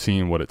 I'm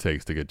seeing what it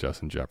takes to get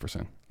Justin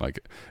Jefferson. Like,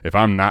 if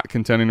I'm not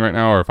contending right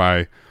now, or if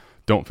I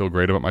don't feel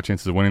great about my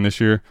chances of winning this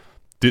year,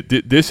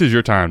 this is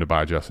your time to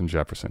buy Justin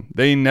Jefferson.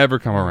 They never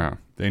come around.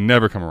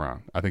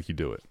 I think you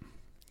do it.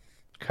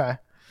 Okay.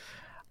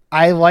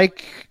 I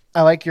like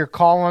your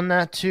call on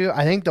that too.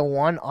 I think the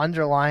one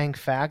underlying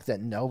fact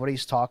that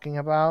nobody's talking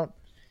about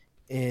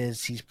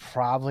is he's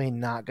probably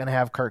not going to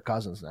have Kirk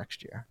Cousins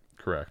next year.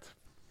 Correct.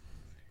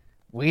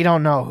 We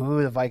don't know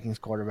who the Vikings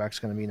quarterback's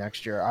going to be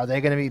next year. Are they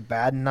going to be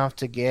bad enough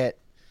to get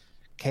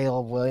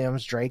Caleb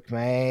Williams, Drake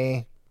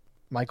May,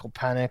 Michael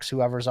Penix,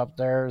 whoever's up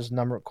there is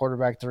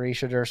quarterback 3,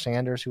 Shadur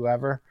Sanders,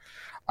 whoever?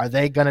 Are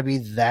they going to be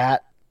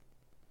that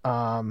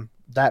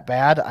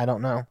bad? I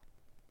don't know.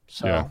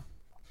 So. Yeah.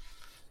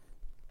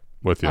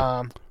 With you.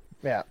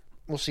 Yeah,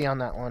 we'll see on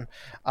that one.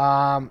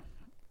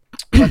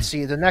 Let's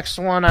see. The next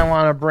one I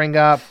want to bring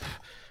up,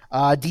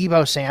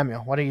 Deebo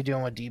Samuel. What are you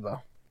doing with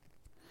Deebo?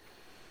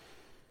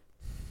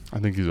 I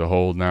think he's a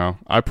hold now.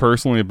 I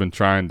personally have been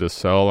trying to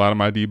sell a lot of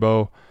my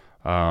Deebo,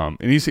 and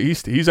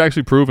he's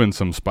actually proven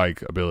some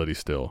spike ability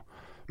still.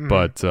 Mm-hmm.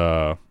 But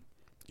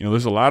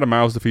there's a lot of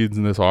mouths to feed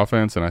in this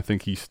offense, and I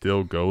think he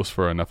still goes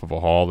for enough of a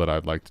haul that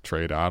I'd like to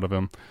trade out of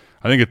him.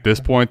 I think at this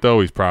point, though,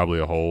 he's probably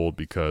a hold,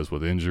 because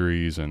with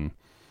injuries and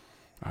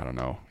I don't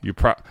know,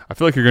 I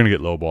feel like you're going to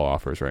get low ball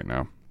offers right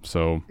now.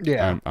 So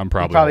yeah, I'm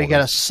probably you probably get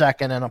a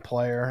second and a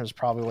player is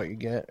probably what you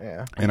get.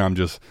 Yeah, and I'm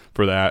just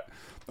for that,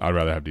 I'd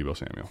rather have Deebo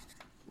Samuel.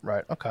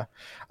 Right. Okay.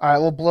 All right.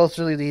 We'll blow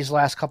through these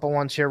last couple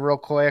ones here real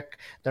quick.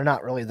 They're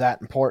not really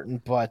that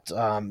important, but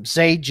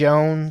Zay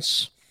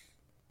Jones,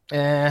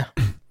 it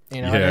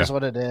is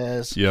what it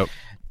is. Yep.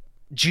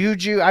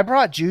 Juju, I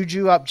brought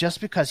Juju up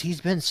just because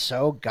he's been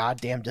so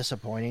goddamn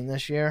disappointing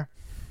this year.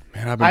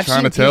 Man, I've been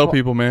trying to tell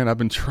people, man. I've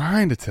been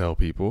trying to tell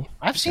people.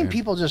 I've seen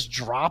people just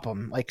drop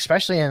him, like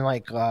especially in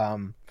like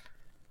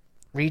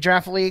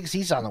Redraft leagues,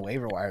 he's on the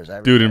waiver wires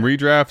every Dude, day. in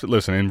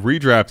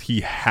redraft,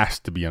 he has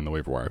to be on the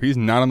waiver wire. If he's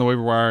not on the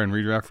waiver wire in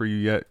redraft for you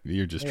yet,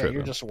 you're just tripping.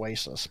 You're just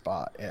wasting a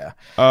spot. Yeah.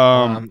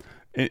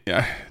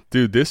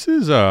 Dude, this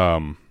is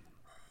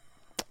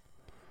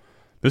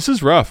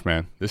rough,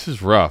 man. This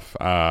is rough.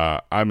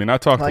 I mean, I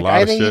talked a lot I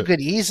of think shit. you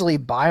could easily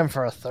buy him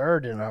for a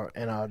third in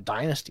a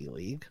dynasty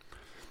league.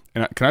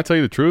 And can I tell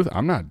you the truth?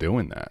 I'm not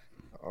doing that.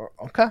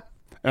 Okay.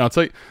 And I'll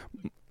tell you,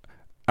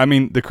 I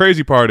mean, the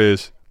crazy part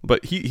is,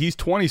 but he's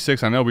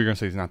 26. I know we're going to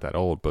say he's not that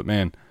old, but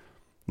man,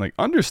 like,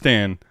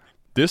 understand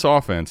this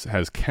offense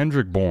has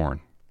Kendrick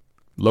Bourne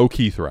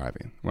low-key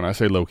thriving. When I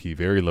say low-key,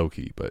 very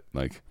low-key, but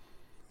like,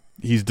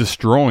 he's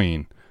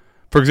destroying.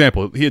 For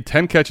example, he had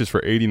 10 catches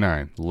for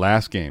 89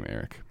 last game,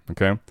 Eric.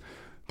 Okay?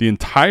 The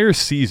entire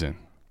season,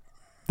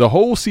 the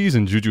whole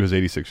season, Juju has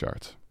 86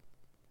 yards.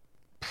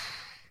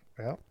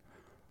 Yep.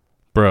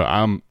 Bro,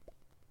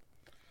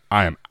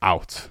 I am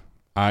out.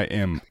 I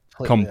am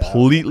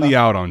completely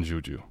out on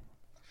Juju.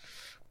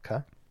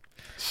 Okay.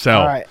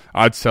 Sell. All right.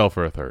 I'd sell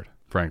for a third,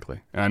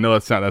 frankly. And I know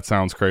that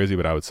sounds crazy,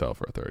 but I would sell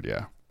for a third,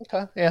 yeah.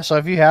 Okay. Yeah, so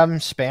if you have him,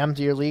 spam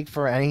to your league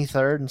for any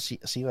third and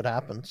see what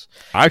happens.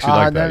 I actually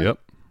like that, yep.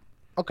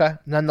 Okay.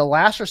 And then the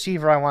last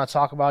receiver I want to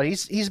talk about,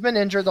 he's been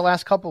injured the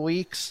last couple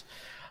weeks.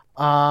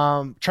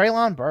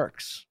 Treylon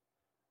Burks.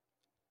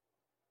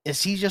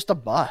 Is he just a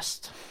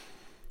bust?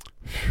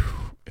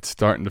 It's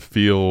starting to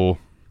feel,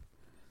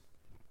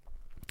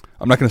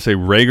 I'm not going to say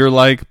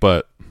Rager-like,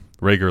 but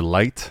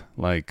Rager-light.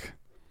 Like,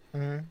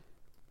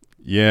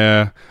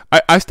 yeah.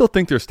 I still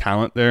think there's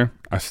talent there.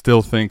 I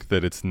still think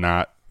that it's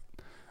not,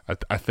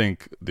 I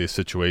think the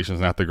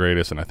situation's not the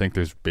greatest, and I think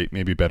there's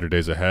maybe better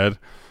days ahead.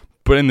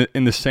 But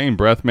in the same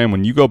breath, man,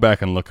 when you go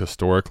back and look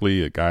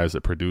historically at guys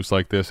that produce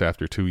like this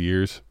after 2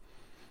 years,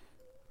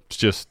 it's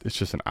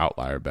just an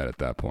outlier bet at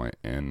that point.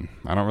 And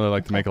I don't really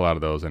like to make a lot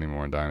of those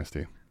anymore in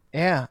Dynasty.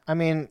 Yeah, I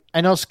mean,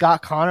 I know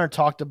Scott Connor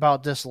talked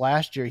about this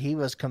last year. He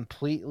was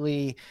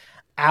completely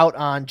out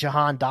on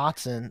Jahan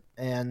Dotson,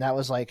 and that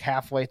was like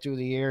halfway through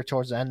the year,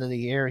 towards the end of the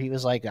year. He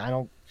was like, I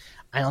don't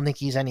think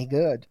he's any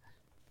good.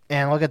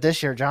 And look at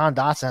this year, Jahan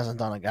Dotson hasn't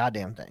done a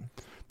goddamn thing.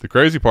 The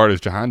crazy part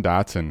is Jahan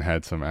Dotson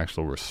had some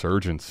actual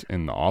resurgence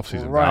in the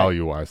offseason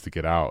value-wise to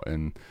get out,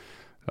 and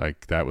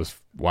like that was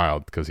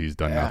wild because he's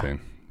done nothing.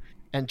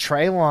 And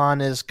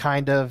Treylon is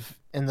kind of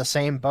in the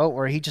same boat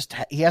where he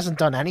hasn't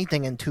done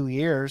anything in 2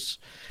 years.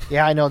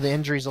 Yeah, I know the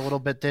injury's a little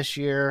bit this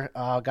year.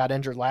 Got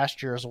injured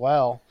last year as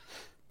well.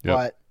 Yep.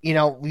 But,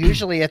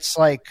 usually it's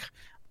like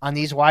on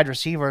these wide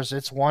receivers,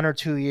 it's 1 or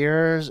 2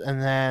 years, and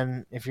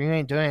then if you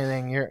ain't doing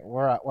anything,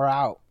 we're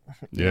out.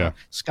 Yeah.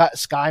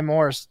 Sky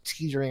Moore's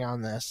teetering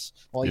on this.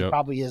 Well, he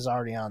probably is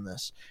already on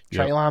this.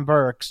 Treylon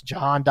Burks,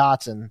 Jahan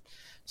Dotson.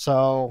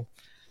 So,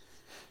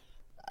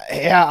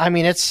 yeah, I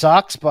mean, it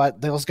sucks,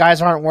 but those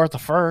guys aren't worth a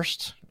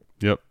first.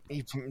 Yep.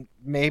 You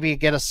maybe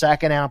get a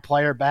second and a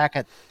player back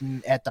at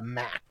the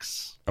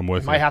max. I'm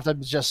with you. Might have to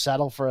just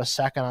settle for a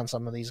second on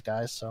some of these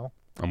guys. So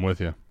I'm with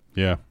you.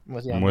 Yeah.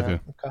 I'm with you.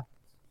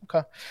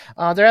 Okay.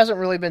 There hasn't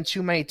really been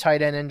too many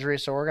tight end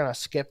injuries, so we're gonna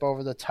skip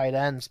over the tight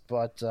ends.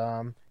 But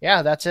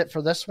yeah, that's it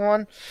for this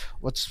one.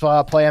 Let's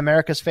play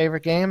America's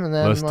favorite game, and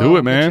then let's do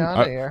it, man.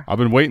 I've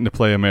been waiting to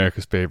play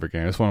America's favorite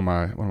game. It's one of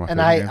my favorite games.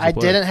 And I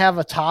didn't have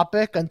a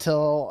topic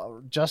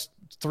until just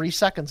 3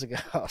 seconds ago.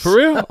 For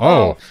real?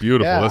 Oh,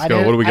 beautiful. Yeah, let's go.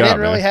 What do we got, I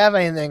didn't really man? have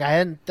anything. I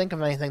didn't think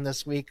of anything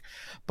this week.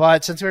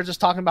 But since we were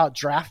just talking about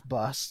draft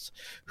busts,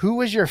 who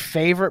was your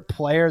favorite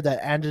player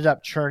that ended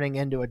up turning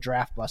into a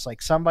draft bust?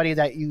 Like somebody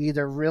that you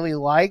either really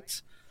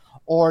liked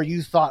or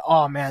you thought,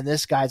 oh, man,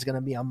 this guy's going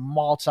to be a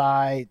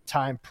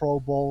multi-time Pro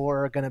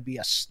Bowler, going to be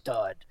a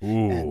stud.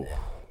 Ooh. And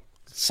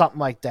something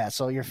like that.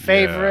 So your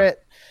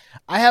favorite. Yeah.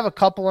 I have a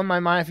couple in my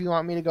mind if you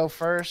want me to go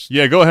first.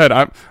 Yeah, go ahead.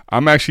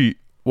 I'm actually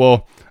 –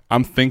 well,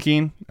 I'm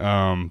thinking,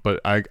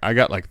 but I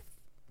got like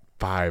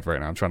 5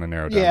 right now. I'm trying to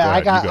narrow down. Yeah,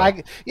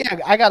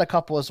 I got a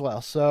couple as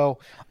well. So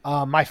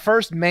my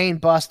first main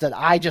bust that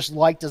I just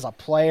liked as a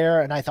player,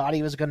 and I thought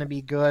he was going to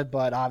be good,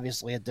 but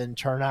obviously it didn't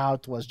turn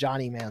out, was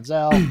Johnny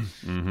Manziel.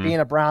 Mm-hmm. Being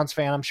a Browns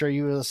fan, I'm sure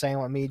you were the same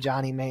with me,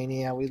 Johnny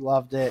Mania. We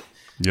loved it.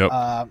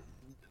 Yep.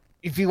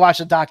 If you watch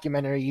the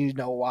documentary, you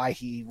know why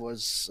he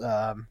was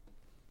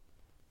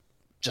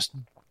just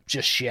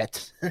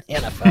shit in the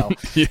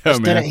NFL. Yeah,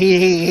 man.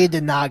 He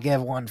did not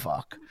give one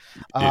fuck.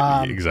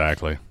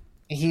 Exactly.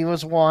 He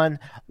was one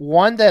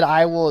that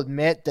I will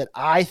admit that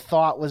I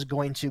thought was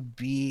going to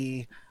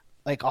be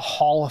like a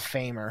Hall of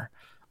Famer.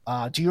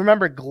 Do you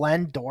remember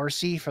Glenn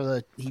Dorsey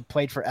he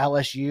played for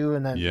LSU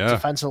and then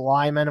defensive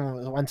lineman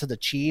and went to the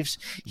Chiefs?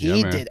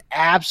 He did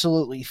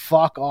absolutely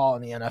fuck all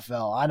in the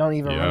NFL. I don't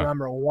even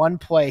remember one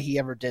play he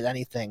ever did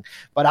anything,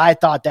 but I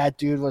thought that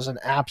dude was an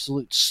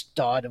absolute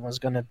stud and was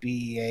going to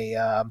be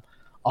a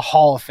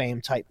Hall of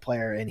Fame type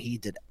player, and he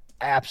did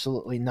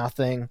absolutely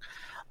nothing.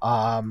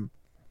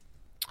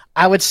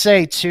 I would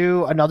say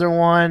too, another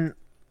one,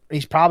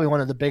 he's probably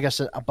one of the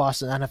biggest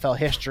busts in NFL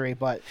history,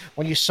 but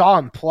when you saw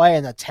him play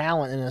and the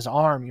talent in his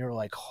arm, you were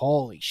like,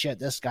 holy shit,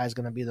 this guy's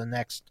going to be the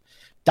next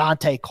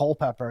Dante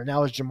Culpepper, and that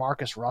was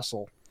Jamarcus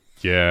Russell.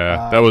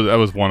 Yeah, that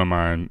was one of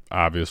my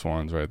obvious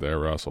ones right there,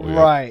 Russell.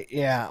 Yeah. Right,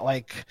 yeah.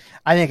 Like,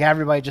 I think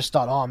everybody just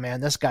thought, oh,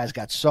 man, this guy's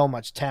got so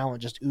much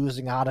talent just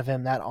oozing out of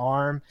him, that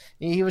arm.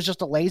 He was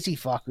just a lazy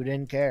fuck who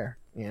didn't care,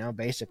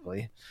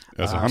 basically.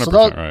 That's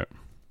 100% right.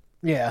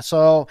 Yeah,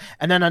 so,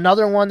 and then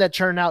another one that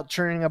turned out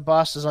turning a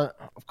bust is, of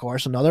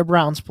course, another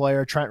Browns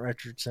player, Trent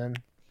Richardson.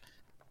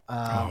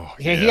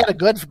 He had a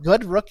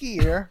good rookie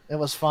year. It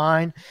was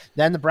fine.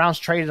 Then the Browns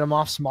traded him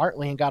off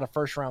smartly and got a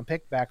first-round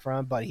pick back from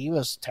him, but he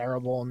was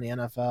terrible in the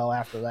NFL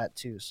after that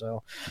too.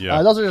 So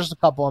those are just a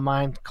couple of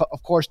mine.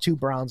 Of course, 2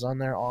 Browns on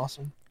there,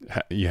 awesome.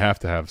 You have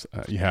to have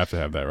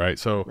that, right?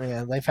 So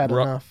yeah, they've had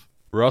enough.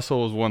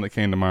 Russell was one that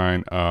came to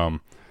mind.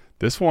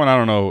 This one, I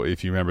don't know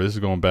if you remember. This is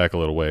going back a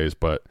little ways,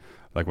 but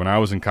like when I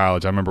was in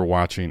college, I remember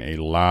watching a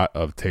lot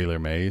of Taylor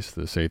Mays,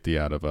 the safety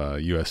out of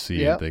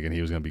USC, and thinking he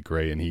was going to be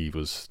great, and he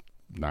was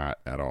not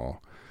at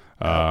all.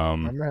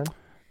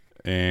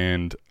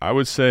 And I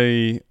would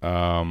say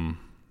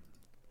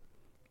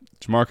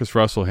Jamarcus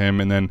Russell,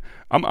 him, and then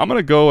I'm going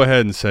to go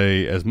ahead and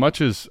say, as much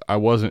as I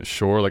wasn't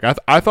sure, like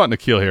I thought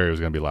N'Keal Harry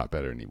was going to be a lot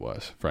better than he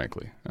was,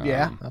 frankly.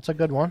 That's a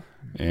good one.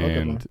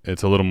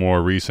 It's a little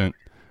more recent.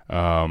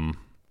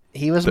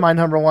 He was my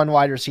number 1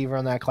 wide receiver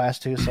in that class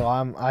too, so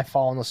I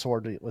fall on the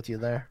sword with you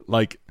there.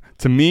 Like,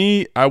 to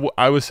me, I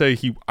would say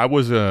I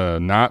was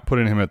not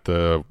putting him at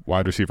the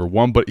wide receiver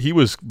 1, but he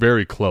was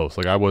very close.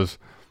 Like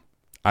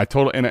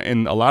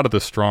and a lot of the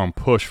strong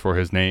push for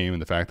his name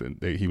and the fact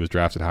that he was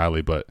drafted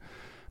highly, but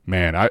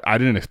man, I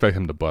didn't expect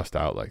him to bust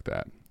out like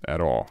that at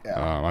all.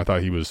 Yeah. I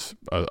thought he was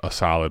a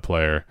solid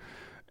player,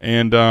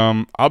 and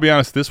I'll be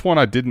honest, this one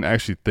I didn't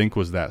actually think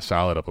was that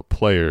solid of a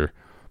player.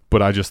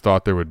 But I just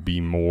thought there would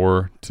be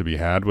more to be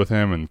had with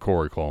him, and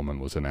Corey Coleman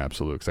was an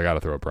absolute. Because I got to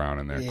throw Brown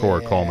in there. Yeah.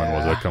 Corey Coleman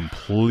was a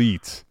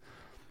complete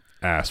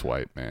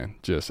asswipe, man.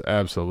 Just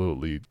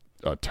absolutely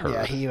a turd.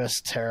 Yeah, he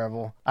was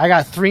terrible. I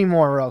got 3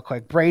 more real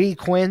quick. Brady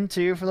Quinn,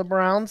 too, for the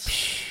Browns.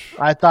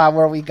 I thought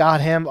where we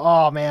got him,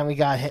 oh, man, we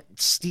got hit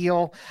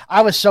Steele.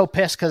 I was so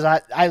pissed because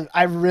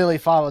I really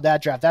followed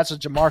that draft. That's a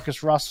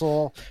Jamarcus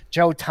Russell,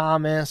 Joe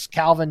Thomas,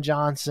 Calvin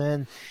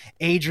Johnson,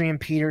 Adrian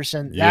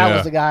Peterson. That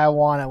was the guy I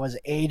wanted, was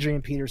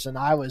Adrian Peterson.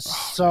 I was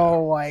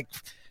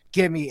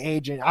give me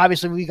Adrian.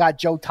 Obviously, we got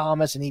Joe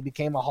Thomas, and he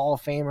became a Hall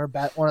of Famer,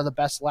 one of the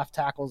best left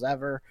tackles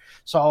ever.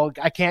 So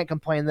I can't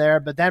complain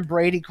there. But then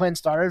Brady Quinn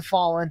started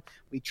falling.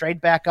 We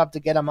trade back up to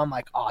get him. I'm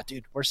like, oh,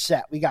 dude, we're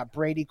set. We got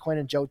Brady Quinn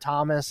and Joe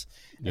Thomas.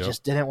 It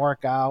just didn't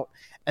work out.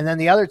 And then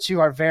the other 2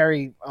 are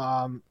very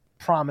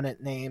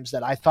prominent names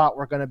that I thought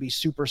were going to be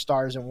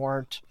superstars and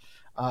weren't.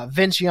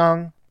 Vince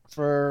Young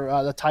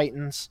for the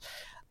Titans.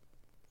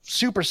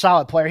 Super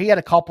solid player. He had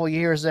a couple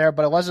years there,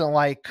 but it wasn't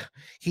like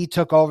he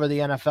took over the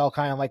NFL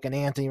kind of like an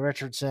Anthony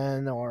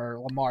Richardson or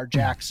Lamar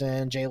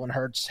Jackson, Jalen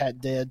Hurts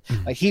did.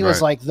 Like he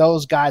was like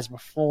those guys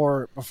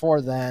before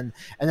then.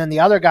 And then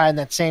the other guy in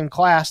that same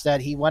class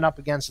that he went up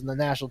against in the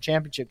national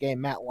championship game,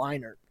 Matt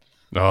Leinart.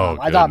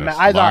 I thought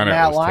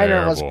Matt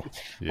Leinart was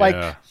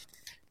like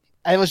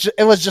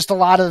it was just a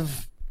lot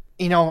of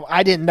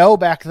I didn't know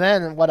back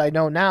then what I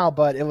know now,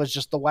 but it was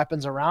just the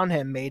weapons around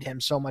him made him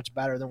so much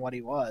better than what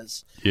he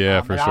was. Yeah,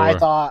 for sure.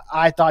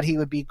 I thought he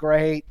would be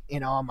great.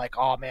 I'm like,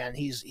 oh man,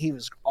 he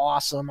was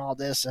awesome, all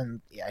this,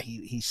 and yeah,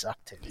 he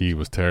sucked too. He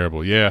was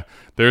terrible. Yeah,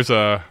 there's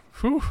boy,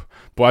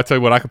 I tell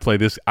you what, I could play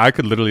this. I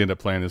could literally end up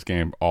playing this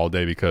game all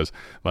day because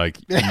like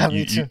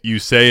you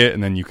say it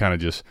and then you kind of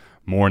just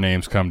more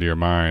names come to your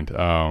mind.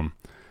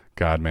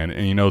 God, man,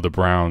 and the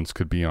Browns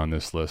could be on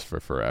this list for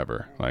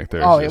forever. Like,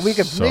 there's we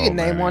could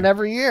name one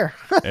every year,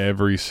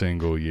 every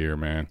single year,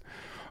 man.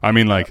 I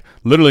mean, like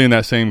literally in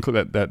that same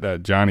that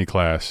Johnny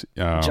class,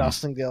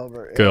 Justin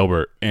Gilbert.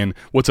 Gilbert, and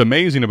what's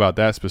amazing about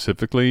that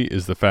specifically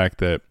is the fact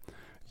that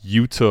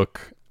you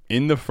took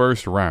in the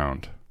first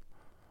round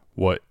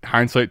what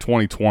hindsight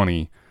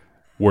 2020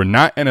 were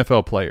not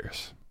NFL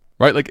players.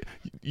 Right, like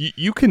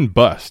you can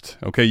bust.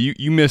 Okay,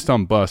 you missed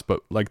on bust,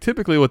 but like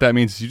typically what that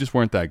means is you just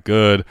weren't that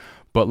good.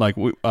 But like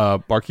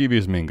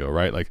Barkevious Mingo,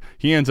 right? Like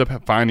he ends up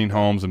finding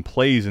homes and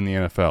plays in the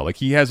NFL. Like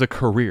he has a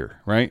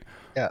career, right?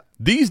 Yeah.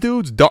 These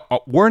dudes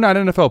were not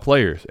NFL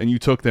players, and you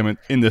took them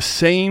in the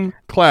same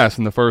class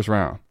in the first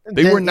round.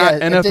 They were not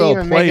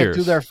NFL players. Make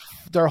it through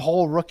their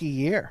whole rookie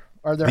year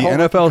or their the whole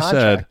NFL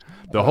said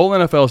the whole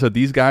NFL said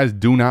these guys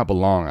do not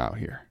belong out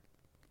here.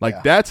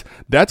 Like that's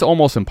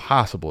almost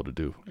impossible to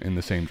do in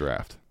the same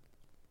draft.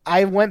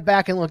 I went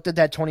back and looked at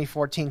that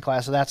 2014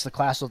 class. So that's the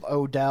class with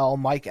Odell,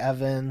 Mike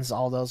Evans,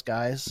 all those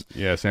guys.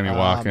 Yeah, Sammy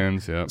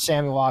Watkins. Yeah,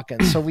 Sammy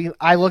Watkins. So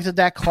I looked at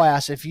that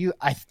class.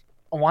 I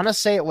want to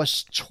say it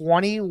was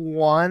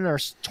 21 or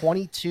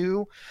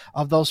 22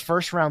 of those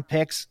first round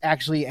picks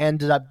actually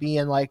ended up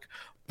being like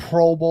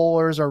Pro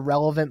Bowlers or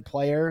relevant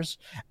players,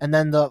 and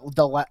then the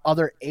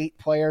other 8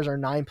 players or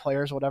 9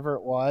 players, whatever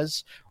it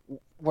was,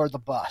 were the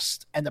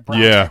bust. And the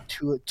Browns had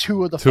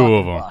two of the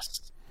fucking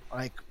busts.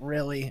 Like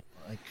really,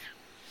 like.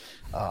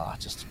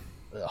 Just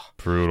ugh.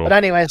 Brutal. But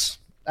anyways,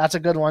 that's a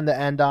good one to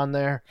end on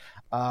there.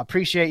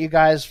 Appreciate you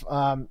guys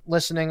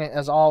listening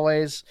as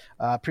always.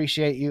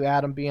 Appreciate you,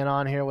 Adam, being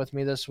on here with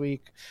me this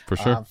week. For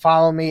sure.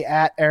 Follow me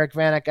at Eric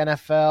Vanek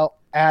NFL,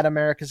 at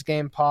America's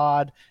Game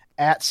Pod,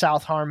 at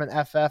South Harmon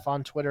FF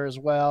on Twitter as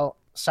well.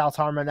 South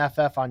Harmon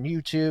FF on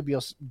YouTube.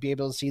 You'll be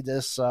able to see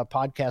this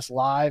podcast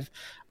live,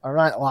 or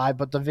not live,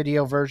 but the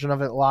video version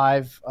of it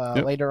live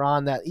later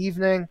on that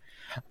evening.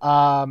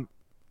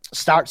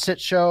 Start sit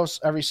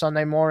shows every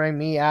Sunday morning.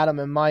 Me, Adam,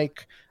 and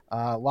Mike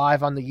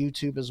live on the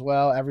YouTube as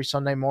well every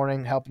Sunday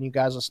morning, helping you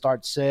guys with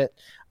start sit.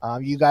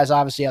 You guys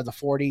obviously have the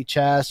 4D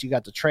chess. You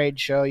got the trade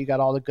show. You got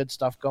all the good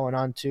stuff going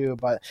on too.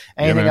 But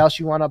anything else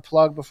you want to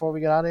plug before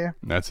we get out of here?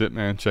 That's it,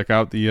 man. Check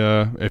out the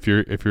if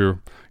you're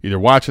either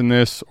watching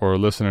this or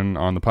listening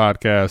on the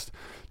podcast,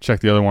 check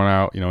the other one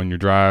out. In your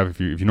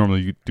drive. If you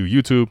normally do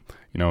YouTube,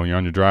 when you're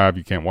on your drive,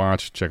 you can't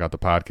watch. Check out the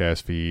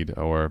podcast feed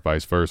or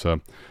vice versa.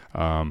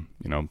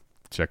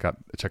 Check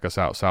us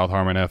out, South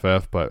Harmon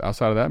FF. But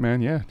outside of that,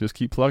 man, just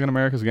keep plugging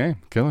America's Game,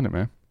 killing it,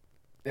 man.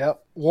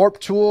 Yep. Warp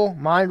Tool,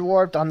 Mind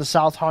Warped on the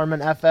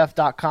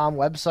SouthHarmonFF.com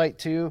website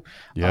too.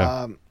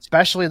 Yeah.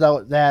 Especially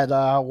though that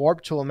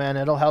Warp Tool, man,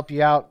 it'll help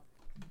you out,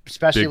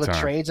 especially with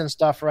trades and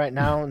stuff right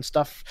now and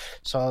stuff.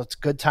 So it's a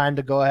good time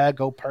to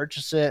go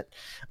purchase it,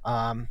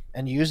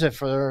 and use it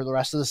for the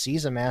rest of the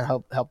season, man.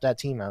 Help that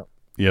team out.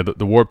 Yeah,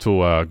 the Warp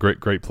Tool,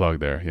 great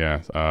plug there. Yeah.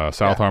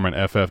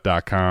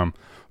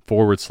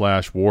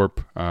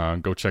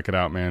 SouthHarmonFF.com/warp. Go check it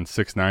out, man.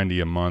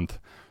 $6.90 a month.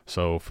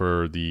 So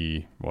for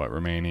the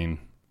remaining.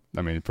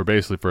 For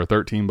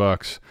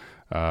 $13,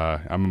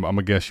 I'm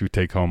gonna guess you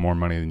take home more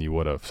money than you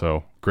would have.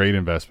 So great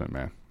investment,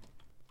 man.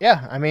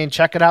 Yeah,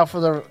 check it out for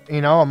the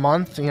a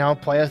month.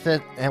 Play with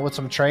it and with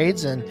some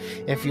trades, and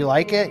if you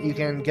like it, you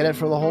can get it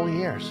for the whole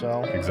year.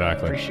 So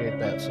exactly, appreciate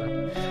that. So,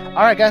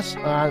 all right, guys.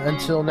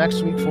 Until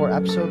next week for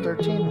episode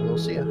 13, we'll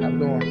see you. Have a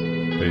good one.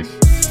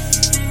 Peace.